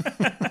 It's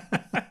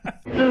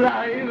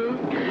alive!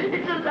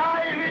 It's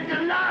alive! It's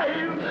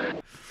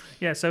alive!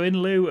 Yeah, so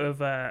in lieu of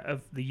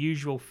the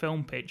usual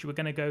film pitch, we're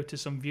going to go to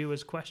some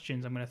viewers'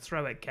 questions. I'm going to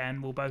throw at Ken.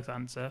 We'll both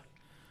answer.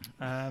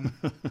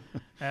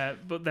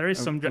 But there is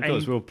some... Of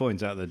course, we'll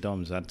point out that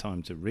Dom's had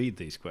time to read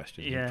these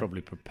questions Yeah. and probably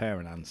prepare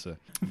an answer,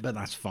 but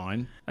that's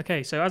fine.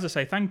 Okay, so as I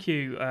say, thank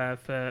you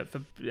for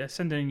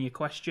sending in your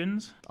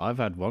questions. I've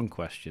had one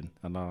question,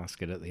 and I'll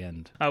ask it at the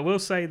end. I will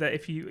say that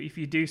if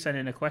you do send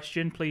in a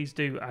question, please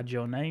do add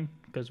your name,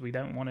 because we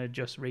don't want to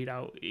just read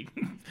out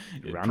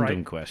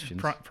Random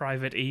questions.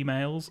 Private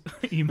email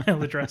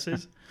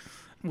addresses.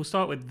 We'll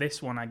start with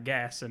this one, I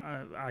guess, and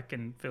I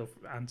can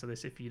answer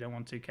this if you don't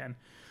want to, Ken.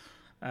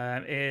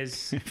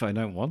 If I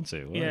don't want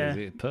to, is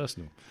it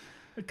personal?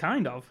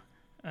 Kind of.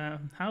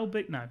 How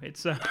big? No,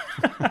 it's.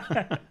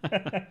 I'd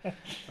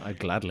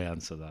gladly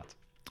answer that.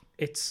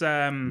 It's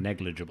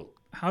negligible.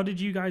 how did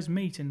you guys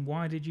meet, and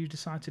why did you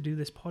decide to do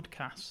this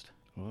podcast?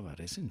 Well, that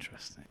is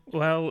interesting.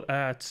 Well,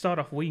 to start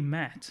off, we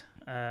met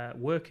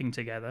working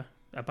together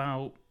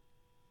about,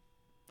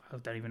 I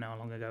don't even know how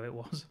long ago it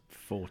was.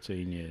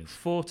 14 years.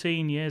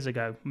 14 years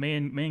ago. Me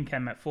and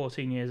Ken met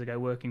 14 years ago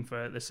working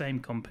for the same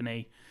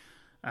company.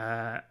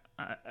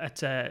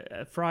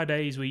 At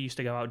Fridays, we used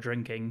to go out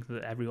drinking.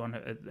 Everyone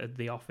at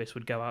the office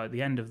would go out at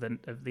the end of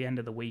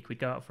the week. We'd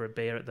go out for a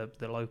beer at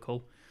the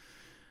local.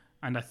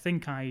 And I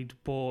think I'd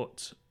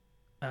bought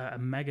a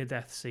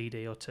Megadeth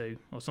CD or two,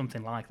 or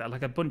something like that,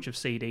 like a bunch of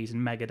CDs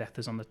and Megadeth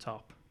is on the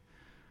top.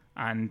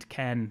 And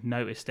Ken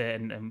noticed it,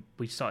 and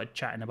we started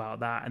chatting about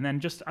that. And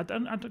then I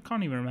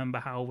can't even remember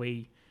how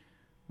we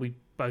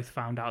both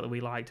found out that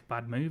we liked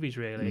bad movies.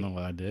 Really, no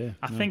idea.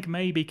 I think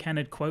maybe Ken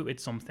had quoted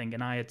something,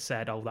 and I had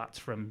said, "Oh, that's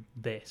from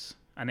this,"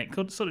 and it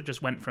sort of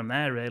just went from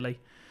there, really.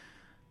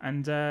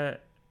 And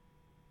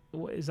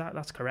what is that?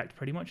 That's correct,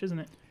 pretty much, isn't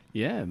it?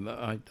 Yeah,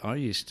 I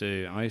used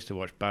to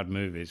watch bad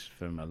movies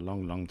from a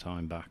long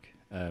time back,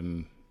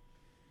 and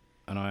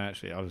I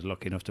was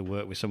lucky enough to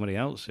work with somebody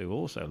else who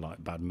also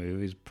liked bad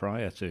movies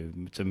prior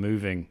to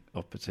moving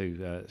up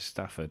to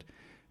Stafford,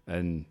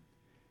 and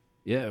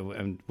yeah,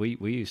 and we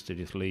used to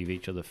just leave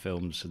each other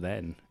films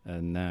then,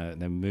 and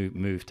then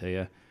moved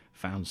here,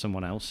 found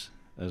someone else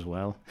as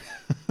well.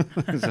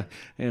 So,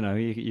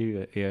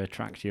 you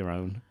attract your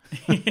own.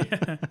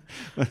 Yeah.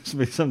 Must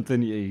be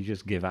something you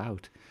just give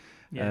out.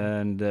 Yeah.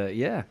 And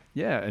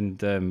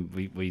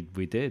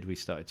we did. We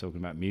started talking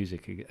about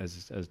music,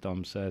 as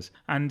Dom says.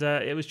 And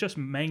it was just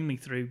mainly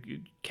through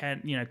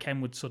Ken. Ken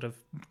would sort of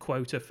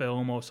quote a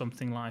film or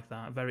something like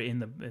that, very in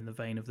the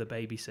vein of The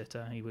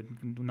Babysitter. He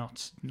would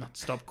not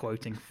stop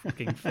quoting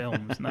fucking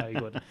films. No, he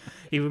would.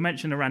 He would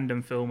mention a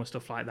random film or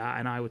stuff like that,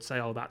 and I would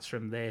say, "Oh, that's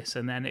from this."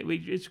 And then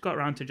it got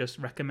around to just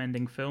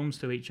recommending films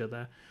to each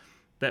other.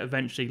 That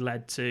eventually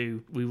led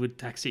to we would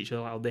text each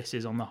other, "Oh, this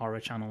is on the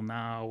Horror Channel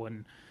now,"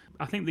 and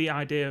I think the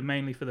idea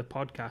mainly for the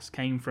podcast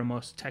came from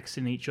us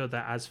texting each other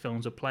as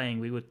films are playing.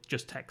 We would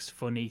just text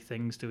funny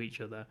things to each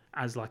other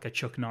as like a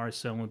Chuck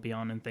Norris film would be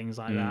on and things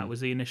like that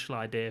was the initial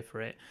idea for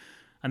it.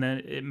 And then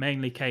it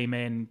mainly came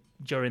in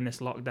during this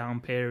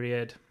lockdown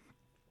period,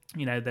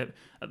 that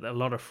a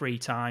lot of free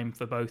time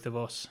for both of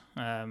us.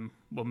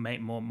 Well,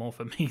 more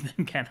for me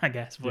than Ken, I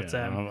guess. But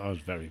I was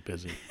very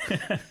busy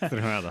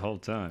throughout the whole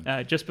time.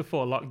 Just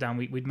before lockdown,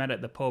 we'd met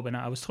at the pub, and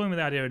I was toying with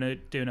the idea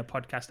of doing a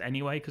podcast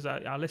anyway, because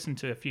I listen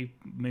to a few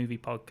movie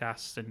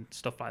podcasts and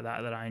stuff like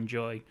that I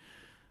enjoy.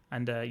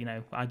 And,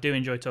 I do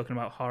enjoy talking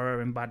about horror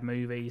and bad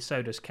movies.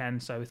 So does Ken.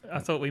 So I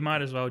thought we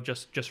might as well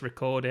just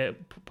record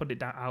it, put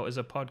it out as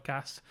a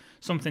podcast,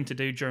 something to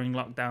do during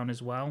lockdown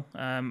as well.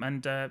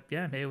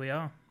 Here we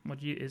are.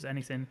 Is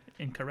anything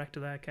incorrect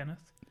there,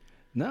 Kenneth?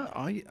 No,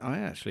 I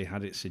actually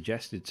had it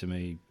suggested to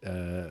me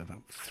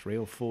about 3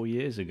 or 4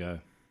 years ago,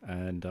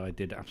 and I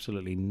did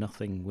absolutely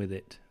nothing with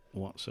it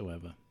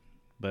whatsoever.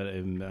 But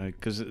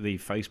because the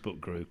Facebook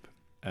group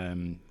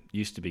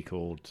used to be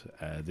called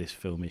 "This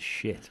Film Is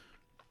Shit,"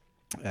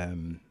 I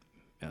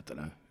don't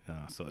know.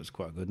 I thought it was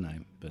quite a good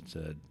name, but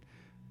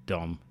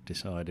Dom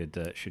decided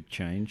it should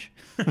change.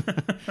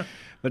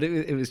 But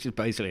it was just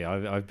basically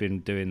I've been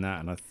doing that,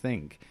 and I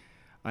think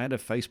I had a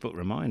Facebook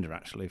reminder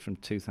actually from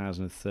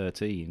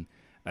 2013,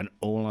 and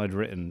all I'd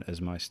written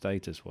as my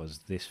status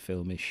was "This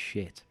film is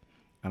shit,"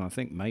 and I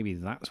think maybe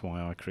that's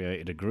why I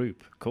created a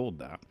group called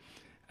that.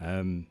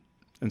 And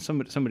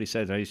somebody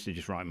said I used to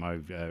just write my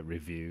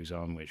reviews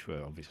on, which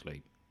were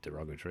obviously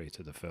derogatory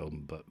to the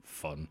film but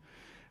fun.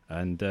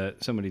 And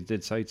somebody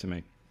did say to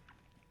me,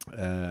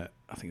 I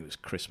think it was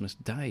Christmas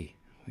Day.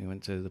 We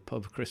went to the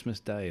pub Christmas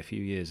Day a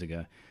few years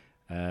ago.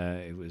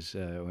 I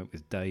went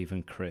with Dave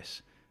and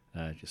Chris.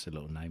 Just a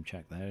little name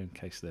check there in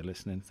case they're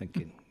listening,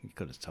 thinking you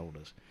could have told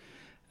us.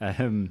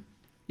 And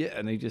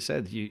he just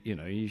said,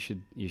 you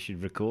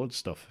should record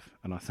stuff.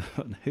 And I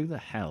thought, who the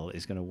hell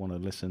is going to want to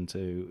listen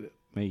to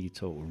me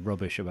talk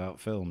rubbish about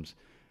films?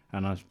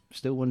 And I'm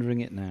still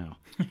wondering it now.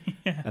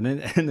 Yeah. And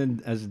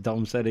then, as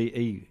Dom said,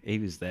 he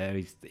was there.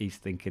 He's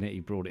thinking it. He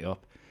brought it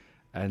up,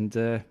 and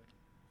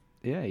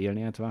he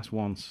only had to ask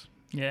once.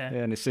 Yeah.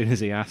 And as soon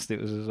as he asked,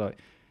 it was just like,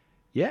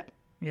 yeah,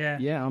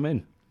 I'm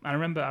in. I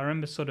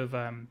remember sort of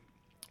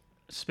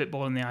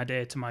spitballing the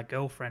idea to my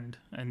girlfriend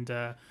and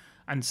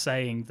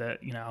saying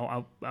that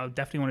I'll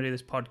definitely want to do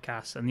this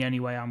podcast, and the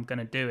only way I'm going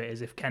to do it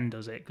is if Ken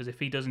does it, because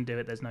if he doesn't do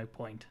it, there's no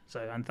point.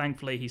 So, and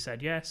thankfully he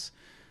said yes,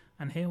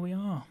 and here we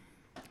are.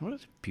 What a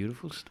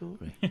beautiful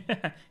story.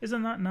 Yeah,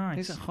 isn't that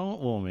nice? It's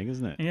heartwarming,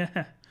 isn't it?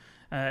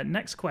 Yeah.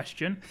 Next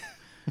question.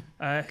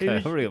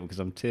 Hurry up because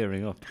I'm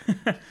tearing up.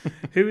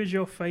 Who is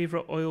your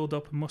favourite oiled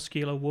up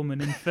muscular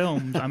woman in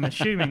films? I'm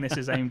assuming this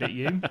is aimed at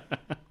you.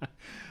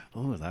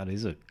 Oh,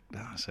 that's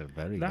a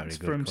very, very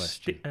good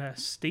question.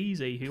 That's from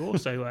Steezy, who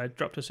also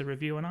dropped us a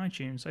review on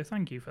iTunes, so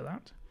thank you for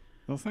that.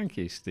 Well, thank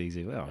you,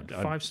 Steezy. Well,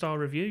 5-star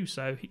review,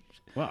 so...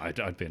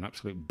 I'd be an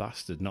absolute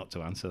bastard not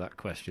to answer that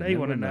question. They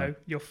want to know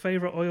your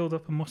favourite oiled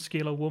up and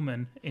muscular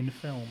woman in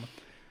film.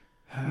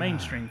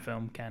 Mainstream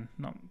film, Ken,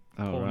 not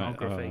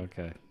pornography. Oh,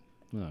 okay.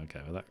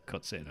 Okay, well that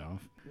cuts it in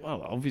half.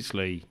 Well,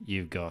 obviously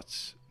you got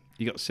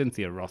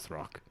Cynthia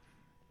Rothrock,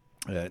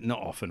 not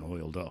often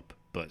oiled up,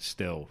 but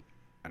still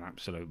an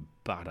absolute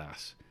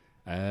badass.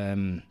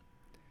 Again,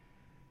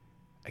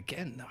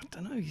 I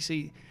don't know. You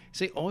see,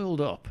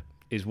 oiled up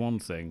is one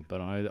thing,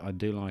 but I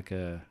do like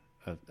a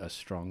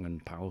strong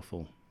and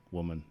powerful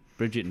woman.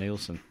 Bridget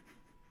Nielsen.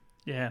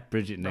 Yeah.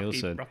 Bridget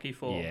Nielsen. Rocky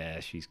IV. Yeah,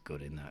 she's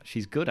good in that.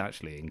 She's good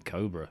actually in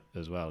Cobra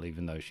as well,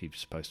 even though she's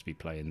supposed to be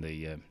playing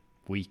the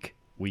weak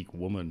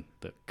woman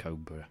that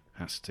Cobra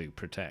has to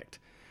protect.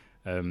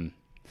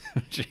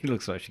 She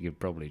looks like she could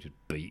probably just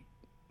beat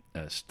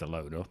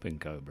Stallone up in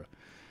Cobra.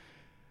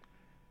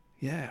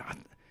 Yeah,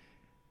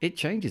 it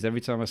changes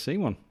every time I see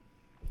one.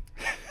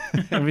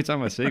 Every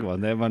time I see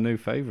one, they're my new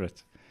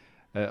favourite.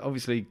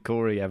 Obviously,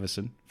 Corey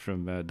Everson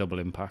from Double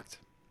Impact.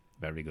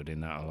 Very good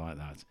in that. I like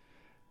that.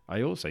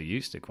 I also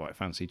used to quite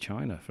fancy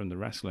Chyna from the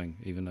wrestling,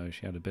 even though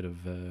she had a bit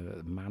of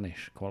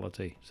mannish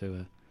quality to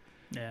her.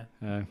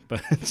 Yeah.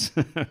 But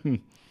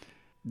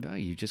no,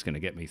 you're just going to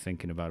get me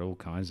thinking about all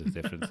kinds of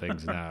different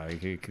things now. It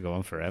could go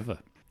on forever.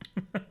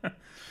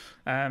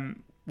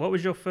 What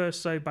was your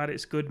first So Bad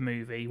It's Good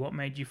movie? What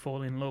made you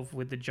fall in love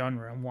with the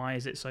genre, and why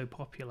is it so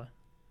popular?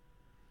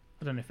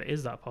 I don't know if it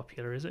is that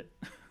popular, is it?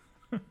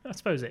 I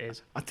suppose it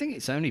is. I think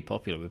it's only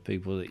popular with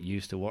people that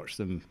used to watch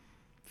them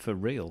for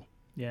real.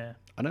 Yeah.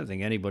 I don't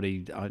think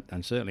anybody,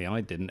 and certainly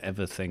I didn't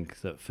ever think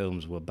that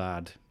films were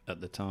bad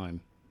at the time.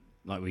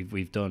 Like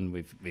we've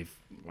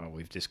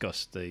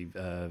discussed the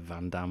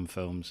Van Damme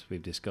films.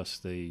 We've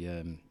discussed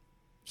the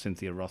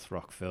Cynthia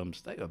Rothrock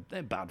films.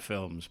 They're bad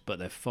films, but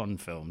they're fun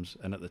films.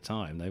 And at the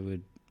time, they were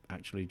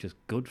actually just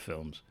good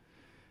films.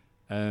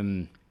 I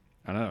know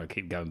I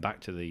keep going back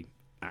to the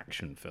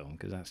action film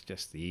because that's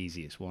just the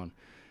easiest one.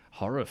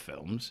 Horror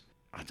films,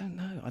 I don't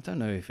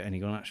know if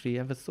anyone actually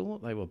ever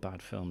thought they were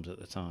bad films at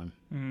the time.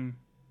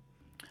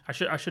 I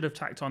should have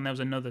tacked on. There was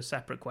another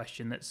separate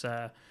question that's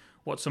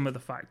what some of the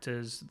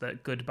factors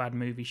that good bad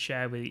movies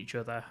share with each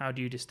other. How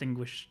do you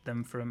distinguish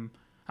them from?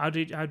 How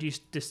do you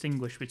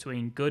distinguish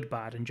between good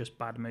bad and just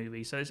bad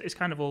movies? So it's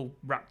kind of all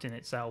wrapped in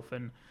itself.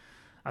 And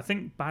I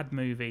think bad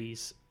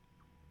movies.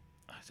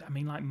 I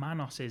mean, like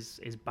Manos is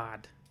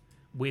bad,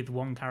 with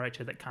one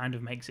character that kind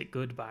of makes it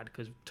good bad,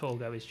 because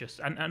Torgo is just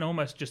and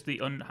almost just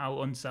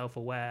how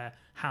unself-aware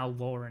Hal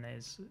Lauren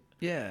is.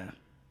 Yeah,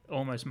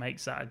 almost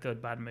makes that a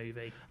good bad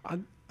movie.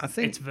 I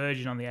think it's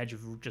verging on the edge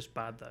of just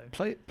bad though.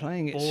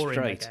 Playing it boring,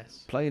 straight.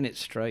 Playing it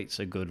straight's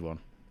a good one.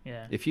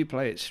 Yeah. If you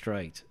play it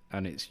straight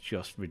and it's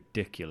just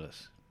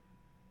ridiculous,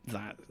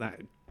 that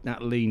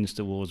leans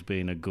towards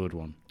being a good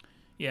one.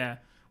 Yeah.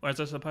 Whereas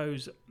I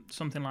suppose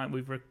something like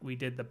we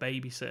did The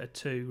Babysitter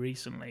 2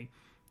 recently.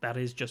 That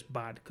is just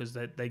bad because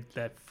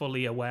they're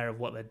fully aware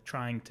of what they're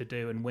trying to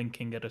do and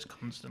winking at us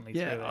constantly.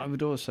 Yeah, through it. I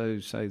would also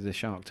say the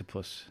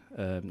Sharknado.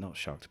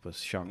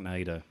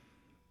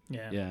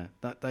 Yeah,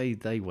 that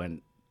they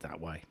went that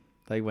way.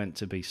 They went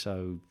to be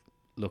so,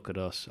 look at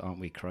us, aren't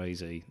we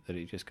crazy? That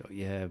it just got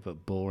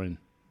but boring.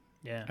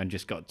 Yeah, and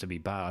just got to be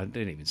bad. I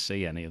didn't even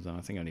see any of them.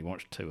 I think I only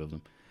watched 2 of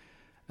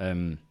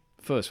them.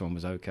 First one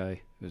was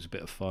okay. It was a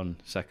bit of fun.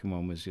 Second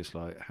one was just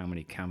like, how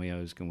many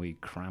cameos can we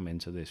cram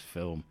into this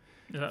film?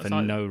 For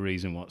like, no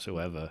reason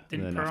whatsoever.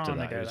 Didn't and then Piranha after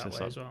that, go it was that just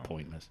way like as well?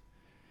 Pointless.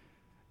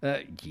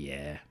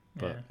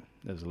 But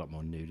there's a lot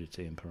more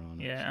nudity in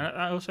Piranha. Yeah, so.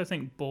 and I also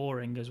think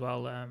boring as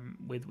well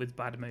with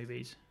bad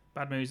movies.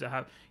 Bad movies that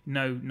have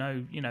no,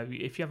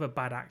 if you have a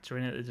bad actor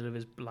in it that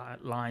delivers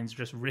lines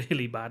just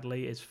really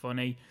badly, it's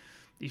funny.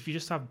 If you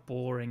just have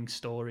boring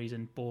stories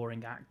and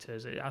boring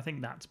actors, I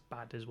think that's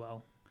bad as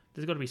well.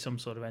 There's got to be some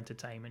sort of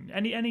entertainment.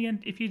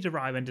 If you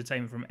derive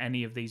entertainment from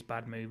any of these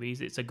bad movies,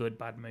 it's a good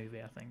bad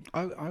movie, I think.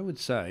 I would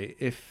say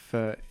if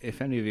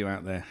any of you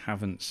out there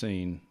haven't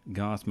seen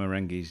Garth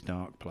Marenghi's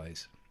Dark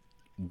Place,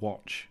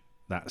 watch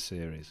that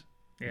series.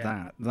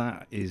 Yeah.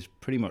 That is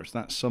pretty much,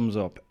 that sums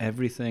up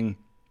everything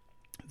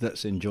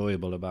that's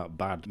enjoyable about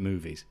bad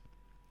movies.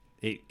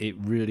 It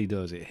really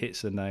does. It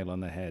hits the nail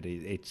on the head.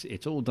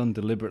 It's all done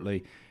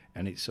deliberately.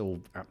 And it's all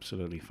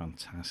absolutely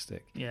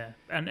fantastic. Yeah,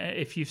 and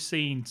if you've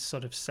seen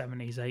sort of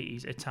 70s,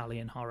 80s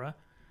Italian horror,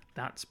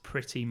 that's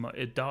pretty much...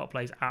 Dark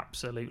Place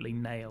absolutely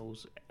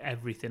nails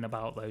everything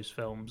about those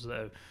films that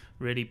are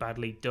really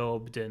badly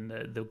dubbed, and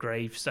the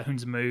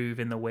gravestones move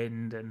in the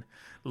wind, and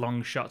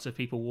long shots of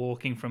people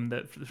walking from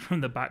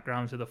the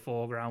background to the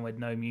foreground with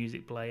no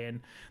music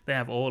playing. They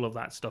have all of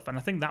that stuff, and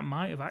I think that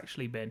might have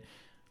actually been...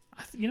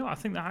 I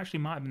think that actually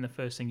might have been the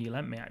first thing you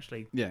lent me,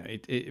 actually. Yeah,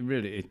 it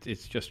really,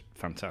 it's just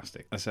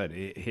fantastic. I said,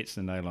 it hits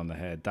the nail on the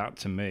head. That,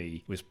 to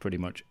me, was pretty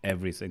much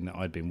everything that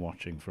I'd been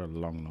watching for a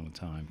long, long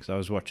time. Because I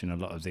was watching a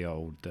lot of the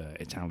old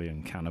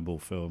Italian cannibal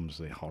films,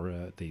 the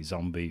horror, the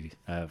zombie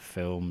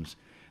films,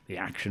 the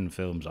action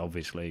films,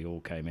 obviously,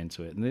 all came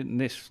into it.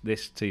 And this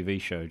TV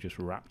show just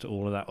wrapped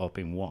all of that up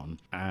in one.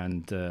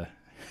 And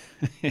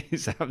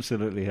it's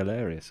absolutely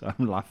hilarious.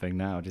 I'm laughing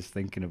now just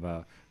thinking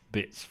about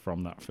bits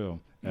from that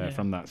film.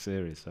 From that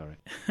series, sorry.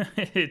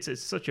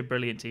 It's such a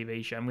brilliant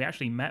TV show, and we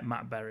actually met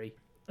Matt Berry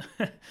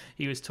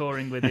he was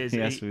touring with his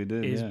Yes, we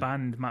did, his yeah.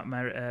 band, Matt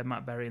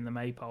Berry and the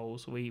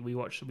Maypoles. We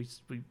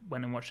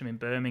went and watched him in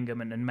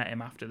Birmingham and met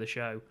him after the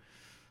show,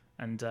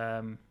 and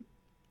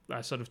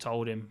I sort of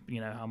told him,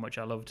 how much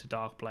I loved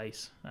Dark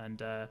Place,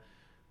 and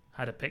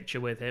had a picture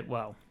with him.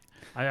 Well,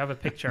 I have a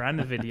picture and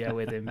a video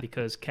with him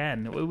because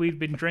Ken, we'd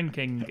been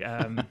drinking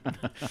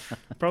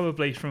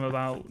probably from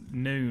about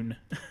noon,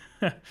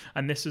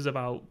 and this was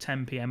about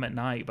 10 p.m. at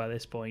night by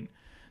this point.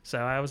 So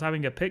I was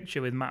having a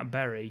picture with Matt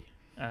Berry.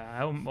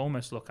 I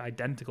almost look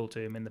identical to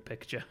him in the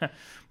picture.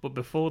 But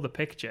before the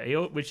picture,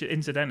 which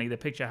incidentally, the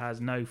picture has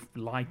no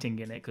lighting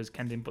in it because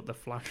Ken didn't put the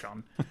flash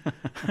on.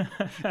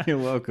 You're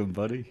welcome,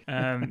 buddy.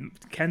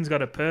 Ken's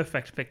got a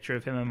perfect picture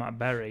of him and Matt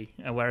Berry,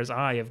 whereas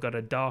I have got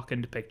a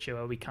darkened picture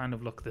where we kind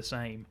of look the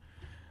same.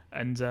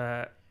 And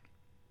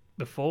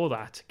before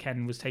that,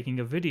 Ken was taking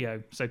a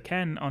video. So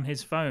Ken, on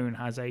his phone,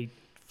 has a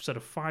sort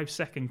of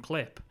 5-second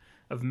clip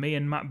of me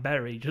and Matt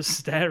Berry just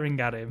staring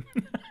at him.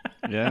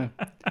 Yeah.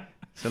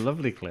 It's a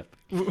lovely clip.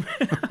 It's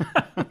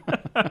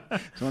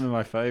one of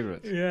my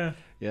favourites. Yeah.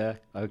 Yeah,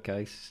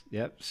 okay.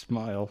 Yep,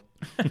 smile.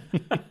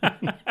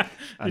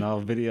 And I'll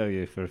video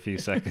you for a few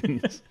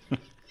seconds.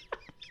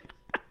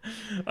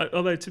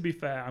 Although, to be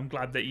fair, I'm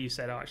glad that you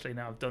said, oh, actually,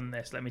 now I've done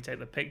this, let me take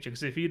the picture.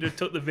 Because if you'd have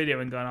took the video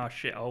and gone, oh,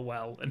 shit, oh,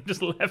 well, and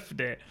just left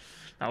it,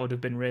 that would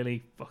have been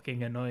really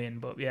fucking annoying.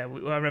 But, yeah,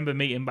 I remember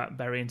meeting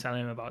Berry and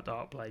telling him about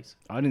Dark Place.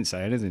 I didn't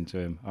say anything to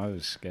him. I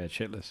was scared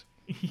shitless.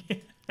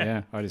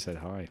 Yeah, I just said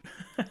hi.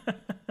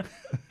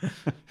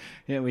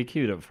 Yeah, we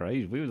queued up for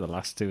ages. We were the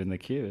last two in the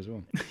queue as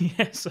well.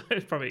 Yeah, so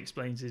it probably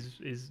explains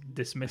his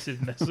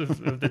dismissiveness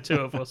of the two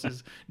of us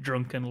as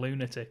drunken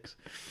lunatics.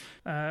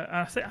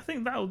 I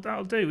think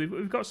that'll do.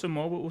 We've got some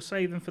more, but we'll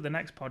save them for the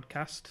next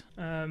podcast.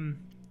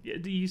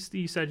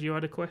 You said you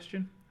had a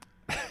question?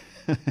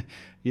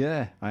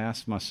 Yeah, I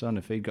asked my son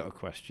if he'd got a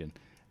question,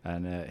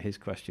 and his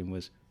question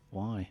was,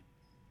 why?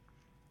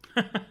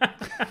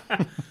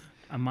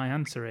 And my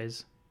answer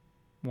is,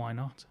 why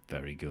not?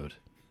 Very good.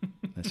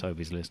 Let's hope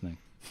he's listening.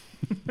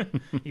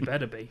 He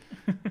better be.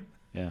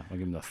 Yeah, I'll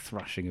give him the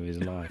thrashing of his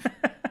life.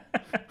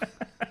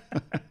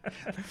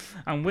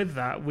 And with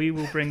that, we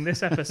will bring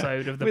this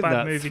episode of the With Bad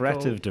that Movie threat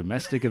Cult... of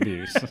domestic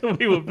abuse.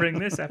 We will bring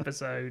this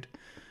episode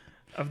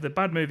of the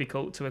Bad Movie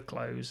Cult to a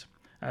close.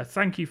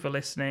 Thank you for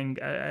listening.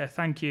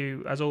 Thank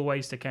you, as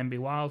always, to Ken B.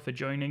 Wild for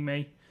joining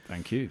me.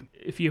 Thank you.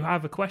 If you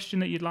have a question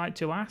that you'd like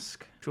to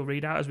ask, which we'll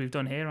read out as we've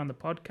done here on the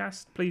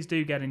podcast, please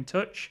do get in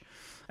touch.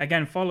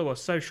 Again, follow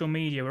us, social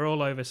media. We're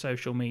all over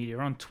social media.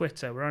 We're on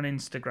Twitter. We're on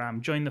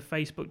Instagram. Join the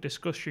Facebook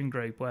discussion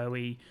group where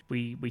we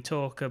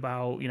talk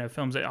about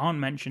films that aren't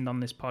mentioned on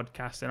this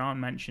podcast and aren't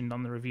mentioned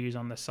on the reviews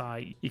on the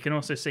site. You can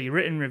also see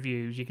written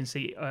reviews. You can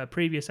see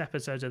previous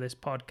episodes of this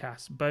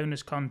podcast,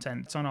 bonus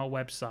content. It's on our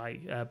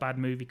website,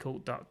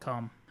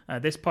 badmoviecult.com.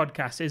 This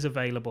podcast is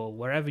available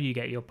wherever you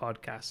get your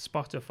podcasts: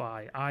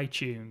 Spotify,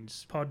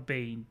 iTunes,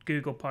 Podbean,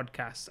 Google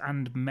Podcasts,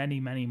 and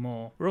many, many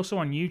more. We're also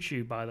on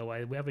YouTube, by the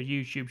way. We have a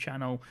YouTube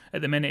channel.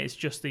 At the minute, it's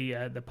just the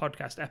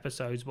podcast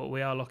episodes, but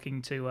we are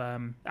looking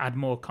to add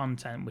more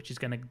content, which is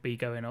going to be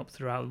going up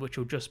throughout, which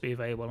will just be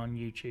available on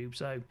YouTube.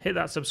 So hit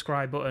that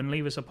subscribe button,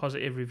 leave us a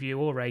positive review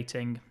or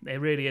rating. It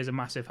really is a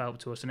massive help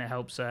to us, and it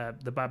helps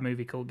the Bad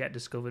Movie Cult get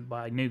discovered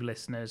by new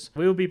listeners.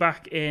 We'll be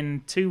back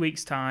in 2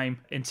 weeks'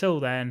 time.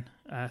 Until then,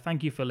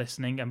 thank you for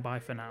listening, and bye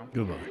for now.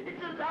 Goodbye.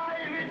 It's alive!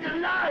 It's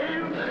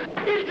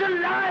alive! It's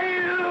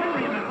alive!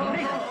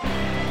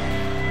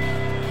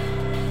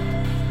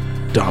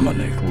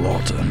 Dominic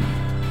Lawton,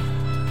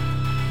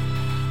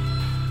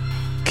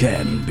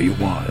 Ken B.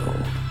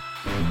 Wild.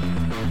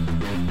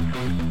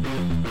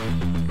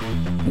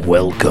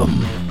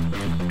 Welcome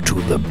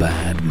to the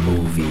Bad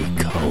Movie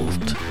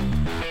Cult.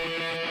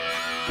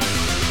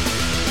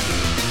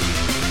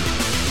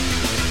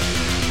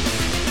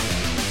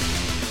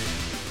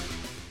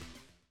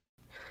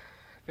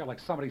 I feel like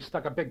somebody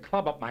stuck a big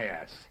club up my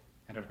ass,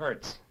 and it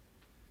hurts.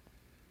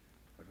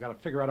 We've got to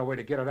figure out a way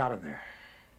to get it out of there.